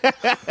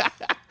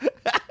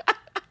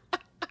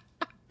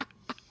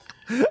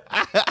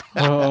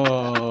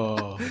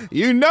 Oh,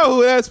 you know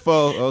who that's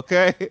for,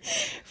 okay?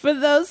 For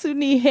those who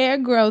need hair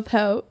growth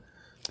help.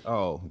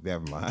 Oh,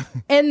 never mind.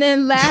 And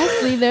then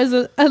lastly, there's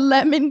a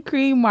lemon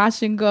cream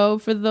wash and go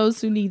for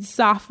those who need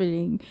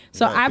softening.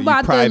 So I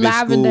bought the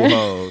lavender.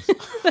 I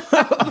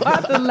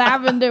bought the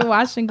lavender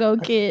wash and go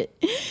kit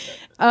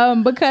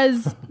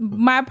because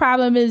my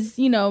problem is,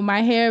 you know,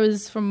 my hair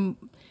is from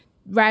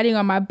riding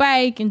on my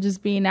bike and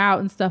just being out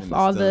and stuff.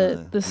 All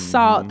the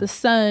salt, the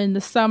sun,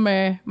 the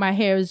summer, my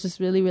hair is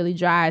just really, really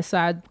dry. So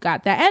I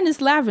got that, and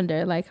it's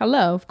lavender. Like,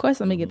 hello, of course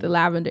I'm gonna get the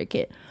lavender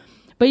kit.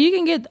 But you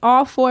can get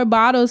all 4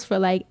 bottles for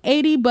like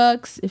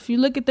 $80. If you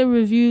look at the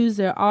reviews,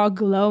 they're all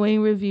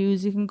glowing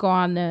reviews. You can go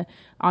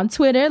on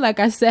Twitter, like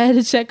I said,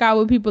 to check out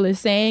what people are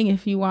saying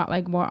if you want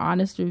like more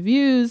honest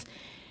reviews.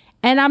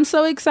 And I'm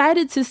so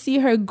excited to see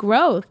her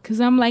growth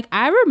because I'm like,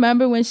 I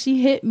remember when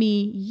she hit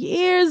me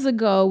years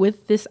ago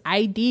with this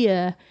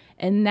idea,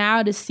 and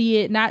now to see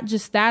it, not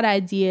just that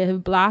idea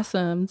have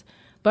blossomed,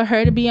 but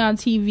her to be on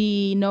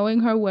TV,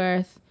 knowing her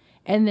worth,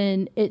 and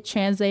then it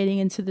translating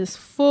into this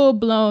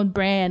full-blown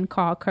brand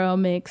called Curl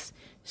Mix.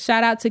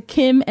 Shout out to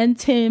Kim and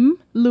Tim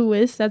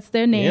Lewis. That's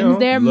their names.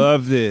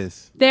 Love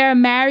this. They're a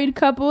married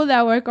couple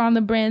that work on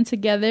the brand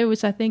together,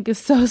 which I think is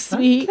so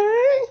sweet.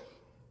 Okay.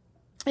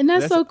 And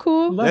that's so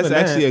cool. That's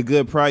actually a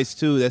good price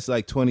too. That's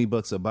like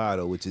 $20 a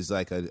bottle, which is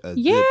like a good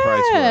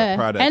price for a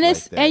product and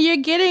like that. And you're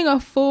getting a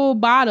full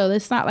bottle.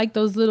 It's not like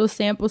those little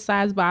sample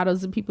size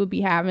bottles that people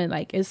be having.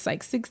 Like it's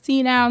like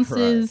 16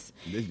 ounces.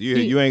 Right.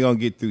 You ain't gonna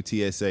get through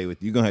TSA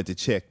with. You're gonna have to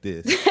check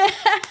this.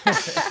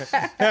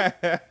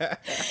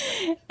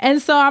 And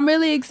so I'm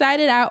really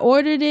excited. I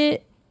ordered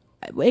it.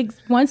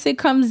 Once it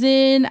comes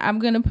in, I'm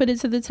gonna put it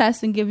to the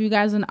test and give you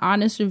guys an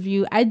honest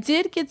review. I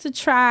did get to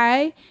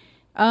try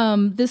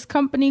this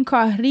company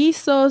called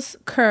Rizos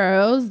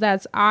Curls.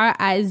 That's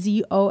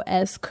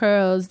Rizos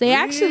Curls. They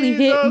actually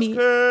hit me.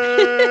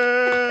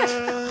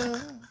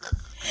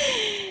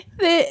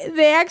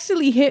 They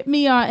actually hit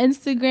me on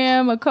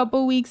Instagram a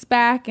couple weeks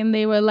back, and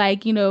they were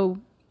like, you know,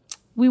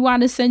 we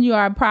want to send you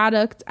our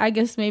product. I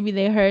guess maybe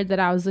they heard that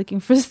I was looking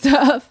for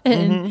stuff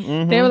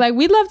and they were like,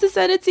 we'd love to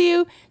send it to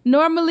you.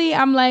 Normally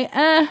I'm like,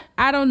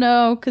 I don't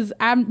know. Cause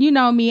I'm, you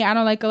know me, I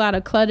don't like a lot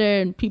of clutter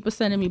and people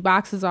sending me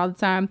boxes all the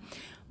time.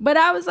 But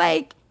I was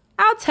like,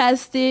 I'll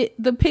test it.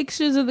 The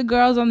pictures of the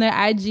girls on their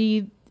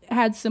IG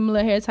had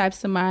similar hair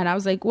types to mine. I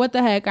was like, what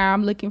the heck?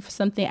 I'm looking for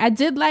something. I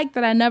did like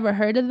that I never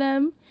heard of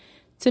them.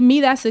 To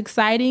me, that's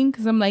exciting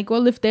because I'm like,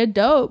 well, if they're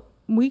dope,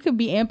 we could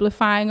be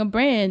amplifying a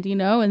brand, you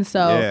know? And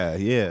so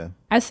yeah.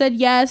 I said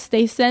yes.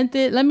 They sent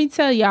it. Let me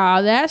tell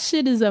y'all, that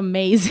shit is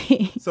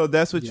amazing. So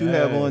that's what you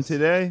have on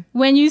today?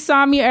 When you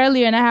saw me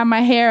earlier and I had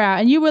my hair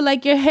out and you were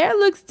like, your hair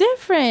looks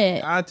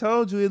different. I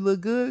told you it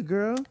looked good,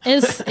 girl.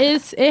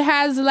 It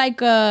has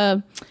like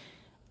an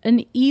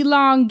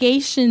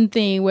elongation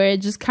thing where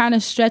it just kind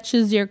of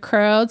stretches your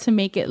curl to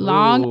make it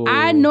long. Ooh.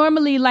 I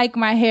normally like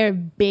my hair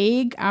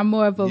big. I'm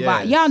more of a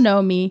y'all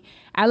know me.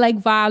 I like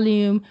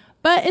volume.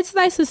 But it's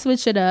nice to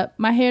switch it up.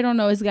 My hair don't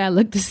always gotta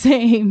look the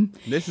same.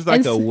 This is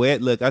like a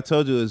wet look. I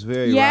told you it's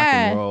very rock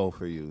and roll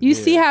for you. You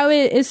see how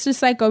it's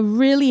just like a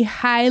really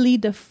highly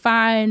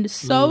defined,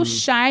 so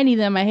shiny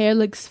that my hair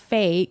looks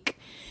fake.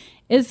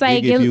 It's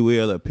like if you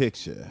will, a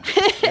picture.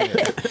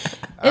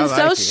 It's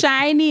so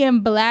shiny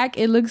and black,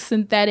 it looks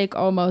synthetic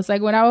almost.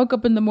 Like when I woke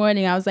up in the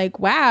morning, I was like,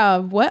 wow,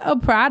 what a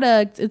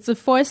product. It's a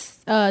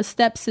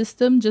 4-step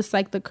system, just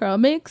like the Curl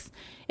Mix.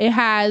 It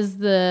has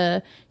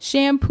the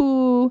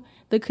shampoo,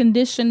 the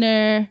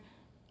conditioner,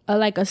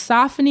 like a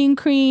softening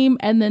cream,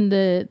 and then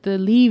the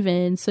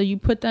leave-in. So you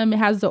put them, it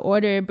has the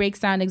order, it breaks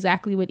down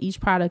exactly what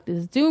each product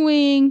is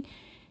doing.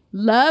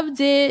 Loved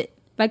it.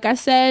 Like I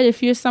said,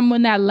 if you're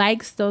someone that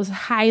likes those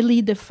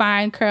highly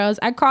defined curls,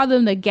 I call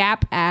them the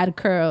Gap ad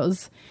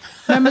curls.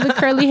 Remember the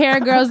curly hair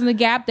girls in the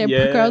Gap?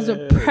 Their curls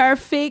were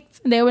perfect.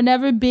 They were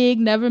never big,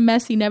 never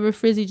messy, never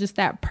frizzy, just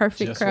that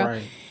perfect curl.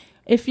 Right.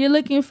 If you're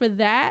looking for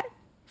that,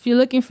 if you're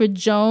looking for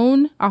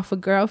Joan off of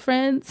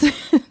Girlfriends,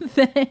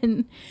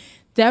 then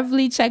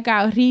definitely check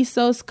out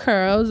Rizos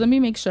Curls. Let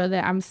me make sure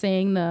that I'm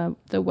saying the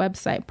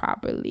website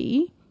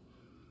properly.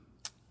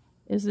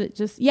 Is it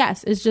just,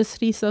 yes, it's just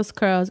Rizos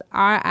Curls,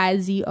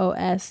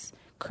 RIZOS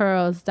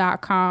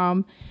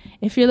curls.com.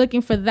 If you're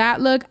looking for that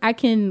look, I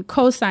can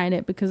co-sign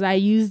it because I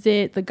used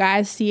it. The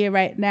guys see it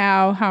right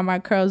now, how my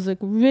curls look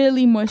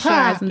really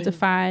moisturized and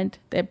defined.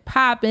 They're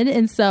popping.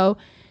 And so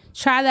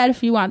try that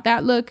if you want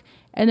that look.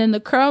 And then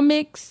the Curl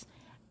Mix,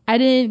 I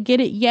didn't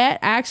get it yet.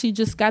 I actually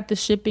just got the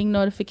shipping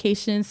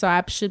notification, so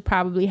I should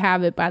probably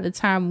have it by the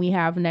time we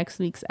have next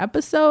week's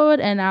episode,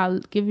 and I'll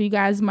give you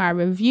guys my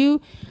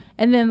review.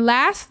 And then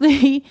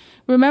lastly,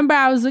 remember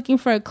I was looking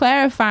for a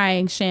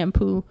clarifying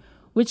shampoo,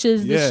 which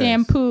is the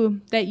shampoo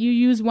that you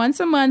use once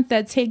a month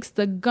that takes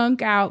the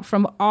gunk out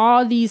from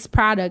all these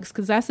products.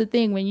 Because that's the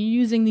thing, when you're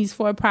using these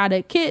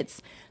 4-product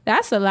kits,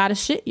 that's a lot of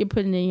shit you're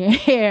putting in your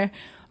hair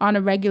on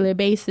a regular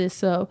basis.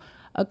 So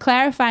a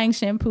clarifying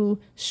shampoo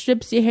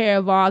strips your hair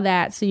of all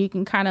that so you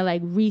can kind of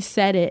like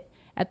reset it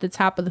at the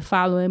top of the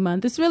following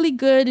month. It's really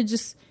good. It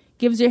just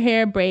gives your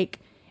hair a break.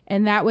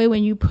 And that way,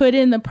 when you put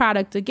in the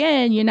product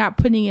again, you're not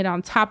putting it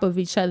on top of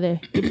each other.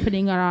 You're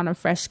putting it on a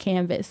fresh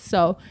canvas.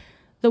 So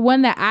the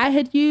one that I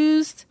had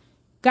used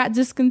got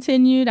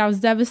discontinued. I was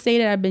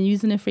devastated. I've been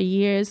using it for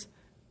years.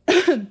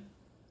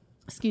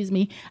 Excuse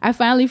me. I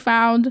finally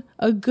found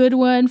a good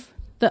one,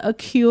 the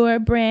Acure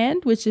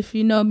brand, which if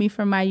you know me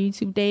from my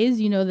YouTube days,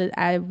 you know that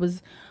I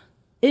was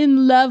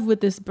in love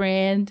with this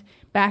brand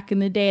back in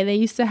the day. They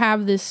used to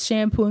have this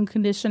shampoo and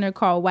conditioner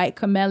called White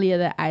Camellia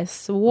that I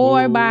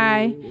swore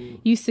by.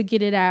 Used to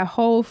get it at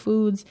Whole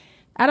Foods.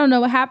 I don't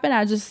know what happened.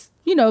 I just,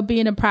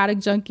 being a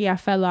product junkie, I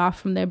fell off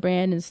from their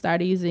brand and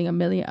started using a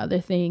million other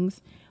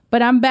things.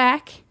 But I'm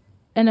back,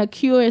 and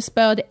Acure is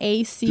spelled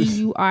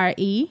Acure,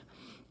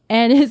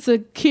 and it's a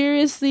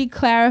curiously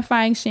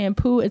clarifying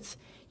shampoo.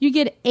 You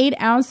get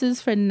 8 ounces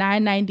for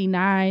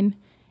 $9.99.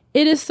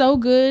 It is so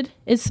good.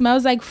 It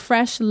smells like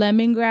fresh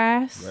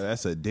lemongrass. Well,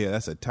 that's a deal.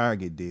 That's a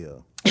Target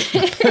deal.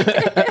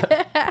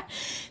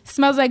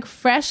 Smells like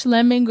fresh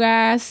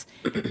lemongrass.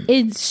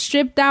 It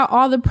stripped out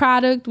all the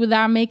product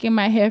without making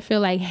my hair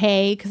feel like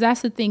hay. Because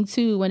that's the thing,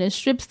 too. When it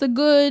strips the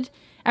bad,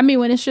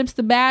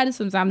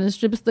 sometimes it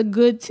strips the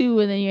good, too.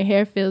 And then your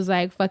hair feels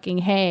like fucking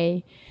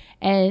hay.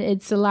 And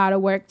it's a lot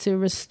of work to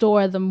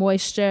restore the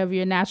moisture of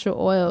your natural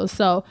oils.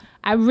 So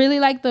I really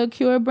like the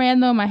Acure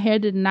brand, though. My hair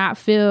did not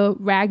feel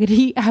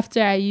raggedy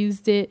after I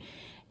used it.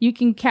 You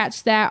can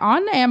catch that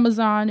on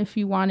Amazon if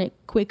you want it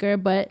quicker.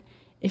 But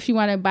if you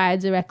want to buy it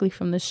directly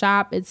from the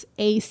shop, it's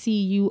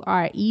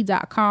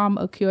acure.com,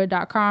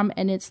 acure.com.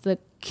 And it's the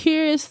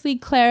Curiously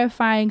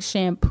Clarifying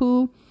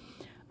Shampoo.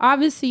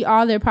 Obviously,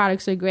 all their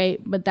products are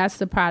great, but that's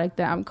the product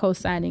that I'm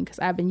co-signing because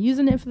I've been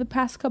using it for the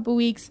past couple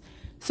weeks.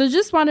 So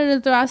just wanted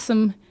to throw out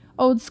some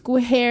old school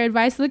hair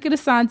advice. Look at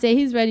Asante.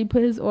 He's ready to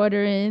put his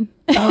order in.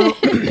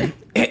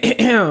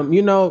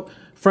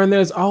 Friend,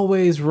 there's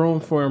always room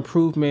for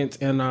improvement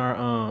in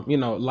our,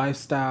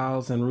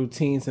 lifestyles and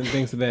routines and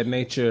things of that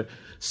nature.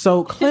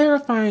 So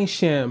clarifying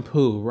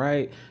shampoo,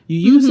 right? You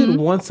use it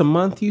once a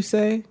month, you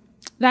say?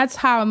 That's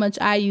how much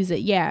I use it.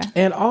 Yeah.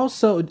 And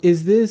also,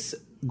 is this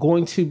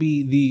going to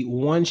be the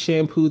one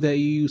shampoo that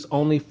you use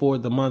only for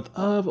the month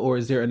of, or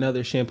is there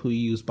another shampoo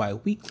you use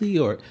bi-weekly?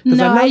 Or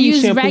no, I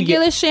use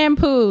regular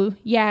shampoo.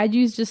 Yeah, I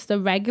use just the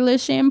regular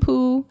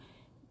shampoo.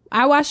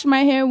 I wash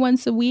my hair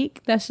once a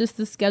week. That's just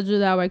the schedule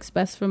that works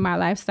best for my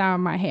lifestyle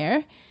and my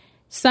hair.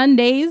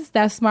 Sundays,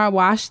 that's my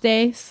wash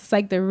day. It's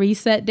like the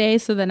reset day.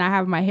 So then I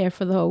have my hair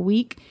for the whole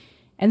week.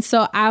 And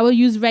so I will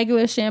use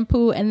regular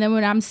shampoo. And then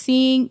when I'm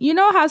seeing, you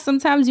know how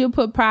sometimes you'll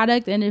put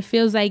product and it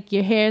feels like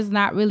your hair is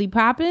not really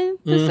popping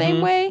the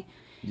same way?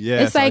 Yeah,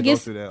 it's like I go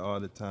through that all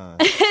the time.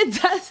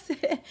 It does.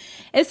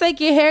 It's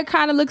like your hair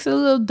kind of looks a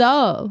little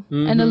dull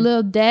and a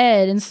little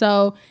dead. And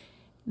so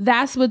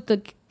that's what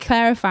the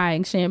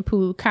clarifying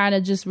shampoo kind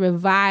of just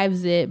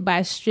revives it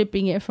by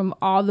stripping it from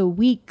all the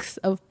weeks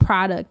of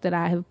product that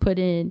I have put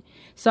in.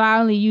 So I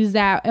only use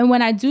that. And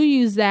when I do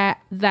use that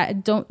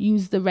don't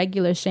use the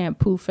regular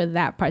shampoo for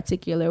that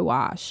particular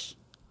wash.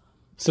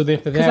 So then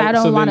for that, because I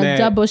don't want to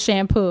double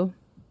shampoo.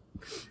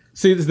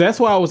 See, that's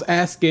why I was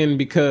asking,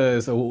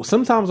 because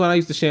sometimes when I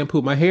use the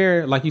shampoo, my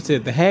hair, like you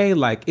said, the hay,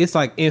 like it's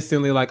like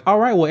instantly like, all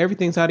right, well,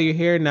 everything's out of your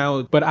hair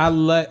now. But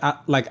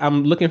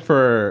I'm looking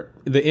for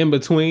the in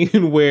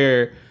between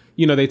where,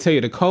 you know, they tell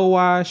you to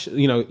co-wash,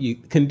 you know, you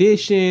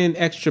condition,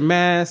 extra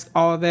mask,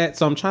 all of that.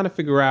 So I'm trying to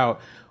figure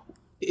out,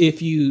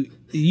 if you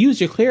use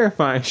your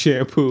clarifying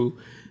shampoo,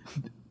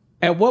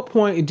 at what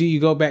point do you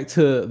go back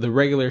to the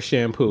regular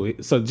shampoo?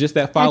 So just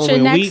that following week?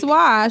 At your next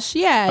wash.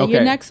 Yeah, okay.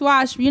 Your next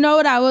wash. You know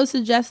what I will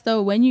suggest,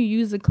 though? When you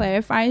use the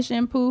clarifying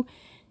shampoo,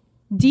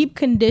 deep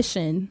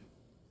condition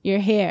your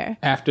hair.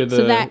 After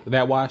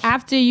that wash?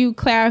 After you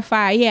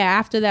clarify,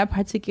 after that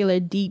particular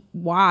deep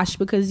wash,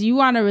 because you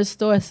want to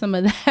restore some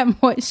of that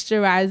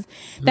moisture,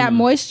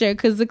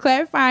 because the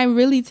clarifying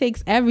really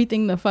takes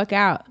everything the fuck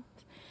out.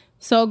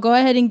 So go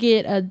ahead and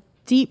get a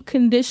deep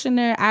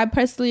conditioner. I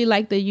personally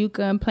like the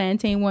Yucca and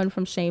Plantain one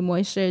from Shea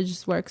Moisture. It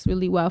just works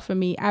really well for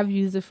me. I've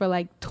used it for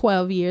like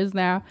 12 years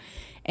now.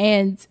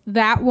 And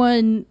that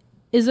one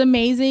is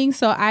amazing.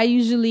 So I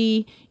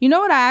usually, you know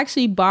what, I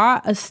actually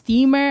bought a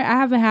steamer. I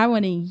haven't had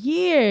one in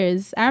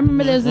years. I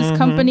remember there's this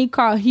company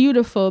called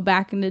Beautiful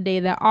back in the day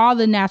that all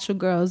the natural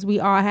girls, we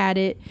all had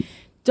it.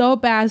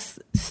 Dope ass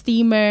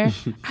steamer.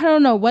 I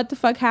don't know what the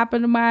fuck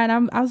happened to mine.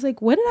 I was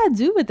like, what did I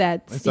do with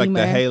that steamer? It's like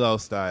the Halo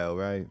style,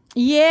 right?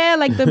 Yeah,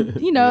 like the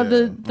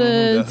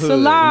the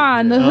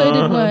salon, the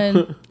hooded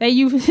one. I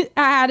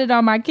had it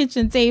on my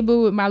kitchen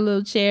table with my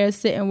little chair,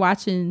 sitting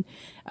watching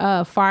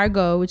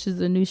Fargo, which is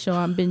a new show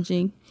I'm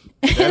binging.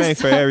 That ain't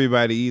for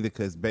everybody either,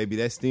 because baby,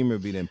 that steamer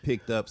be done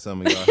picked up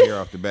some of y'all hair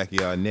off the back of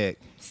y'all neck.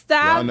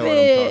 Stop y'all know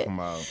it. what I'm talking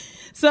about.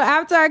 So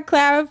after I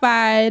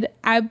clarified,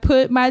 I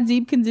put my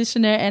deep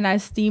conditioner and I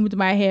steamed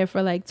my hair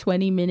for like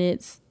 20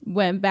 minutes,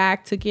 went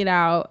back, took it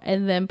out,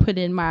 and then put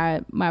in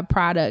my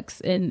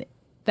products. And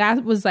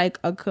that was like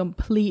a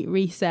complete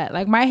reset.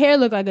 Like my hair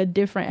looked like a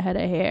different head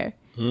of hair.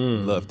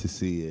 Love to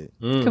see it.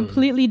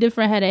 Completely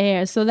different head of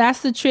hair. So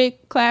that's the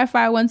trick.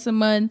 Clarify once a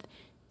month.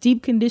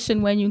 Deep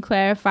condition when you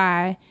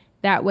clarify.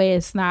 That way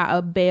it's not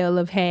a bale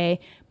of hay.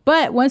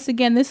 But once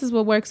again, this is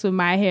what works with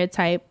my hair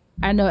type.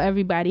 I know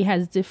everybody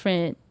has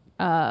different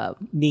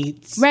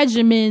needs,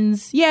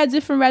 regimens,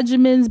 different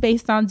regimens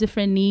based on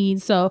different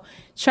needs. So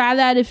try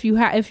that if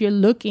you're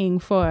looking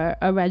for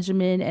a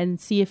regimen, and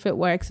see if it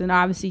works, and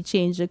obviously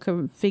change the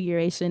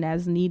configuration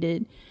as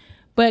needed.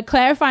 But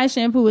clarifying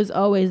shampoo is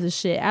always a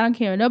shit. I don't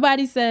care what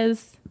nobody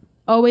says.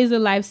 Always a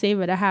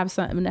lifesaver to have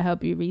something to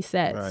help you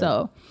reset. Right.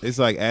 So it's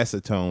like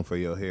acetone for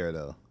your hair,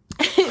 though.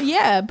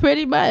 Yeah,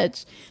 pretty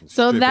much.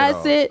 So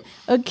that's it.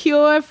 A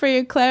cure for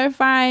your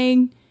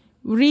clarifying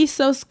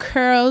Rizos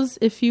curls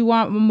if you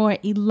want a more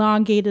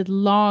elongated,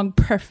 long,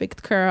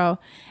 perfect curl.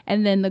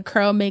 And then the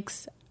curl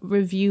mix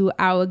review,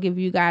 I will give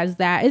you guys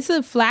that. It's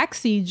a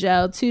flaxseed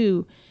gel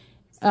too.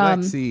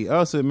 Flaxseed.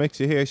 So it makes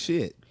your hair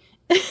shit.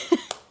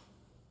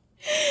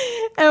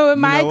 And with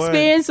my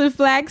experience with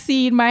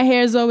flaxseed, my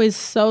hair is always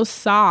so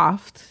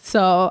soft.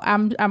 So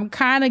I'm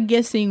kind of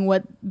guessing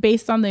what,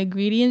 based on the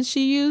ingredients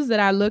she used that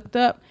I looked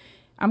up,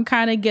 I'm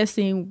kind of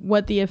guessing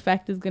what the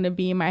effect is going to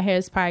be. My hair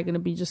is probably going to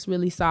be just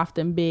really soft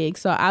and big.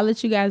 So I'll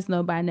let you guys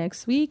know by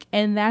next week.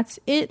 And that's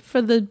it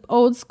for the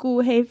old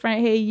school Hey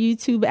Friend Hey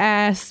YouTube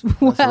ass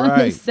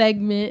wellness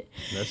segment.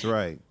 That's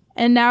right.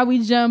 And now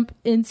we jump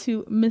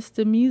into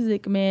Mr.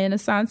 Music, man.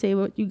 Asante,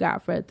 what you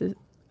got for this?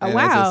 And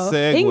wow. as a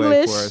segue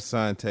English for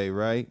Asante,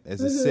 right?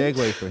 As a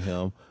segue for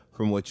him,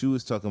 from what you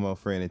was talking about,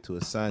 friend, into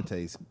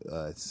Asante's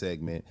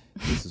segment,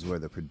 this is where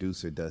the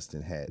producer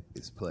Dustin hat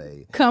is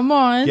played. Come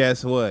on.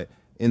 Guess what?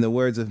 In the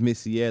words of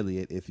Missy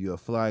Elliott, if you're a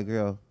fly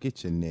girl,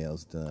 get your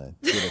nails done.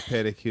 Get a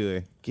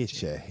pedicure,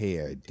 get your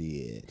hair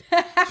did.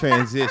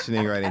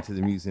 Transitioning right into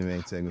the Music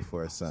Man segment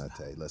for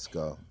Asante. Let's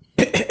go.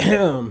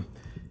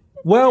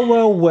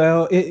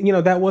 Well.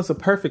 That was a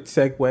perfect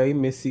segue.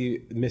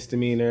 Missy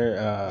Misdemeanor.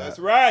 That's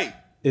right.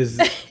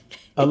 Is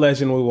a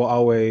legend we will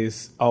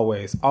always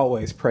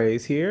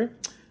praise here.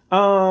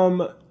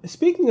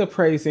 Speaking of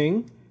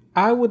praising,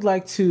 I would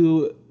like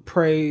to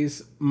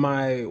praise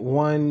my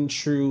one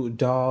true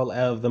doll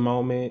of the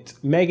moment,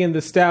 Megan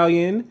Thee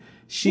Stallion.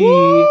 She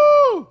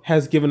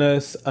has given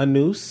us a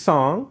new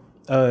song,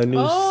 a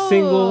new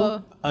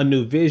single, a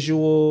new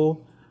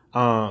visual.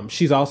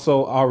 She's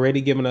also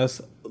already given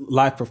us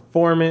live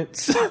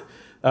performance.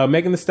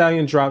 Megan Thee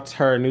Stallion dropped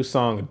her new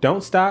song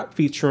 "Don't Stop"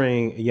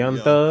 featuring Young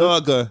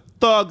Thug.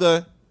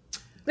 Thugger.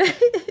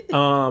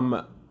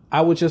 I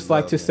would just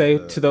like to say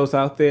to those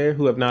out there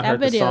who have not heard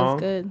the song,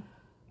 good.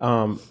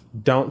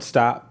 Don't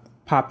stop,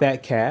 pop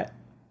that cat,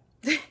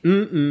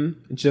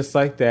 just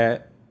like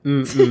that,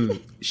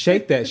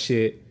 shake that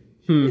shit,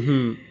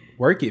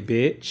 work it,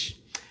 bitch.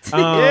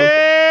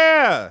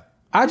 Yeah.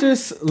 I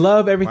just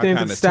love everything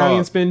that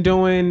Stallion's been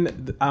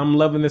doing. I'm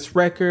loving this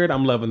record.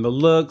 I'm loving the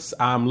looks.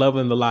 I'm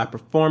loving the live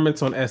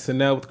performance on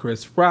SNL with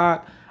Chris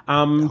Rock.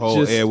 The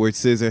whole Edward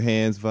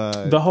Scissorhands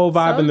vibe. The whole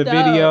vibe So in the dope.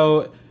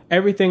 video.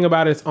 Everything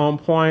about it's on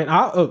point.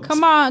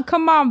 Come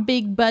on,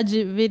 big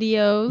budget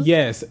videos.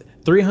 Yes,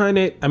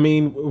 300. I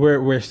mean,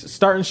 we're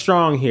starting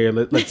strong here.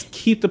 Let's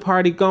keep the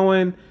party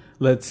going.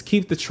 Let's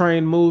keep the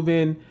train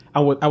moving. I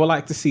would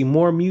like to see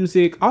more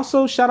music.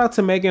 Also, shout out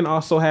to Megan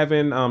also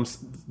having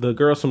the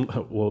girls,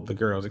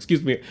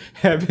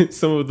 having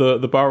some of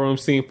the ballroom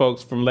scene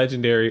folks from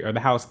Legendary, or the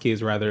house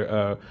kids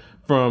rather,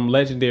 from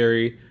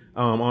Legendary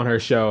on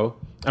her show.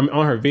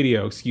 On her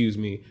video, excuse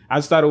me. I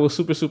just thought it was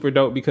super, super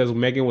dope because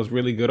Megan was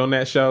really good on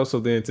that show. So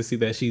then to see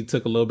that she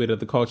took a little bit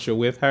of the culture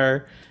with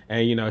her,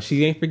 and, you know,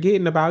 she ain't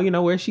forgetting about, you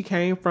know, where she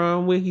came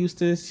from with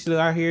Houston. She's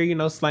out here, you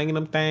know, slanging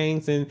them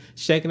things and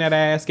shaking that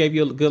ass, gave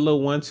you a good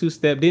little 1-2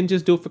 step. Didn't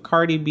just do it for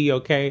Cardi B,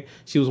 okay?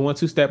 She was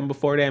 1-2 stepping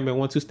before that and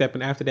 1-2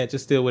 stepping after that,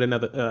 just still with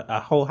another, a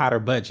whole hotter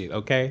budget,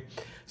 okay?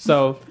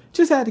 So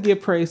just had to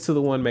give praise to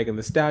the one Megan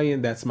Thee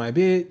Stallion. That's my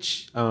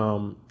bitch.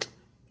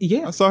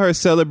 Yeah, I saw her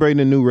celebrating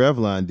a new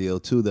Revlon deal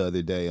too the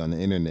other day on the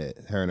internet.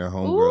 Her and her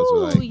homegirls were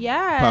like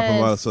popping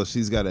out. So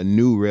she's got a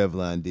new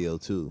Revlon deal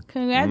too.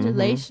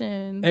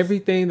 Congratulations!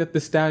 Everything that the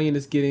Stallion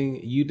is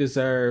getting, you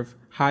deserve.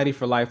 Heidi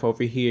for life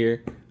over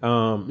here.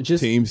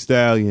 Just Team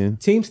Stallion.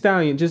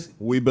 Just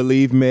we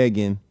believe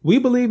Megan. We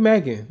believe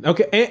Megan.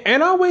 Okay,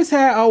 and always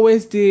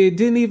did.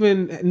 Didn't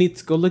even need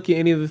to go look at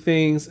any of the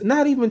things.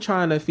 Not even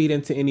trying to feed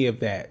into any of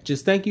that.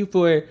 Just thank you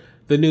for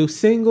the new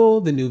single,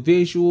 the new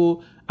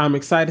visual. I'm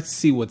excited to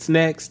see what's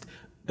next.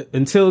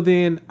 Until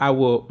then, I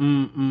will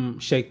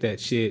shake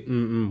that shit,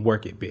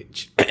 work it,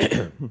 bitch.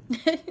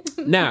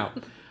 Now,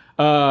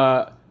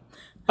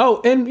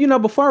 and you know,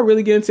 before I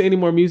really get into any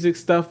more music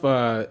stuff,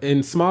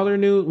 in smaller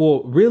news,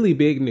 well, really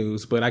big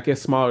news, but I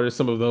guess smaller to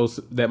some of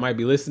those that might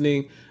be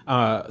listening.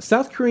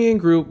 South Korean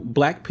group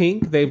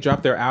Blackpink, they've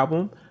dropped their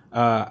album.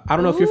 I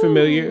don't know if you're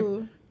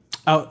familiar.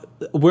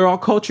 We're all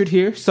cultured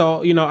here,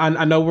 so you know,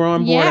 I know we're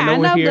on board. Yeah, I know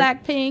we're here.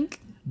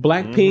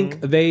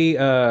 Blackpink. They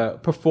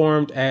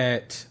performed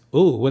at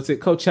was it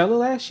Coachella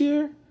last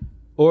year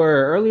or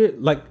earlier?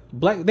 Like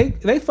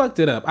they fucked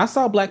it up. I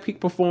saw Blackpink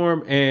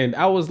perform and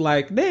I was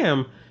like,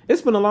 damn,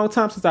 it's been a long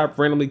time since I've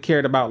randomly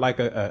cared about like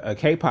a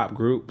K-pop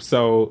group.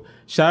 So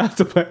shout out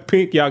to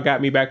Blackpink, y'all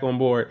got me back on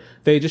board.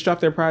 They just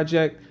dropped their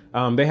project.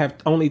 They have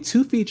only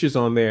 2 features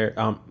on there.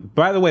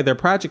 By the way, their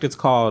project is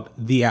called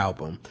The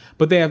Album,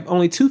 but they have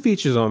only 2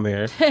 features on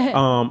there.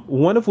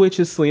 One of which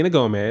is Selena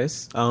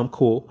Gomez.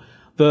 Cool.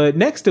 The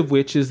next of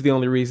which is the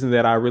only reason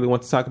that I really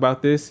want to talk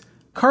about this,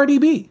 Cardi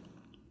B.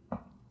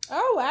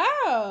 Oh,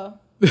 wow.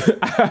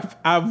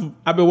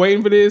 I've been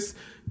waiting for this.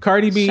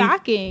 Cardi B.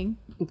 Shocking.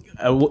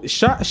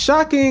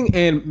 Shocking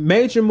and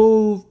major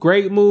move,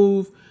 great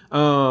move.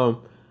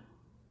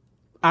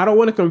 I don't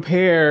want to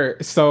compare,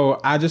 so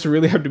I just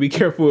really have to be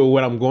careful with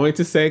what I'm going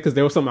to say because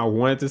there was something I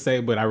wanted to say,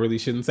 but I really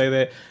shouldn't say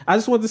that. I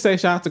just want to say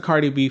shout out to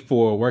Cardi B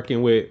for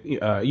working with,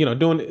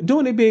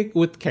 doing it big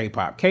with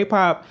K-pop.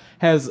 K-pop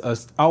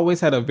has always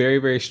had a very,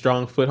 very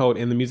strong foothold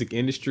in the music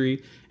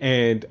industry,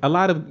 and a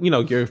lot of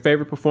your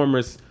favorite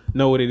performers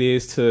know what it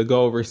is to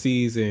go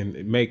overseas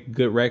and make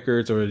good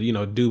records or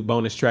do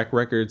bonus track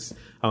records.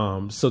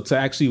 So to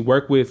actually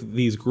work with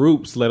these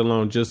groups, let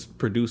alone just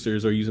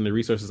producers or using the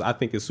resources, I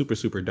think is super,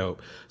 super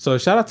dope. So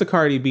shout out to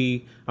Cardi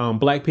B.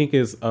 Blackpink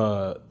is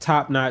a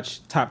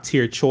top-notch,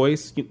 top-tier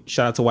choice.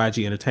 Shout out to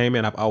YG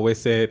Entertainment. I've always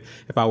said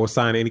if I was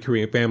signed to any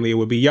Korean family, it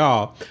would be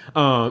y'all.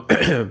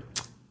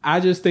 I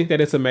just think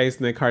that it's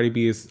amazing that Cardi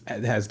B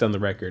has done the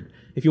record.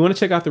 If you want to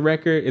check out the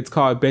record, it's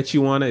called Bet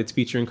You Wanna. It's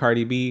featuring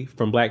Cardi B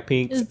from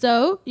Blackpink. It's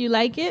dope. You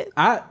like it?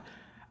 I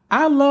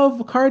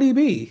love Cardi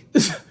B.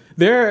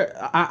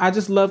 I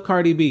just love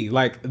Cardi B.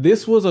 Like,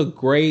 this was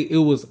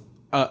it was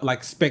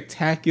like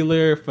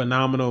spectacular,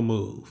 phenomenal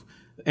move.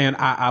 And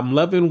I'm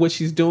loving what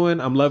she's doing.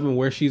 I'm loving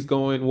where she's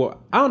going.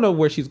 Well, I don't know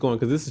where she's going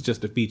because this is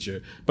just a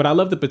feature, but I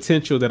love the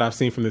potential that I've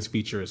seen from this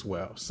feature as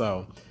well.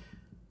 So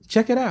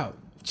check it out.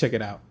 Check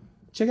it out.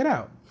 Check it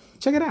out.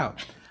 Check it out.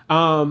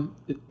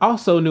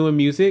 Also new in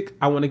music,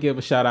 I want to give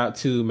a shout out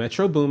to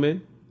Metro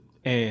Boomin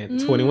and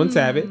 21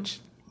 Savage.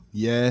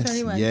 Yes,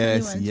 21,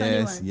 yes, 21,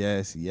 yes, 21.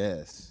 yes,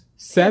 yes.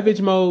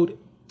 Savage Mode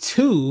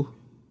 2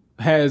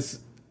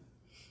 has,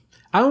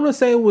 I don't want to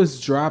say it was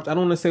dropped. I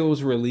don't want to say it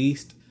was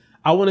released.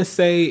 I want to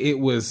say it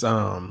was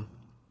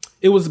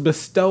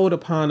bestowed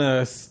upon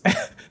us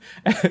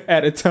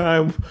at a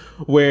time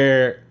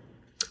where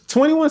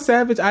 21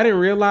 Savage, I didn't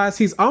realize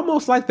he's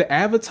almost like the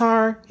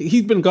Avatar.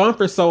 He's been gone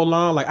for so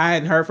long. Like, I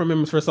hadn't heard from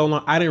him for so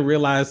long. I didn't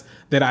realize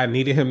that I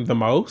needed him the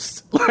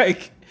most.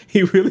 Like,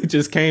 he really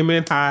just came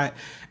in hot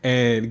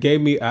and gave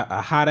me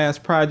a hot ass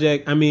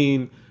project. I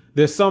mean,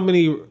 there's so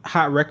many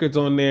hot records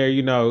on there,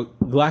 you know,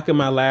 Glock in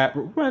My Lap,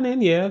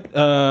 Running, yeah.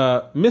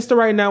 Mr.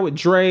 Right Now with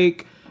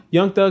Drake,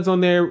 Young Thug's on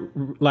there.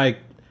 Like,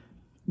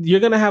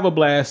 you're going to have a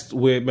blast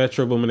with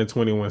Metro Boomin and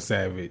 21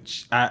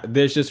 Savage.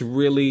 There's just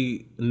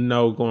really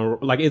no going...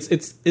 Like, it's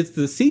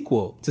the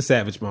sequel to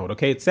Savage Mode,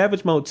 okay? It's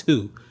Savage Mode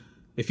 2.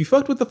 If you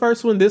fucked with the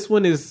first one, this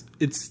one is...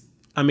 It's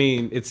not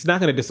going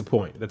to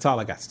disappoint. That's all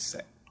I got to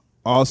say.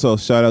 Also,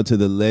 shout out to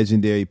the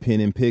legendary Pen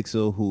and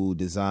Pixel who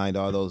designed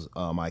all those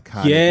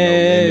iconic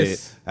No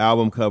Limit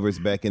album covers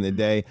back in the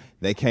day.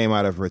 They came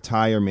out of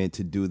retirement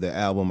to do the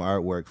album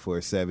artwork for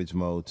Savage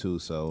Mode too.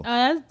 So,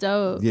 that's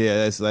dope. Yeah,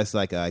 that's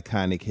like an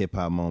iconic hip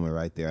hop moment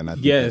right there, and I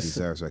think it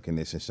deserves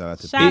recognition. Shout out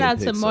to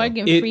Pixel.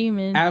 Morgan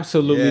Freeman.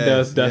 Absolutely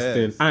does,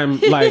 Dustin. Yes. I'm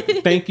like,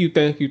 thank you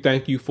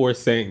for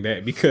saying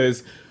that,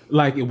 because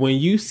like when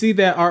you see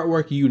that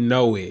artwork, you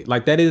know it.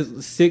 Like, that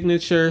is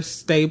signature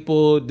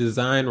staple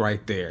design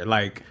right there.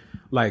 Like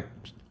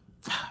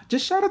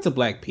just shout out to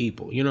Black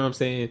people. You know what I'm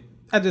saying?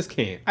 I just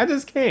can't.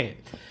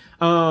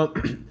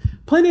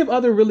 Plenty of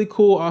other really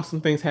cool, awesome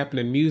things happen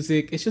in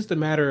music. It's just a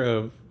matter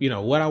of, you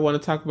know, what I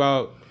want to talk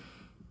about.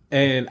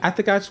 And I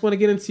think I just want to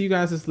get into you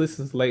guys'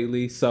 listens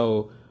lately.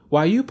 So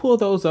while you pull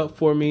those up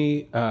for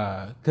me,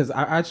 because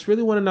I just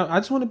really want to know. I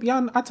just want to be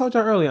on. I told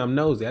y'all earlier I'm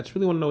nosy. I just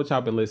really want to know what y'all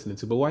been listening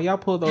to. But while y'all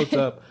pull those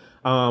up,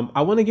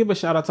 I want to give a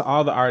shout out to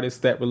all the artists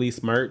that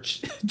release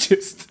merch.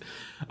 Just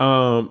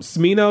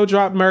Smino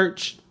dropped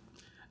merch.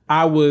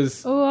 I have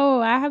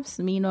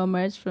Smino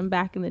merch from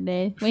back in the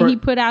day when he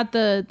put out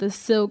the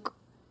silk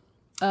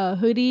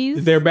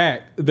hoodies. They're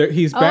back.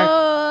 He's back.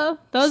 Oh,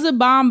 those are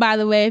bomb, by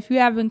the way. If you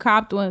haven't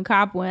copped one,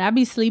 cop one. I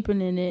be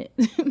sleeping in it.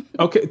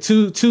 Okay,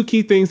 two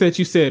key things that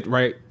you said,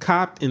 right?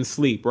 Copped and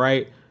sleep,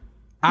 right?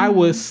 I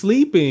was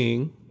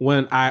sleeping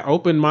when I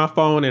opened my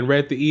phone and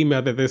read the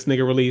email that this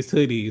nigga released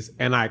hoodies,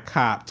 and I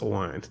copped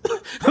one.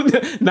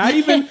 not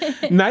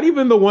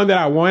even the one that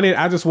I wanted.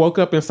 I just woke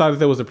up and saw that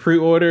there was a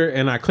pre-order,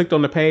 and I clicked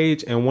on the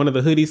page, and one of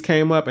the hoodies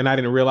came up, and I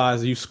didn't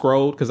realize you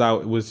scrolled because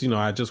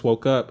I just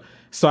woke up.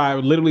 So I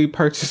literally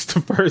purchased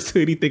the first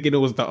hoodie thinking it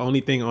was the only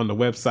thing on the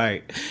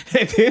website.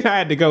 And then I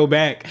had to go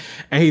back,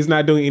 and he's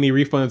not doing any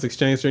refunds,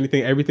 exchange, or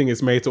anything. Everything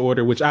is made to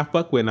order, which I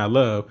fuck with and I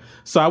love.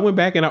 So I went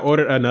back and I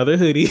ordered another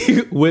hoodie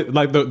with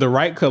like the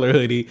right color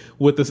hoodie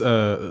with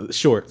the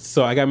shorts.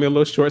 So I got me a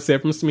little short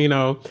set from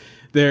Smino.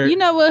 You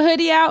know what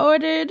hoodie I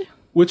ordered?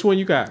 Which one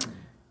you got?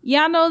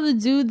 Y'all know the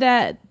dude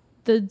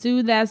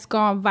that's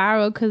gone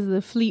viral because of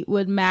the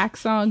Fleetwood Mac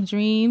song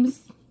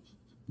Dreams?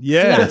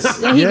 Yes.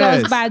 He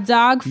goes by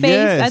Dogface.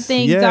 Yes. I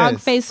think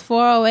Dogface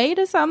 408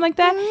 or something like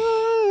that.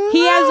 He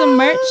has a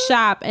merch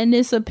shop, and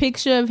it's a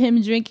picture of him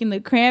drinking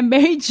the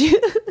cranberry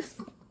juice.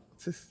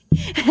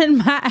 And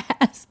my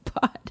ass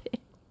parted.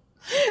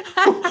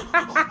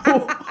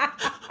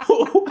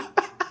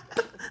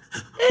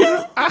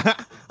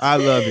 I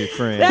love it,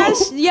 friend.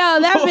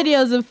 That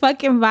video is a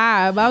fucking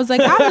vibe. I was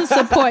like, I'm gonna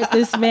support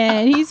this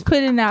man. He's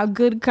putting out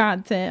good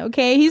content.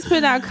 Okay, he's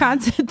putting out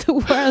content the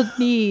world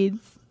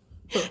needs.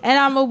 And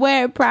I'm gonna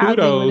wear it proudly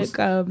when it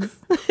comes.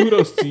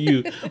 Kudos to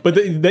you. But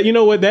you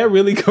know what? That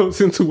really goes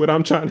into what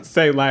I'm trying to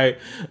say. Like,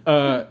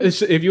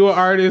 if you're an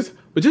artist,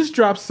 but just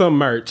drop some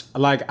merch.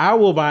 Like, I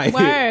will buy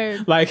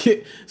it.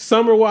 Like,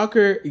 Summer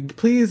Walker,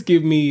 please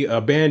give me a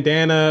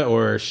bandana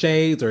or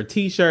shades or a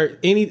t-shirt,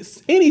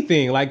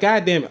 anything. Like,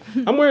 goddamn,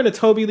 I'm wearing a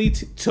Toby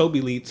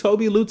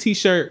Lou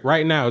t-shirt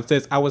right now. It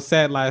says, "I was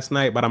sad last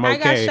night, but I'm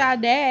okay." I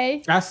got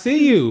Sade. I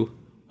see you.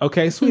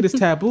 Okay, sweet as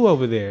taboo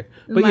over there.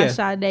 But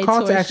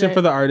call to action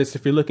for the artists.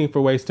 If you're looking for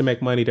ways to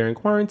make money during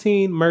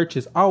quarantine, merch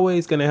is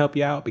always going to help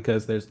you out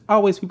because there's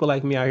always people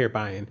like me out here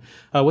buying.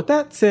 With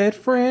that said,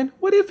 friend,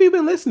 what have you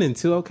been listening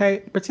to? Okay,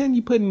 pretend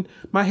you putting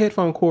my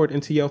headphone cord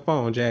into your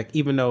phone, Jack,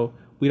 even though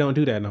we don't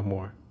do that no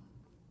more.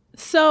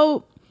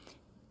 So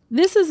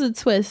this is a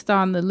twist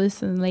on the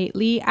listen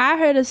lately. I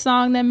heard a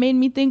song that made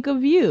me think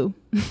of you.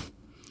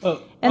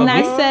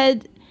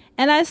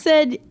 I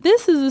said,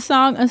 this is a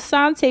song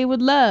Asante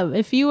would love.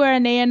 If you were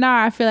an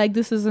A&R, I feel like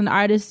this is an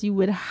artist you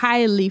would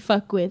highly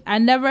fuck with. I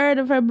never heard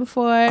of her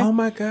before. Oh,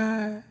 my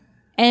God.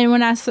 And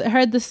when I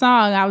heard the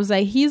song, I was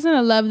like, he's going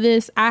to love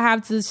this. I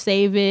have to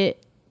save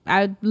it.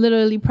 I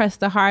literally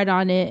pressed the heart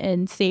on it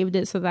and saved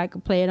it so that I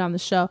could play it on the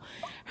show.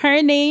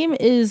 Her name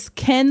is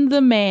Ken the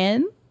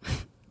Man.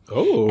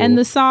 Oh. And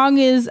the song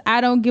is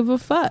I Don't Give a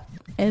Fuck.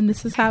 And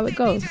this is how it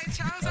goes.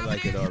 I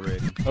like it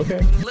already.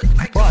 Okay.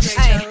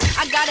 Hey,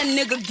 I got a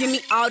nigga give me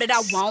all that I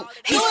want.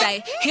 He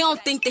say he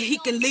don't think that he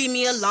can leave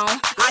me alone.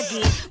 I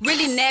get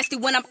really nasty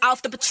when I'm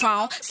off the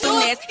Patron.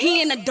 Soon as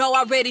he in the door, I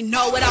already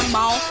know what I'm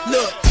on.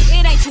 Look, it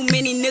It ain't too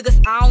many niggas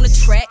on the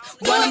track.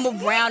 Run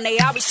them around, they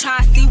always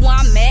trying to see where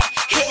I'm at.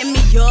 Hitting me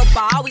up,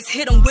 I always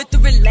hit them with the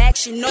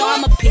relax. You know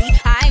I'm a P,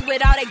 I ain't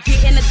with all that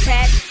getting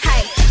attacked.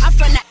 Hey, I'm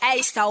from the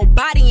A, so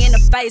body in the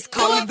face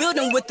cold.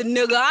 Building with the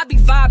nigga, I be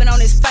vibing on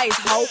his face,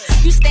 ho.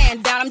 You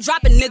stand down, I'm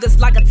dropping niggas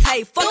like a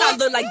tape. Fuck, I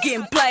look like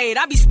getting played,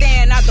 I be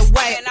staying out the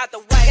way.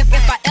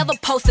 If I ever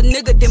post a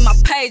nigga, then my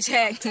page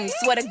hack.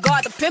 Swear to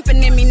God, the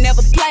pimpin' in me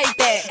never played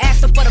that.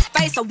 Asking for the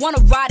face, I wanna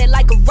ride it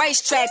like a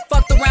racetrack.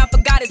 Fucked around,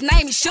 forgot his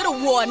name, he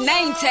should've wore a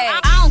name tag.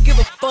 I don't give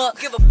a fuck,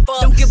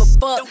 don't give a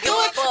fuck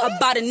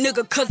about a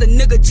nigga, cause a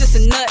nigga just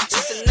a nut.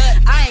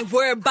 I ain't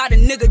worried about a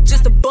nigga,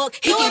 just a buck.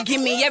 He can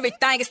give me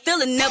everything, it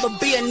still'll never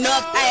be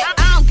enough. Ay,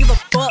 I don't give a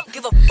fuck,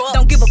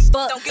 don't give a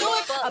fuck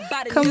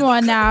about a nigga. Come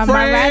on now, am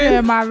I right or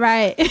am I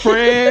right?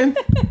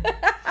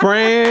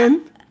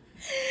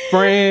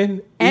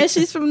 Friend. And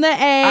she's from the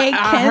A.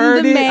 I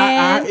heard it.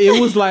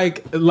 It was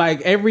like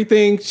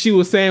everything she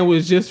was saying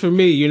was just for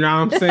me. You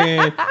know what I'm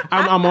saying?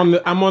 I'm on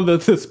the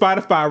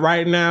Spotify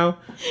right now.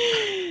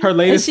 Her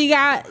latest. And she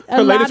got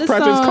her latest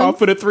project's songs. called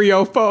For the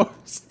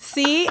 304's.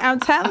 See, I'm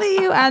telling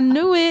you, I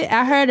knew it.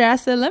 I heard it. I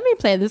said, let me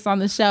play this on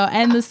the show.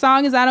 And the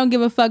song is I Don't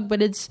Give a Fuck,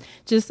 but it's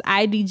just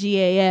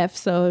IDGAF.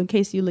 So in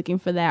case you're looking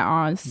for that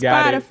on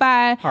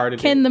Spotify,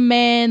 Ken the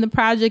Man, the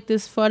project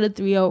is For the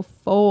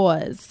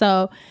 304's.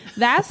 So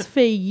that's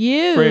for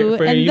you.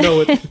 Friend, and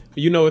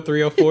you know what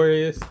 304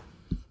 is?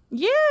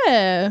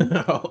 Yeah.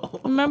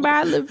 Remember,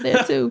 I lived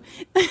there too.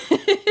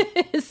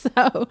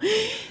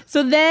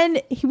 So then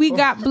we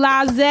got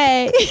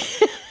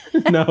Blase.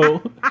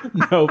 No,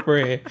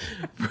 friend.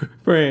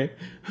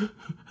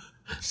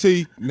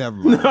 See, never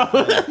mind.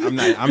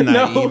 No. I'm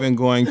not even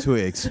going to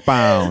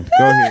expound.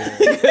 Go ahead.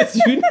 Because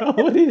you know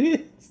what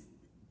it is.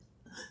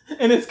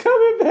 And it's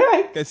coming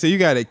back. So you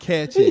got to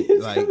catch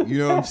it. Like, you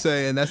know what I'm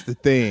saying? That's the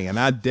thing. And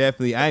I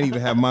didn't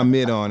even have my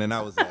mitt on. And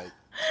I was like.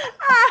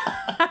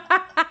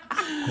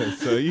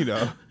 So,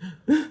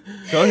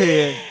 go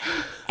ahead.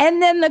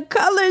 And then the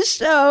Color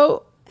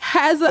Show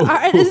has an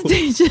artist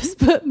they just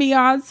put me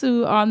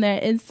onto on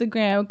their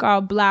Instagram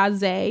called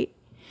Blase,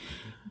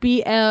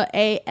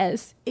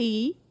 Blase,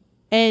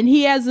 and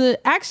he has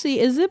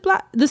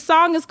the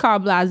song is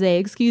called Blase.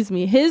 Excuse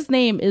me. His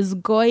name is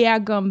Goya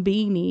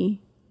Gambini.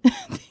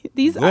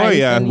 These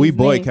Goya, we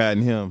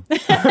boycotting him.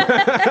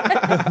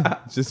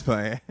 Just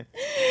playing.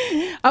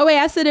 Oh wait,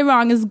 I said it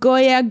wrong. It's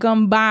Goya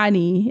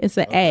Gambani. It's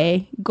an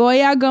A.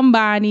 Goya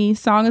Gambani.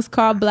 Song is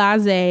called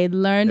Blase.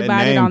 Learned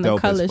about it on the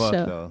Color Show.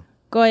 Though.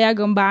 Goya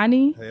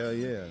Gambani. Hell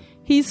yeah.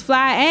 He's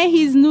fly and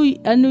he's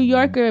a New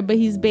Yorker, but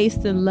he's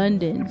based in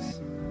London.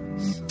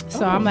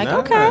 So I'm like,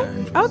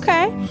 nice.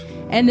 okay.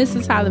 And this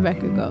is how the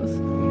record goes.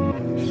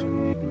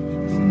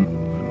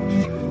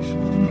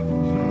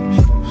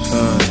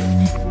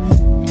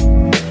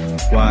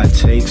 Why it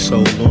takes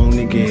so long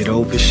to get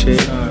over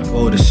shit?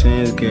 All the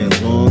sins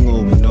get long,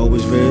 all we know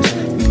is risk.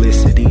 We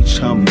listed each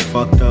time we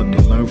fucked up,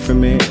 then learn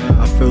from it.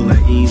 I feel at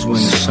ease when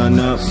the sun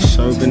up,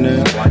 serving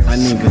it. I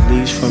need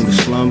release from the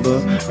slumber,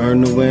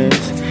 earn the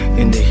wins.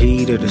 In the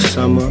heat of the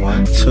summer,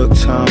 took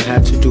time,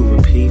 had to do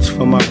repeats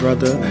for my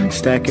brother.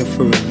 Stacking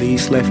for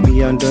release, left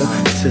me under.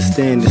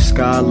 Sister in the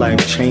sky,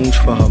 life changed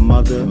for her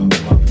mother.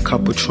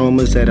 Couple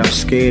traumas that I'm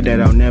scared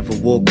that I'll never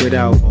walk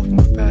without.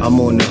 I'm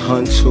on the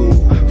hunt to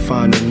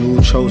find a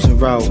new chosen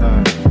route.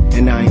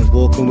 And I ain't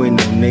walking with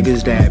no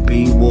niggas that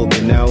be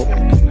walking out.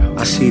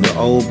 I see the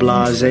old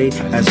Blase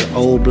as an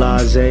old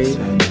Blase.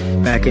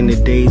 Back in the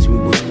days we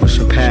was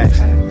pushing packs.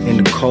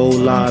 In the cold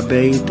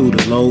lobby, through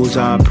the lows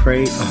I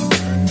pray.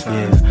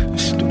 Yeah,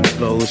 it's through the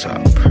lows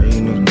I pray.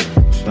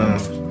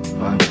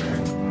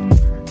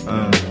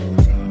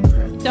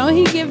 Don't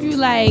he give you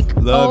like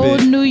Love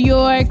old it. New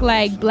York,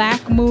 like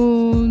Black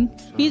Moon?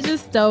 He's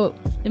just dope.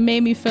 It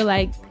made me feel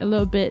like a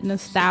little bit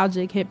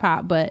nostalgic hip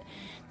hop. But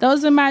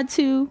those are my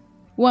two.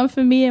 One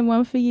for me and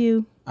one for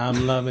you.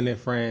 I'm loving it,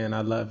 friend. I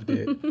loved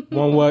it.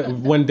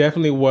 One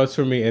definitely was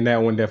for me, and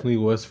that one definitely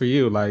was for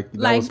you. Like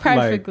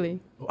perfectly.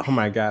 Oh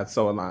my God,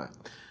 so aligned.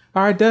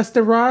 All right,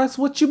 Dustin Ross,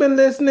 what you been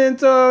listening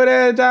to over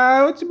there,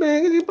 Jai? What you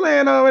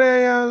playing over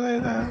there,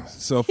 young?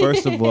 So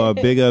first of all,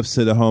 big ups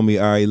to the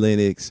homie Ari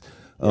Lennox,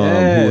 who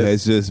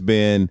has just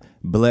been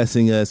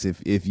blessing us.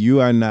 If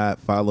you are not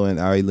following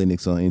Ari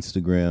Lennox on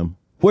Instagram,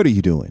 what are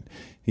you doing?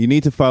 You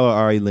need to follow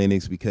Ari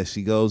Lennox because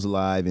she goes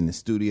live in the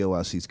studio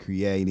while she's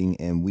creating,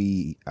 and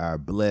we are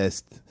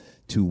blessed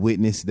to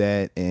witness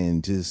that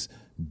and just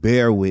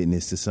bear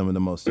witness to some of the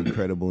most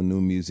incredible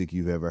new music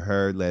you've ever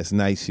heard. Last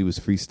night she was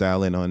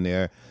freestyling on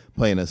there,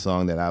 playing a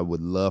song that I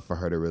would love for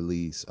her to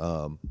release.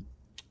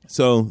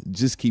 So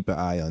just keep an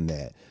eye on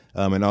that.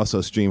 And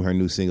also stream her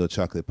new single,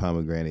 Chocolate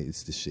Pomegranate.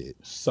 It's the shit.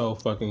 So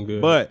fucking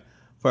good. But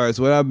as far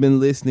as what I've been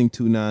listening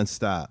to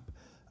nonstop,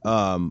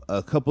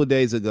 a couple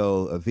days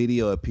ago, a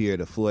video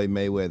appeared of Floyd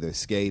Mayweather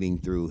skating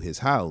through his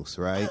house,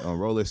 right, on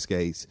roller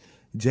skates,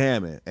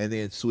 jamming. And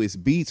then Swiss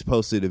Beats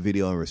posted a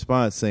video in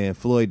response saying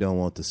Floyd don't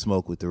want to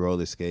smoke with the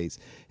roller skates.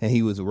 And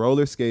he was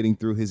roller skating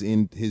through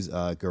his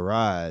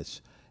garage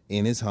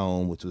in his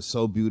home, which was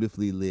so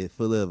beautifully lit,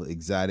 full of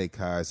exotic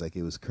cars, like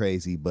it was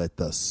crazy. But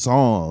the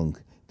song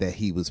that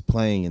he was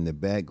playing in the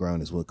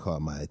background is what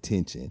caught my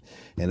attention.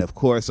 And of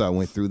course, I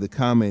went through the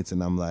comments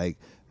and I'm like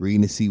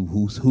reading to see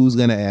who's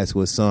gonna ask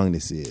what song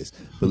this is.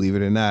 Believe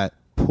it or not,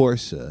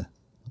 Portia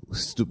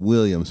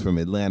Williams from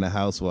Atlanta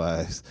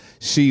Housewives,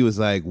 she was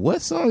like,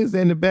 what song is that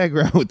in the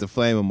background with the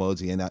flame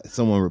emoji? And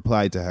someone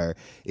replied to her,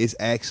 it's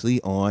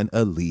actually on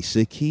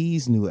Alicia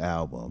Keys' new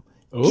album.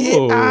 Ooh.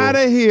 Get out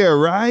of here,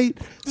 right?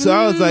 So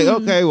I was like,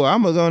 okay, well,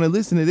 I'm going to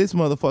listen to this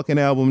motherfucking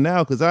album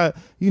now, because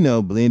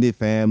Blended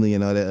Family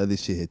and all that other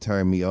shit had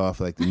turned me off.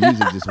 Like, the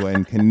music just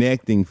wasn't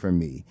connecting for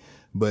me.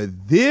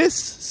 But this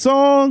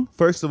song,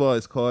 first of all,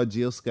 it's called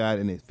Jill Scott,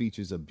 and it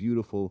features a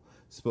beautiful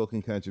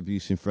spoken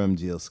contribution from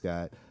Jill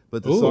Scott.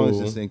 But the song is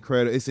just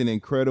incredible. It's an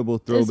incredible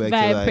throwback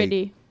to like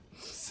pretty.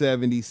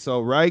 70s. So,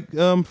 right,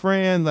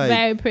 Fran? Like,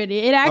 very pretty.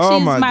 It actually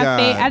is my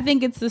favorite. I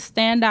think it's the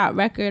standout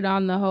record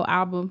on the whole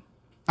album.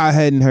 I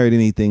hadn't heard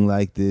anything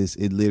like this.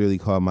 It literally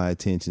caught my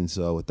attention.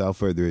 So without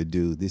further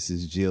ado, this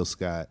is Jill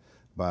Scott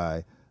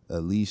by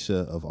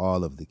Alicia of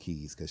all of the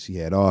keys, because she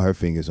had all her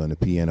fingers on the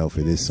piano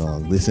for this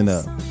song. Listen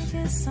up. In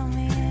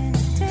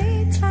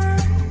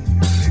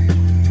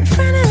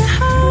front of the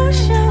whole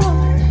show,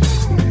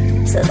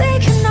 so they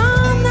can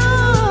all know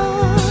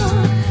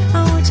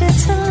I want you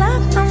to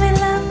love on me,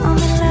 love on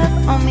me,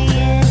 love on me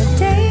in the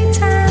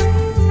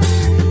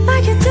daytime,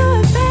 like you do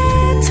at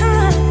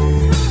bedtime,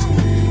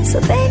 so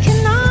they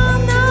can all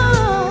know.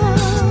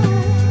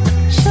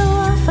 Show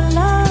off for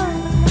love,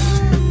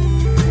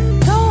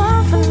 go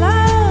off for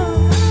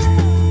love,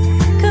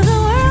 'cause the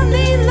world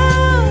needs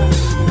love,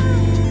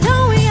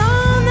 don't we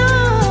all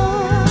know?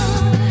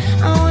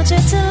 I want you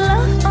to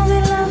love on me,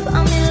 love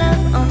on me,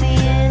 love on me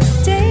in the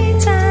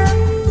daytime,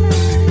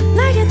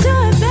 like you do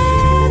at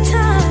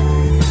bedtime,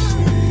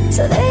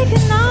 so they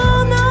can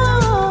all know.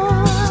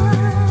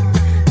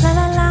 La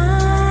la la,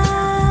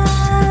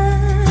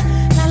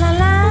 la la la, la la la la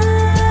la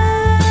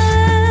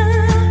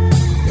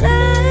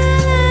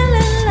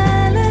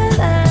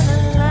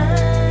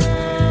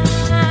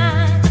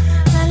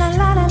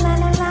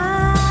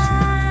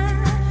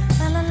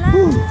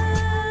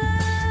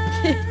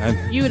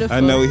Beautiful. I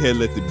know we had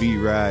let the beat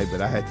ride,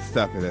 but I had to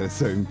stop it at a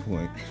certain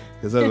point,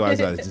 because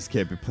otherwise I just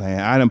kept it playing.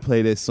 I done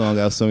played this song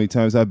out so many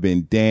times. I've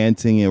been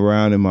dancing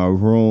around in my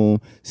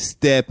room,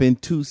 stepping,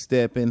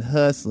 two-stepping,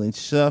 hustling,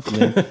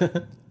 shuffling,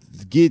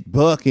 get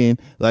bucking.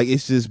 Like,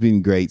 it's just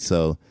been great.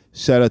 So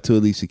shout out to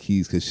Alicia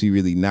Keys, because she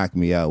really knocked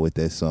me out with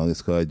that song.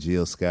 It's called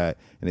Jill Scott,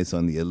 and it's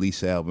on the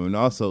Alicia album. And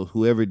also,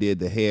 whoever did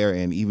the hair,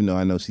 and even though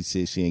I know she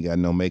said she ain't got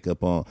no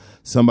makeup on,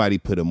 somebody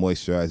put a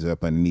moisturizer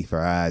up underneath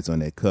her eyes on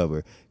that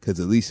cover, because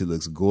Alicia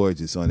looks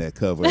gorgeous on that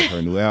cover of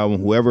her new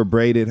album. Whoever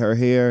braided her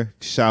hair,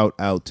 shout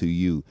out to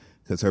you,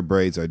 because her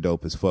braids are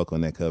dope as fuck on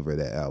that cover of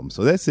that album.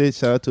 So that's it.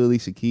 Shout out to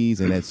Alicia Keys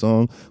and that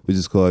song, which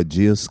is called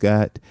Jill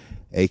Scott,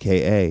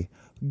 a.k.a.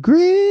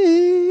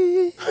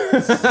 Grits.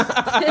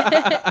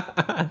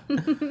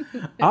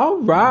 All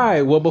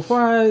right. Well,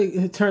 before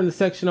I turn the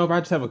section over, I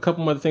just have a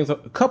couple things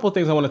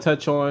I want to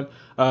touch on.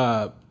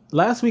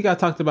 Last week I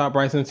talked about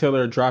Bryson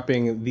Tiller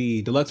dropping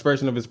the deluxe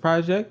version of his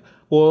project.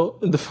 Well,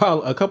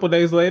 a couple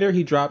days later,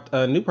 he dropped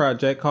a new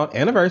project called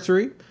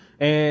Anniversary,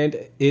 and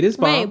it is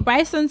bomb. Wait,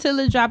 Bryson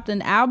Tiller dropped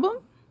an album?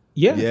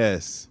 Yeah.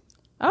 Yes.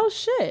 Oh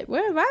shit!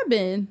 Where have I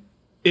been?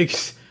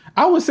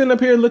 I was sitting up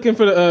here looking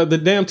for the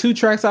damn 2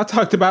 tracks I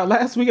talked about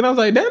last week, and I was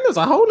like, damn, there's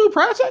a whole new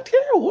project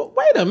here?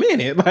 Wait a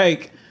minute.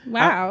 Like,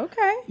 wow,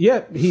 okay.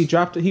 Yeah, he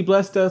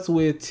blessed us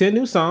with 10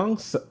 new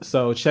songs.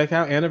 So check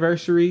out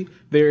Anniversary.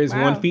 There is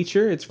one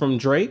feature. It's from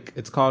Drake.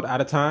 It's called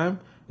Out of Time.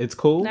 It's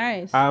cool.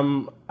 Nice. I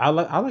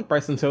like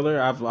Bryson Tiller.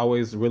 I've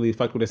always really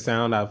fucked with his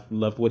sound. I've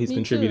loved what he's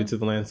contributed to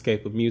the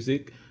landscape of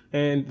music.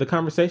 And the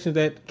conversations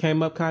that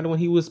came up kind of when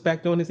he was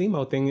back doing his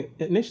emo thing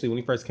initially when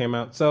he first came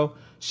out. So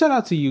shout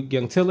out to you,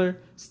 Young Tiller.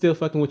 Still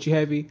fucking with you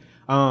heavy.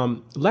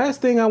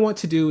 Last thing I want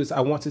to do is I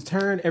want to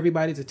turn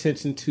everybody's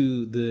attention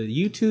to the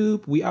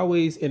YouTube. We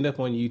always end up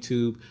on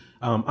YouTube.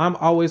 I'm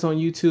always on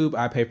YouTube.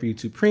 I pay for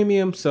YouTube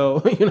Premium,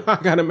 so I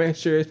gotta make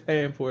sure it's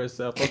paying for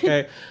itself.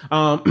 Okay.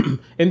 And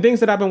things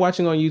that I've been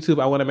watching on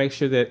YouTube, I want to make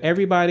sure that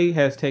everybody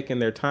has taken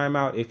their time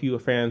out. If you are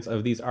fans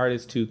of these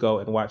artists, to go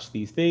and watch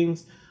these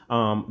things.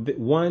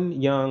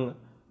 One young,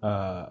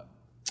 hot,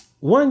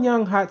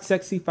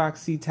 sexy,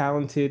 foxy,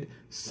 talented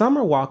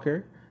Summer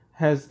Walker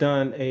has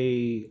done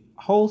a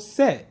whole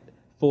set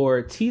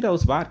for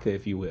Tito's vodka,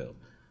 if you will.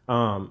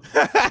 Why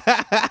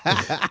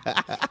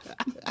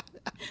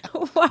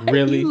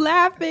really? Are you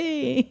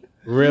laughing?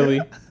 Really?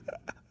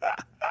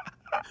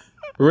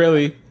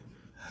 At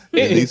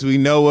least we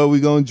know what we're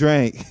gonna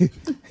drink.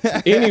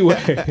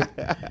 Anyway,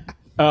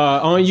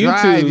 on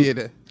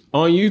YouTube,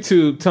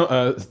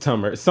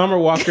 Summer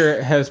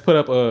Walker has put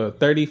up a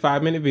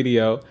 35-minute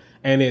video,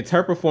 and it's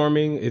her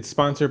performing. It's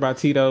sponsored by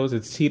Tito's.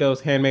 It's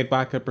Tito's Handmade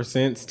Vodka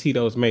presents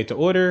Tito's Made to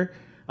Order,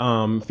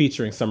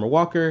 featuring Summer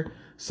Walker.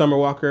 Summer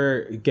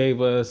Walker gave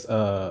us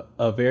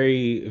a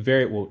very,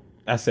 very, well,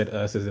 I said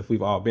us as if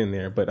we've all been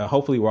there, but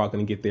hopefully we're all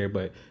going to get there.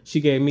 But she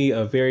gave me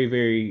a very,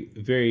 very,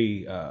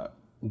 very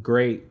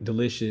great,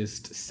 delicious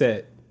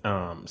set.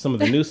 Some of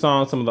the new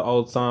songs, some of the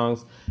old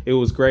songs. It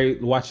was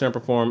great watching her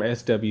perform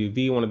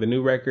SWV, one of the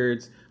new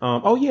records.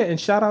 Oh yeah, and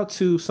shout out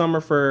to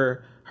Summer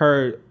for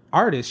her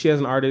artist. She has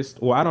an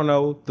artist. Well, I don't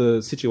know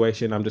the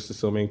situation. I'm just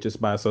assuming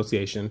just by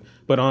association.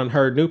 But on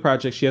her new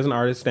project, she has an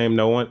artist named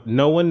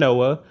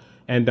Noah.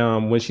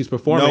 And when she's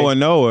performing,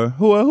 Noah,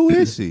 who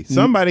is she?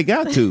 Somebody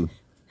got to.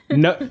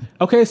 No,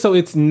 okay, so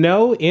it's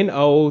No,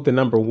 the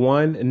number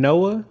 1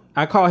 Noah.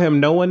 I call him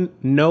No One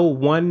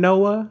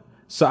Noah.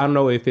 So I don't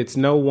know if it's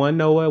No One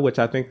Noah, which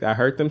I think I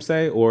heard them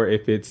say, or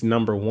if it's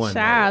number 1.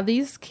 Child,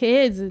 these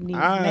kids and these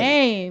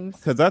names.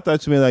 Because I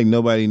thought you meant like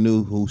nobody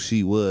knew who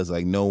she was,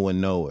 like no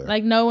one know her.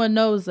 Like no one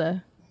knows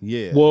her.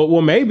 Yeah.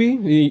 Well,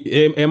 maybe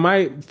it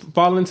might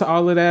fall into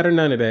all of that or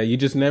none of that. You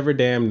just never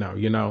damn know,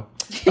 you know.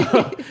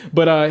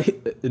 But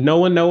no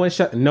one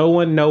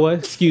Noah.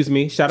 Excuse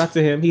me. Shout out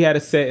to him. He had a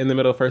set in the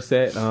middle of her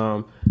set.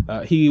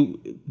 He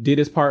did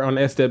his part on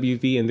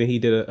SWV, and then he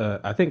did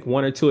I think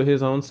 1 or 2 of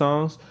his own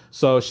songs.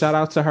 So shout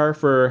out to her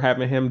for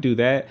having him do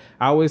that.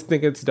 I always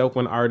think it's dope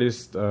when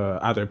artists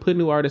either put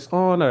new artists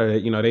on or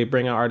they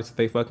bring out artists that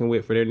they fucking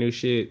with for their new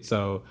shit.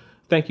 So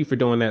thank you for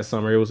doing that,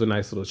 Summer. It was a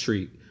nice little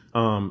treat.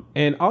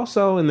 And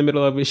also in the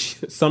middle of it,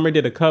 Summer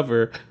did a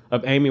cover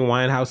of Amy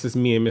Winehouse's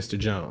 "Me and Mr.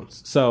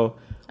 Jones." So,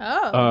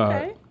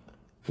 okay.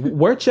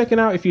 Worth checking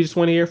out if you just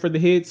want to hear for the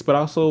hits, but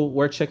also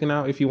worth checking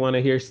out if you want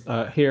to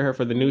hear her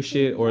for the new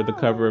shit or the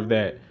cover of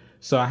that.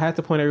 So I had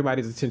to point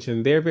everybody's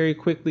attention there very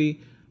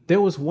quickly.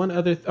 There was one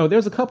other.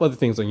 There's a couple other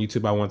things on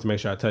YouTube I wanted to make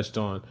sure I touched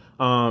on.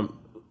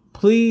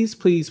 Please,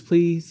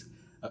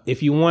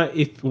 if you want,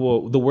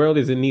 the world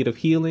is in need of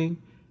healing,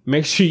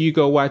 make sure you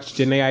go watch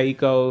Janae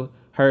Aiko.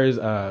 Hers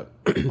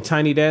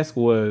Tiny Desk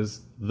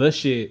was the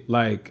shit.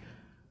 Like,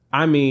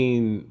 I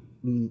mean,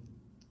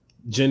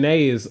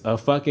 Janae is a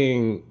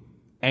fucking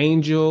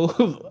angel.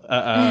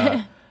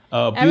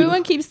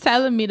 Everyone keeps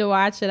telling me to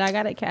watch it. I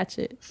gotta catch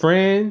it.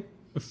 Friend,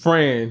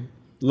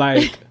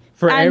 like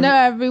I know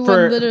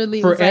everyone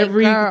literally was like,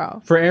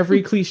 girl. For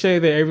every cliche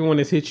that everyone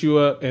has hit you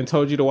up and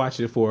told you to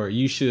watch it for,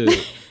 you should.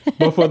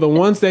 But for the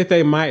ones that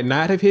they might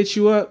not have hit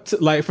you up,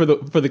 like for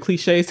the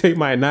cliches they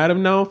might not have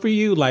known for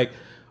you, like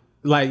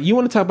you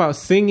want to talk about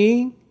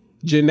singing,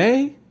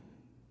 Janae?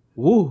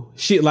 Woo,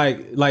 shit,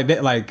 like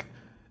that, like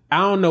I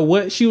don't know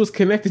what she was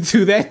connected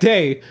to that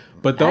day,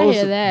 but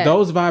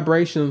those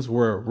vibrations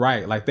were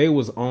right. Like they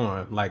was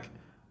on. Like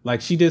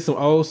she did some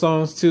old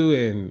songs too,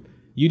 and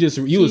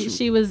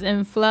she was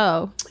in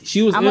flow.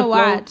 She was. I'm gonna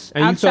watch.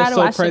 And I'll you felt try to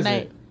so watch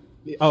present.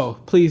 tonight. Oh,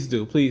 please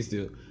do.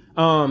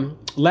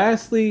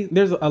 Lastly,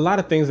 there's a lot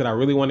of things that I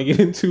really want to get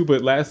into,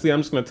 but lastly, I'm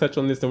just going to touch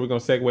on this, and we're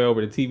going to segue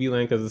over to TV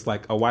Land because it's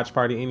like a watch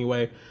party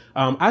anyway.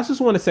 I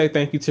just want to say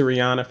thank you to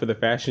Rihanna for the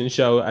fashion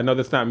show. I know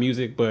that's not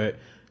music, but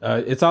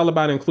it's all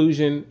about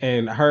inclusion,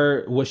 and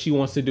what she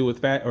wants to do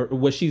with or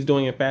what she's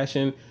doing in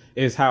fashion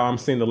is how I'm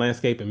seeing the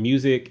landscape in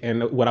music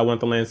and what I want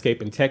the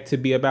landscape in tech to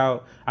be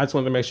about. I just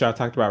wanted to make sure I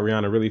talked about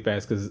Rihanna really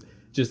fast because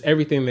just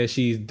everything that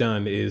she's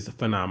done is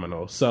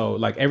phenomenal. So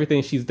like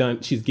everything she's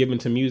done, she's given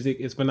to music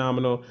is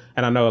phenomenal.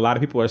 And I know a lot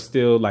of people are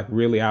still like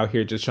really out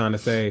here just trying to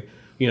say,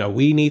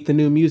 we need the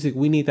new music.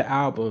 We need the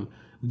album.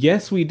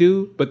 Yes, we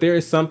do. But there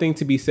is something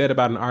to be said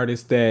about an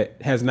artist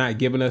that has not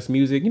given us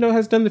music,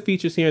 has done the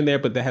features here and there,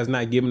 but that has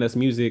not given us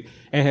music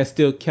and has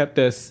still kept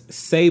us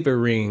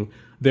savoring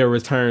their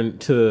return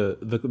to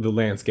the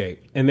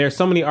landscape. And there's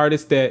so many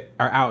artists that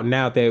are out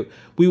now that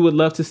we would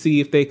love to see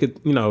if they could,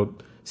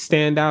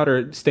 stand out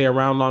or stay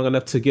around long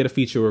enough to get a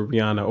feature with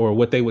Rihanna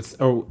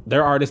or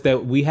their artists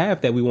that we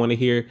have that we want to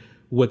hear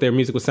what their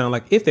music would sound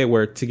like if they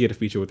were to get a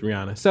feature with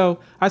Rihanna. So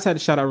I just had to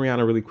shout out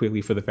Rihanna really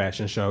quickly for the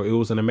fashion show. It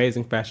was an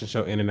amazing fashion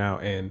show in and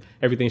out, and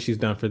everything she's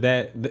done for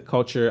that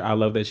culture. I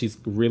love that she's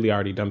really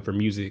already done for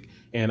music,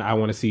 and I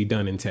want to see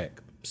done in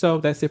tech. So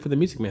that's it for the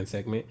Music Man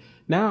segment.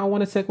 Now I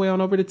want to segue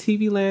on over to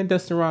TV Land.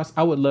 Dustin Ross,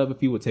 I would love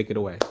if you would take it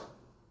away.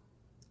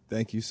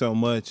 Thank you so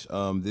much.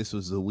 This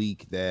was the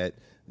week that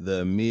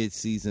the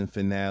mid-season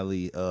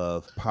finale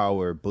of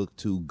Power Book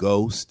 2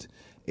 Ghost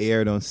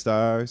aired on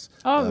Stars.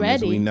 Already?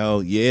 As we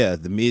know,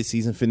 the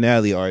mid-season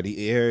finale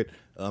already aired.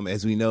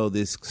 As we know,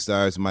 this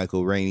stars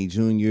Michael Rainey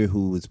Jr.,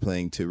 who was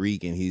playing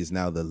Tariq, and he is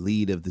now the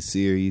lead of the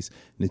series.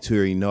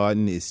 Naturi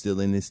Naughton is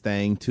still in this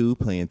thing, too,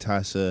 playing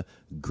Tasha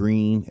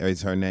Green,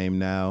 is her name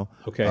now.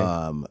 Okay.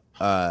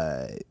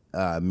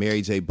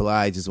 Mary J.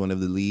 Blige is one of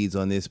the leads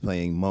on this,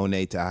 playing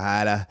Monet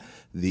Tejada,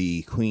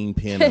 the queen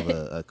pin of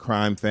a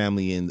crime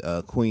family in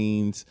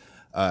Queens.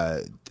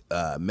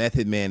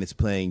 Method Man is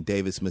playing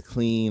Davis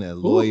McLean, a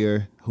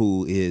lawyer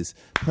who is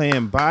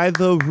playing by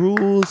the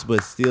rules,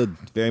 but still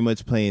very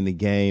much playing the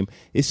game.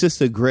 It's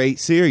just a great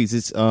series.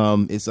 It's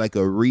like a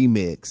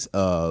remix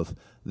of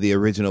the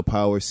original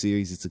Power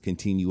series. It's a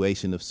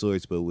continuation of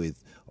sorts, but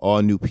with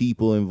all new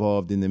people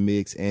involved in the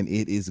mix, and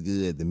it is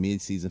good. The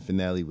mid-season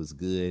finale was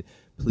good.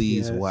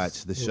 Please Yes,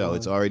 watch the it show. was.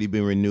 It's already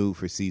been renewed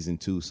for season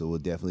 2, so we'll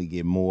definitely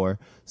get more.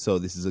 So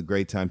this is a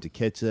great time to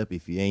catch up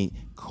if you ain't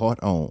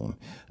caught on.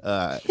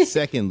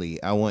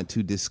 Secondly, I want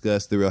to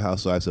discuss The Real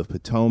Housewives of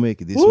Potomac.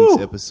 This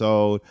week's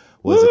episode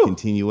was a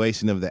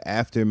continuation of the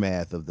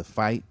aftermath of the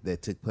fight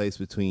that took place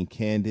between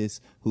Candace,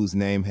 whose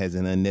name has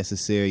an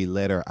unnecessary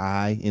letter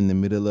I in the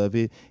middle of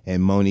it,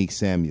 and Monique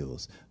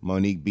Samuels.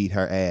 Monique beat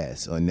her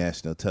ass on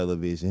national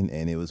television,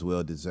 and it was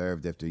well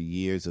deserved after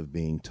years of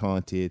being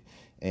taunted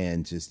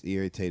and just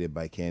irritated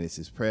by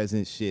Candace's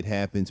presence. Shit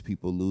happens.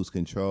 People lose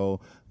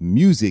control.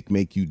 Music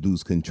make you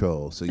lose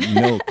control. So you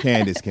know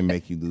Candace can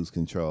make you lose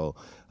control.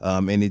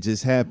 And it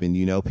just happened.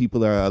 You know,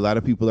 a lot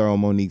of people are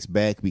on Monique's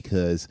back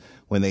because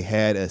when they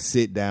had a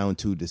sit down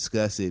to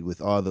discuss it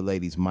with all the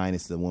ladies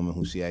minus the woman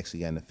who she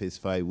actually got in a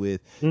fist fight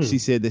with, she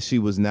said that she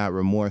was not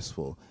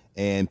remorseful.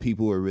 And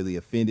people were really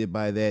offended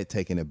by that,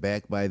 taken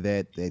aback by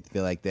that. They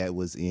feel like that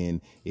was in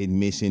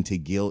admission to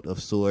guilt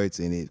of sorts,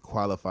 and it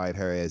qualified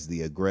her as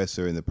the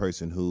aggressor and the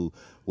person who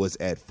was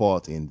at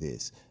fault in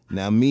this.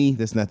 Now, me,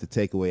 that's not the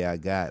takeaway I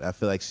got. I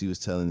feel like she was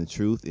telling the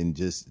truth and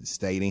just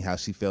stating how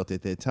she felt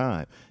at that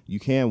time. You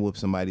can whoop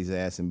somebody's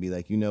ass and be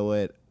like, you know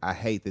what? I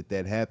hate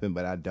that happened,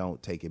 but I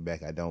don't take it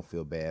back. I don't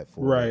feel bad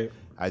for it.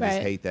 I just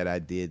hate that I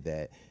did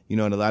that. You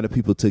know, and a lot of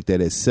people took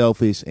that as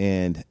selfish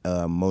and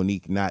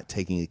Monique not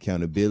taking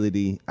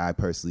accountability. I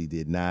personally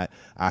did not.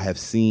 I have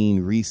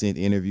seen recent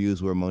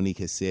interviews where Monique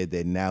has said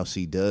that now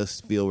she does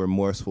feel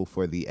remorseful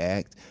for the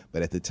act,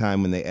 but at the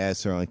time when they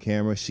asked her on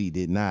camera, she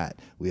did not.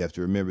 We have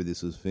to remember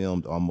this was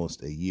filmed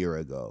almost a year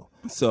ago.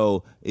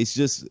 So it's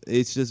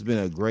just been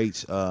a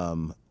great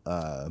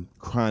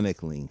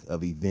chronicling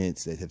of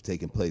events that have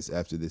taken place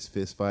after this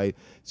fist fight.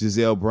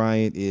 Giselle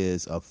Bryant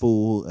is a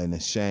fool and a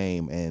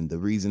shame, and the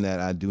reason that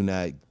I do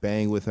not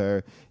bang with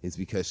her is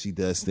because she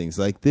does things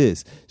like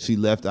this. She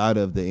left out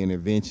of the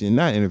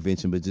not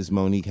intervention, but just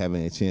Monique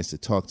having a chance to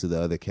talk to the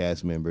other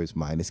cast members,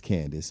 minus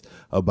Candace,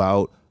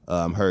 about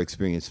her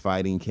experience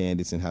fighting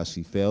Candace and how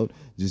she felt.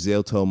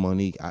 Giselle told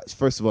Monique,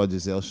 first of all,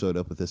 Giselle showed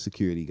up with a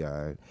security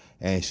guard,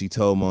 and she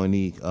told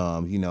Monique,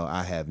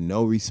 I have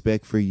no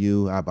respect for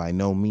you. I by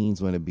no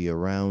means want to be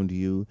around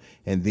you.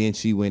 And then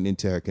she went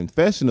into her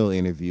confessional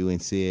interview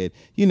and said,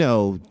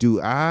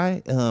 do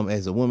I,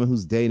 as a woman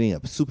who's dating a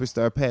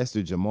superstar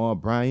pastor, Jamal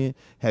Bryant,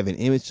 have an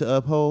image to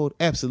uphold?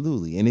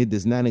 Absolutely. And it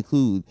does not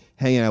include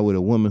hanging out with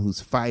a woman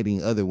who's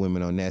fighting other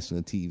women on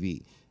national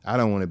TV. I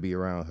don't want to be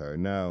around her.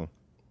 Now,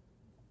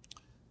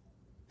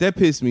 that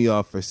pissed me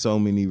off for so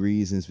many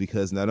reasons,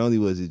 because not only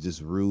was it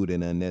just rude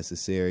and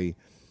unnecessary,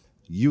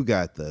 you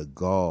got the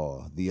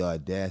gall, the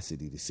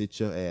audacity to sit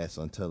your ass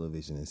on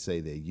television and say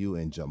that you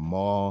and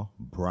Jamal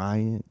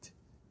Bryant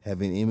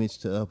have an image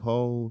to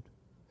uphold.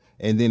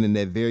 And then in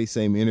that very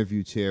same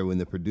interview chair, when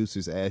the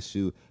producers asked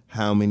you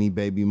how many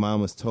baby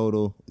mamas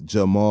total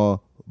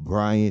Jamal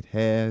Bryant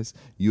has,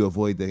 you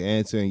avoid the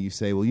answer and you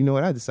say, well, you know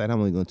what? I decided I'm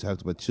only going to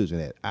talk about children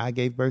that I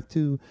gave birth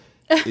to.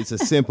 It's a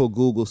simple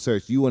Google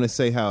search. You want to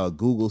say how a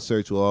Google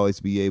search will always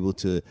be able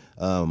to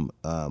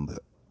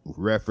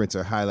reference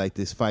or highlight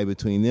this fight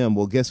between them.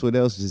 Well, guess what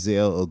else,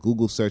 Giselle? A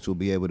Google search will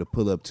be able to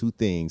pull up two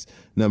things.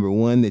 Number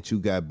one, that you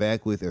got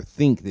back with or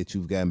think that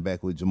you've gotten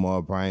back with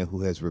Jamal Bryant,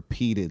 who has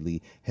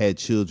repeatedly had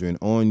children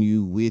on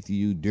you, with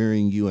you,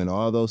 during you, and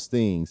all those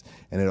things.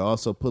 And it'll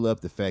also pull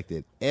up the fact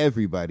that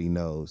everybody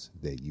knows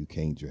that you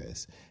can't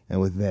dress. And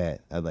with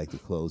that, I'd like to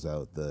close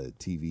out the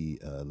TV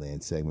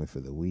Land segment for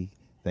the week.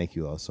 Thank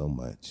you all so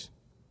much.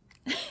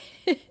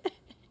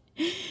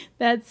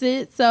 That's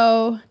it.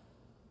 So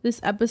this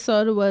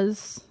episode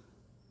was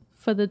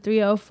for the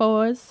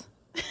 304's.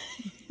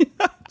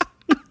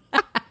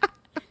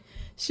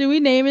 Should we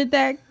name it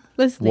that?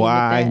 Let's name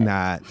Why it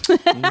that.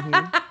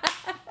 not?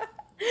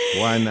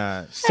 Why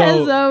not? So,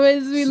 as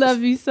always, we love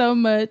you so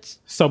much.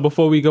 So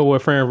before we go,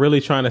 what Fran really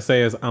trying to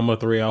say is I'm a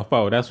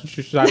 304. That's what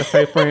you're trying to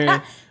say,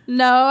 Fran?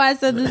 No, I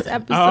said this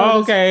episode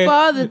is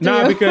for the 304's.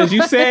 No, because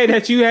you said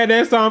that you had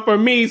that song for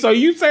me, so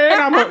you said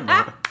I'm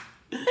a...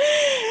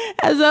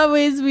 As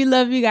always, we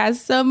love you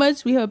guys so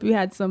much. We hope you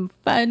had some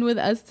fun with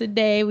us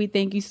today. We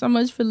thank you so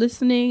much for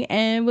listening,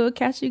 and we'll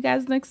catch you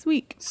guys next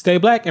week. Stay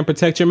black and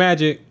protect your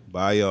magic.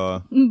 Bye,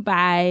 y'all.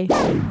 Bye.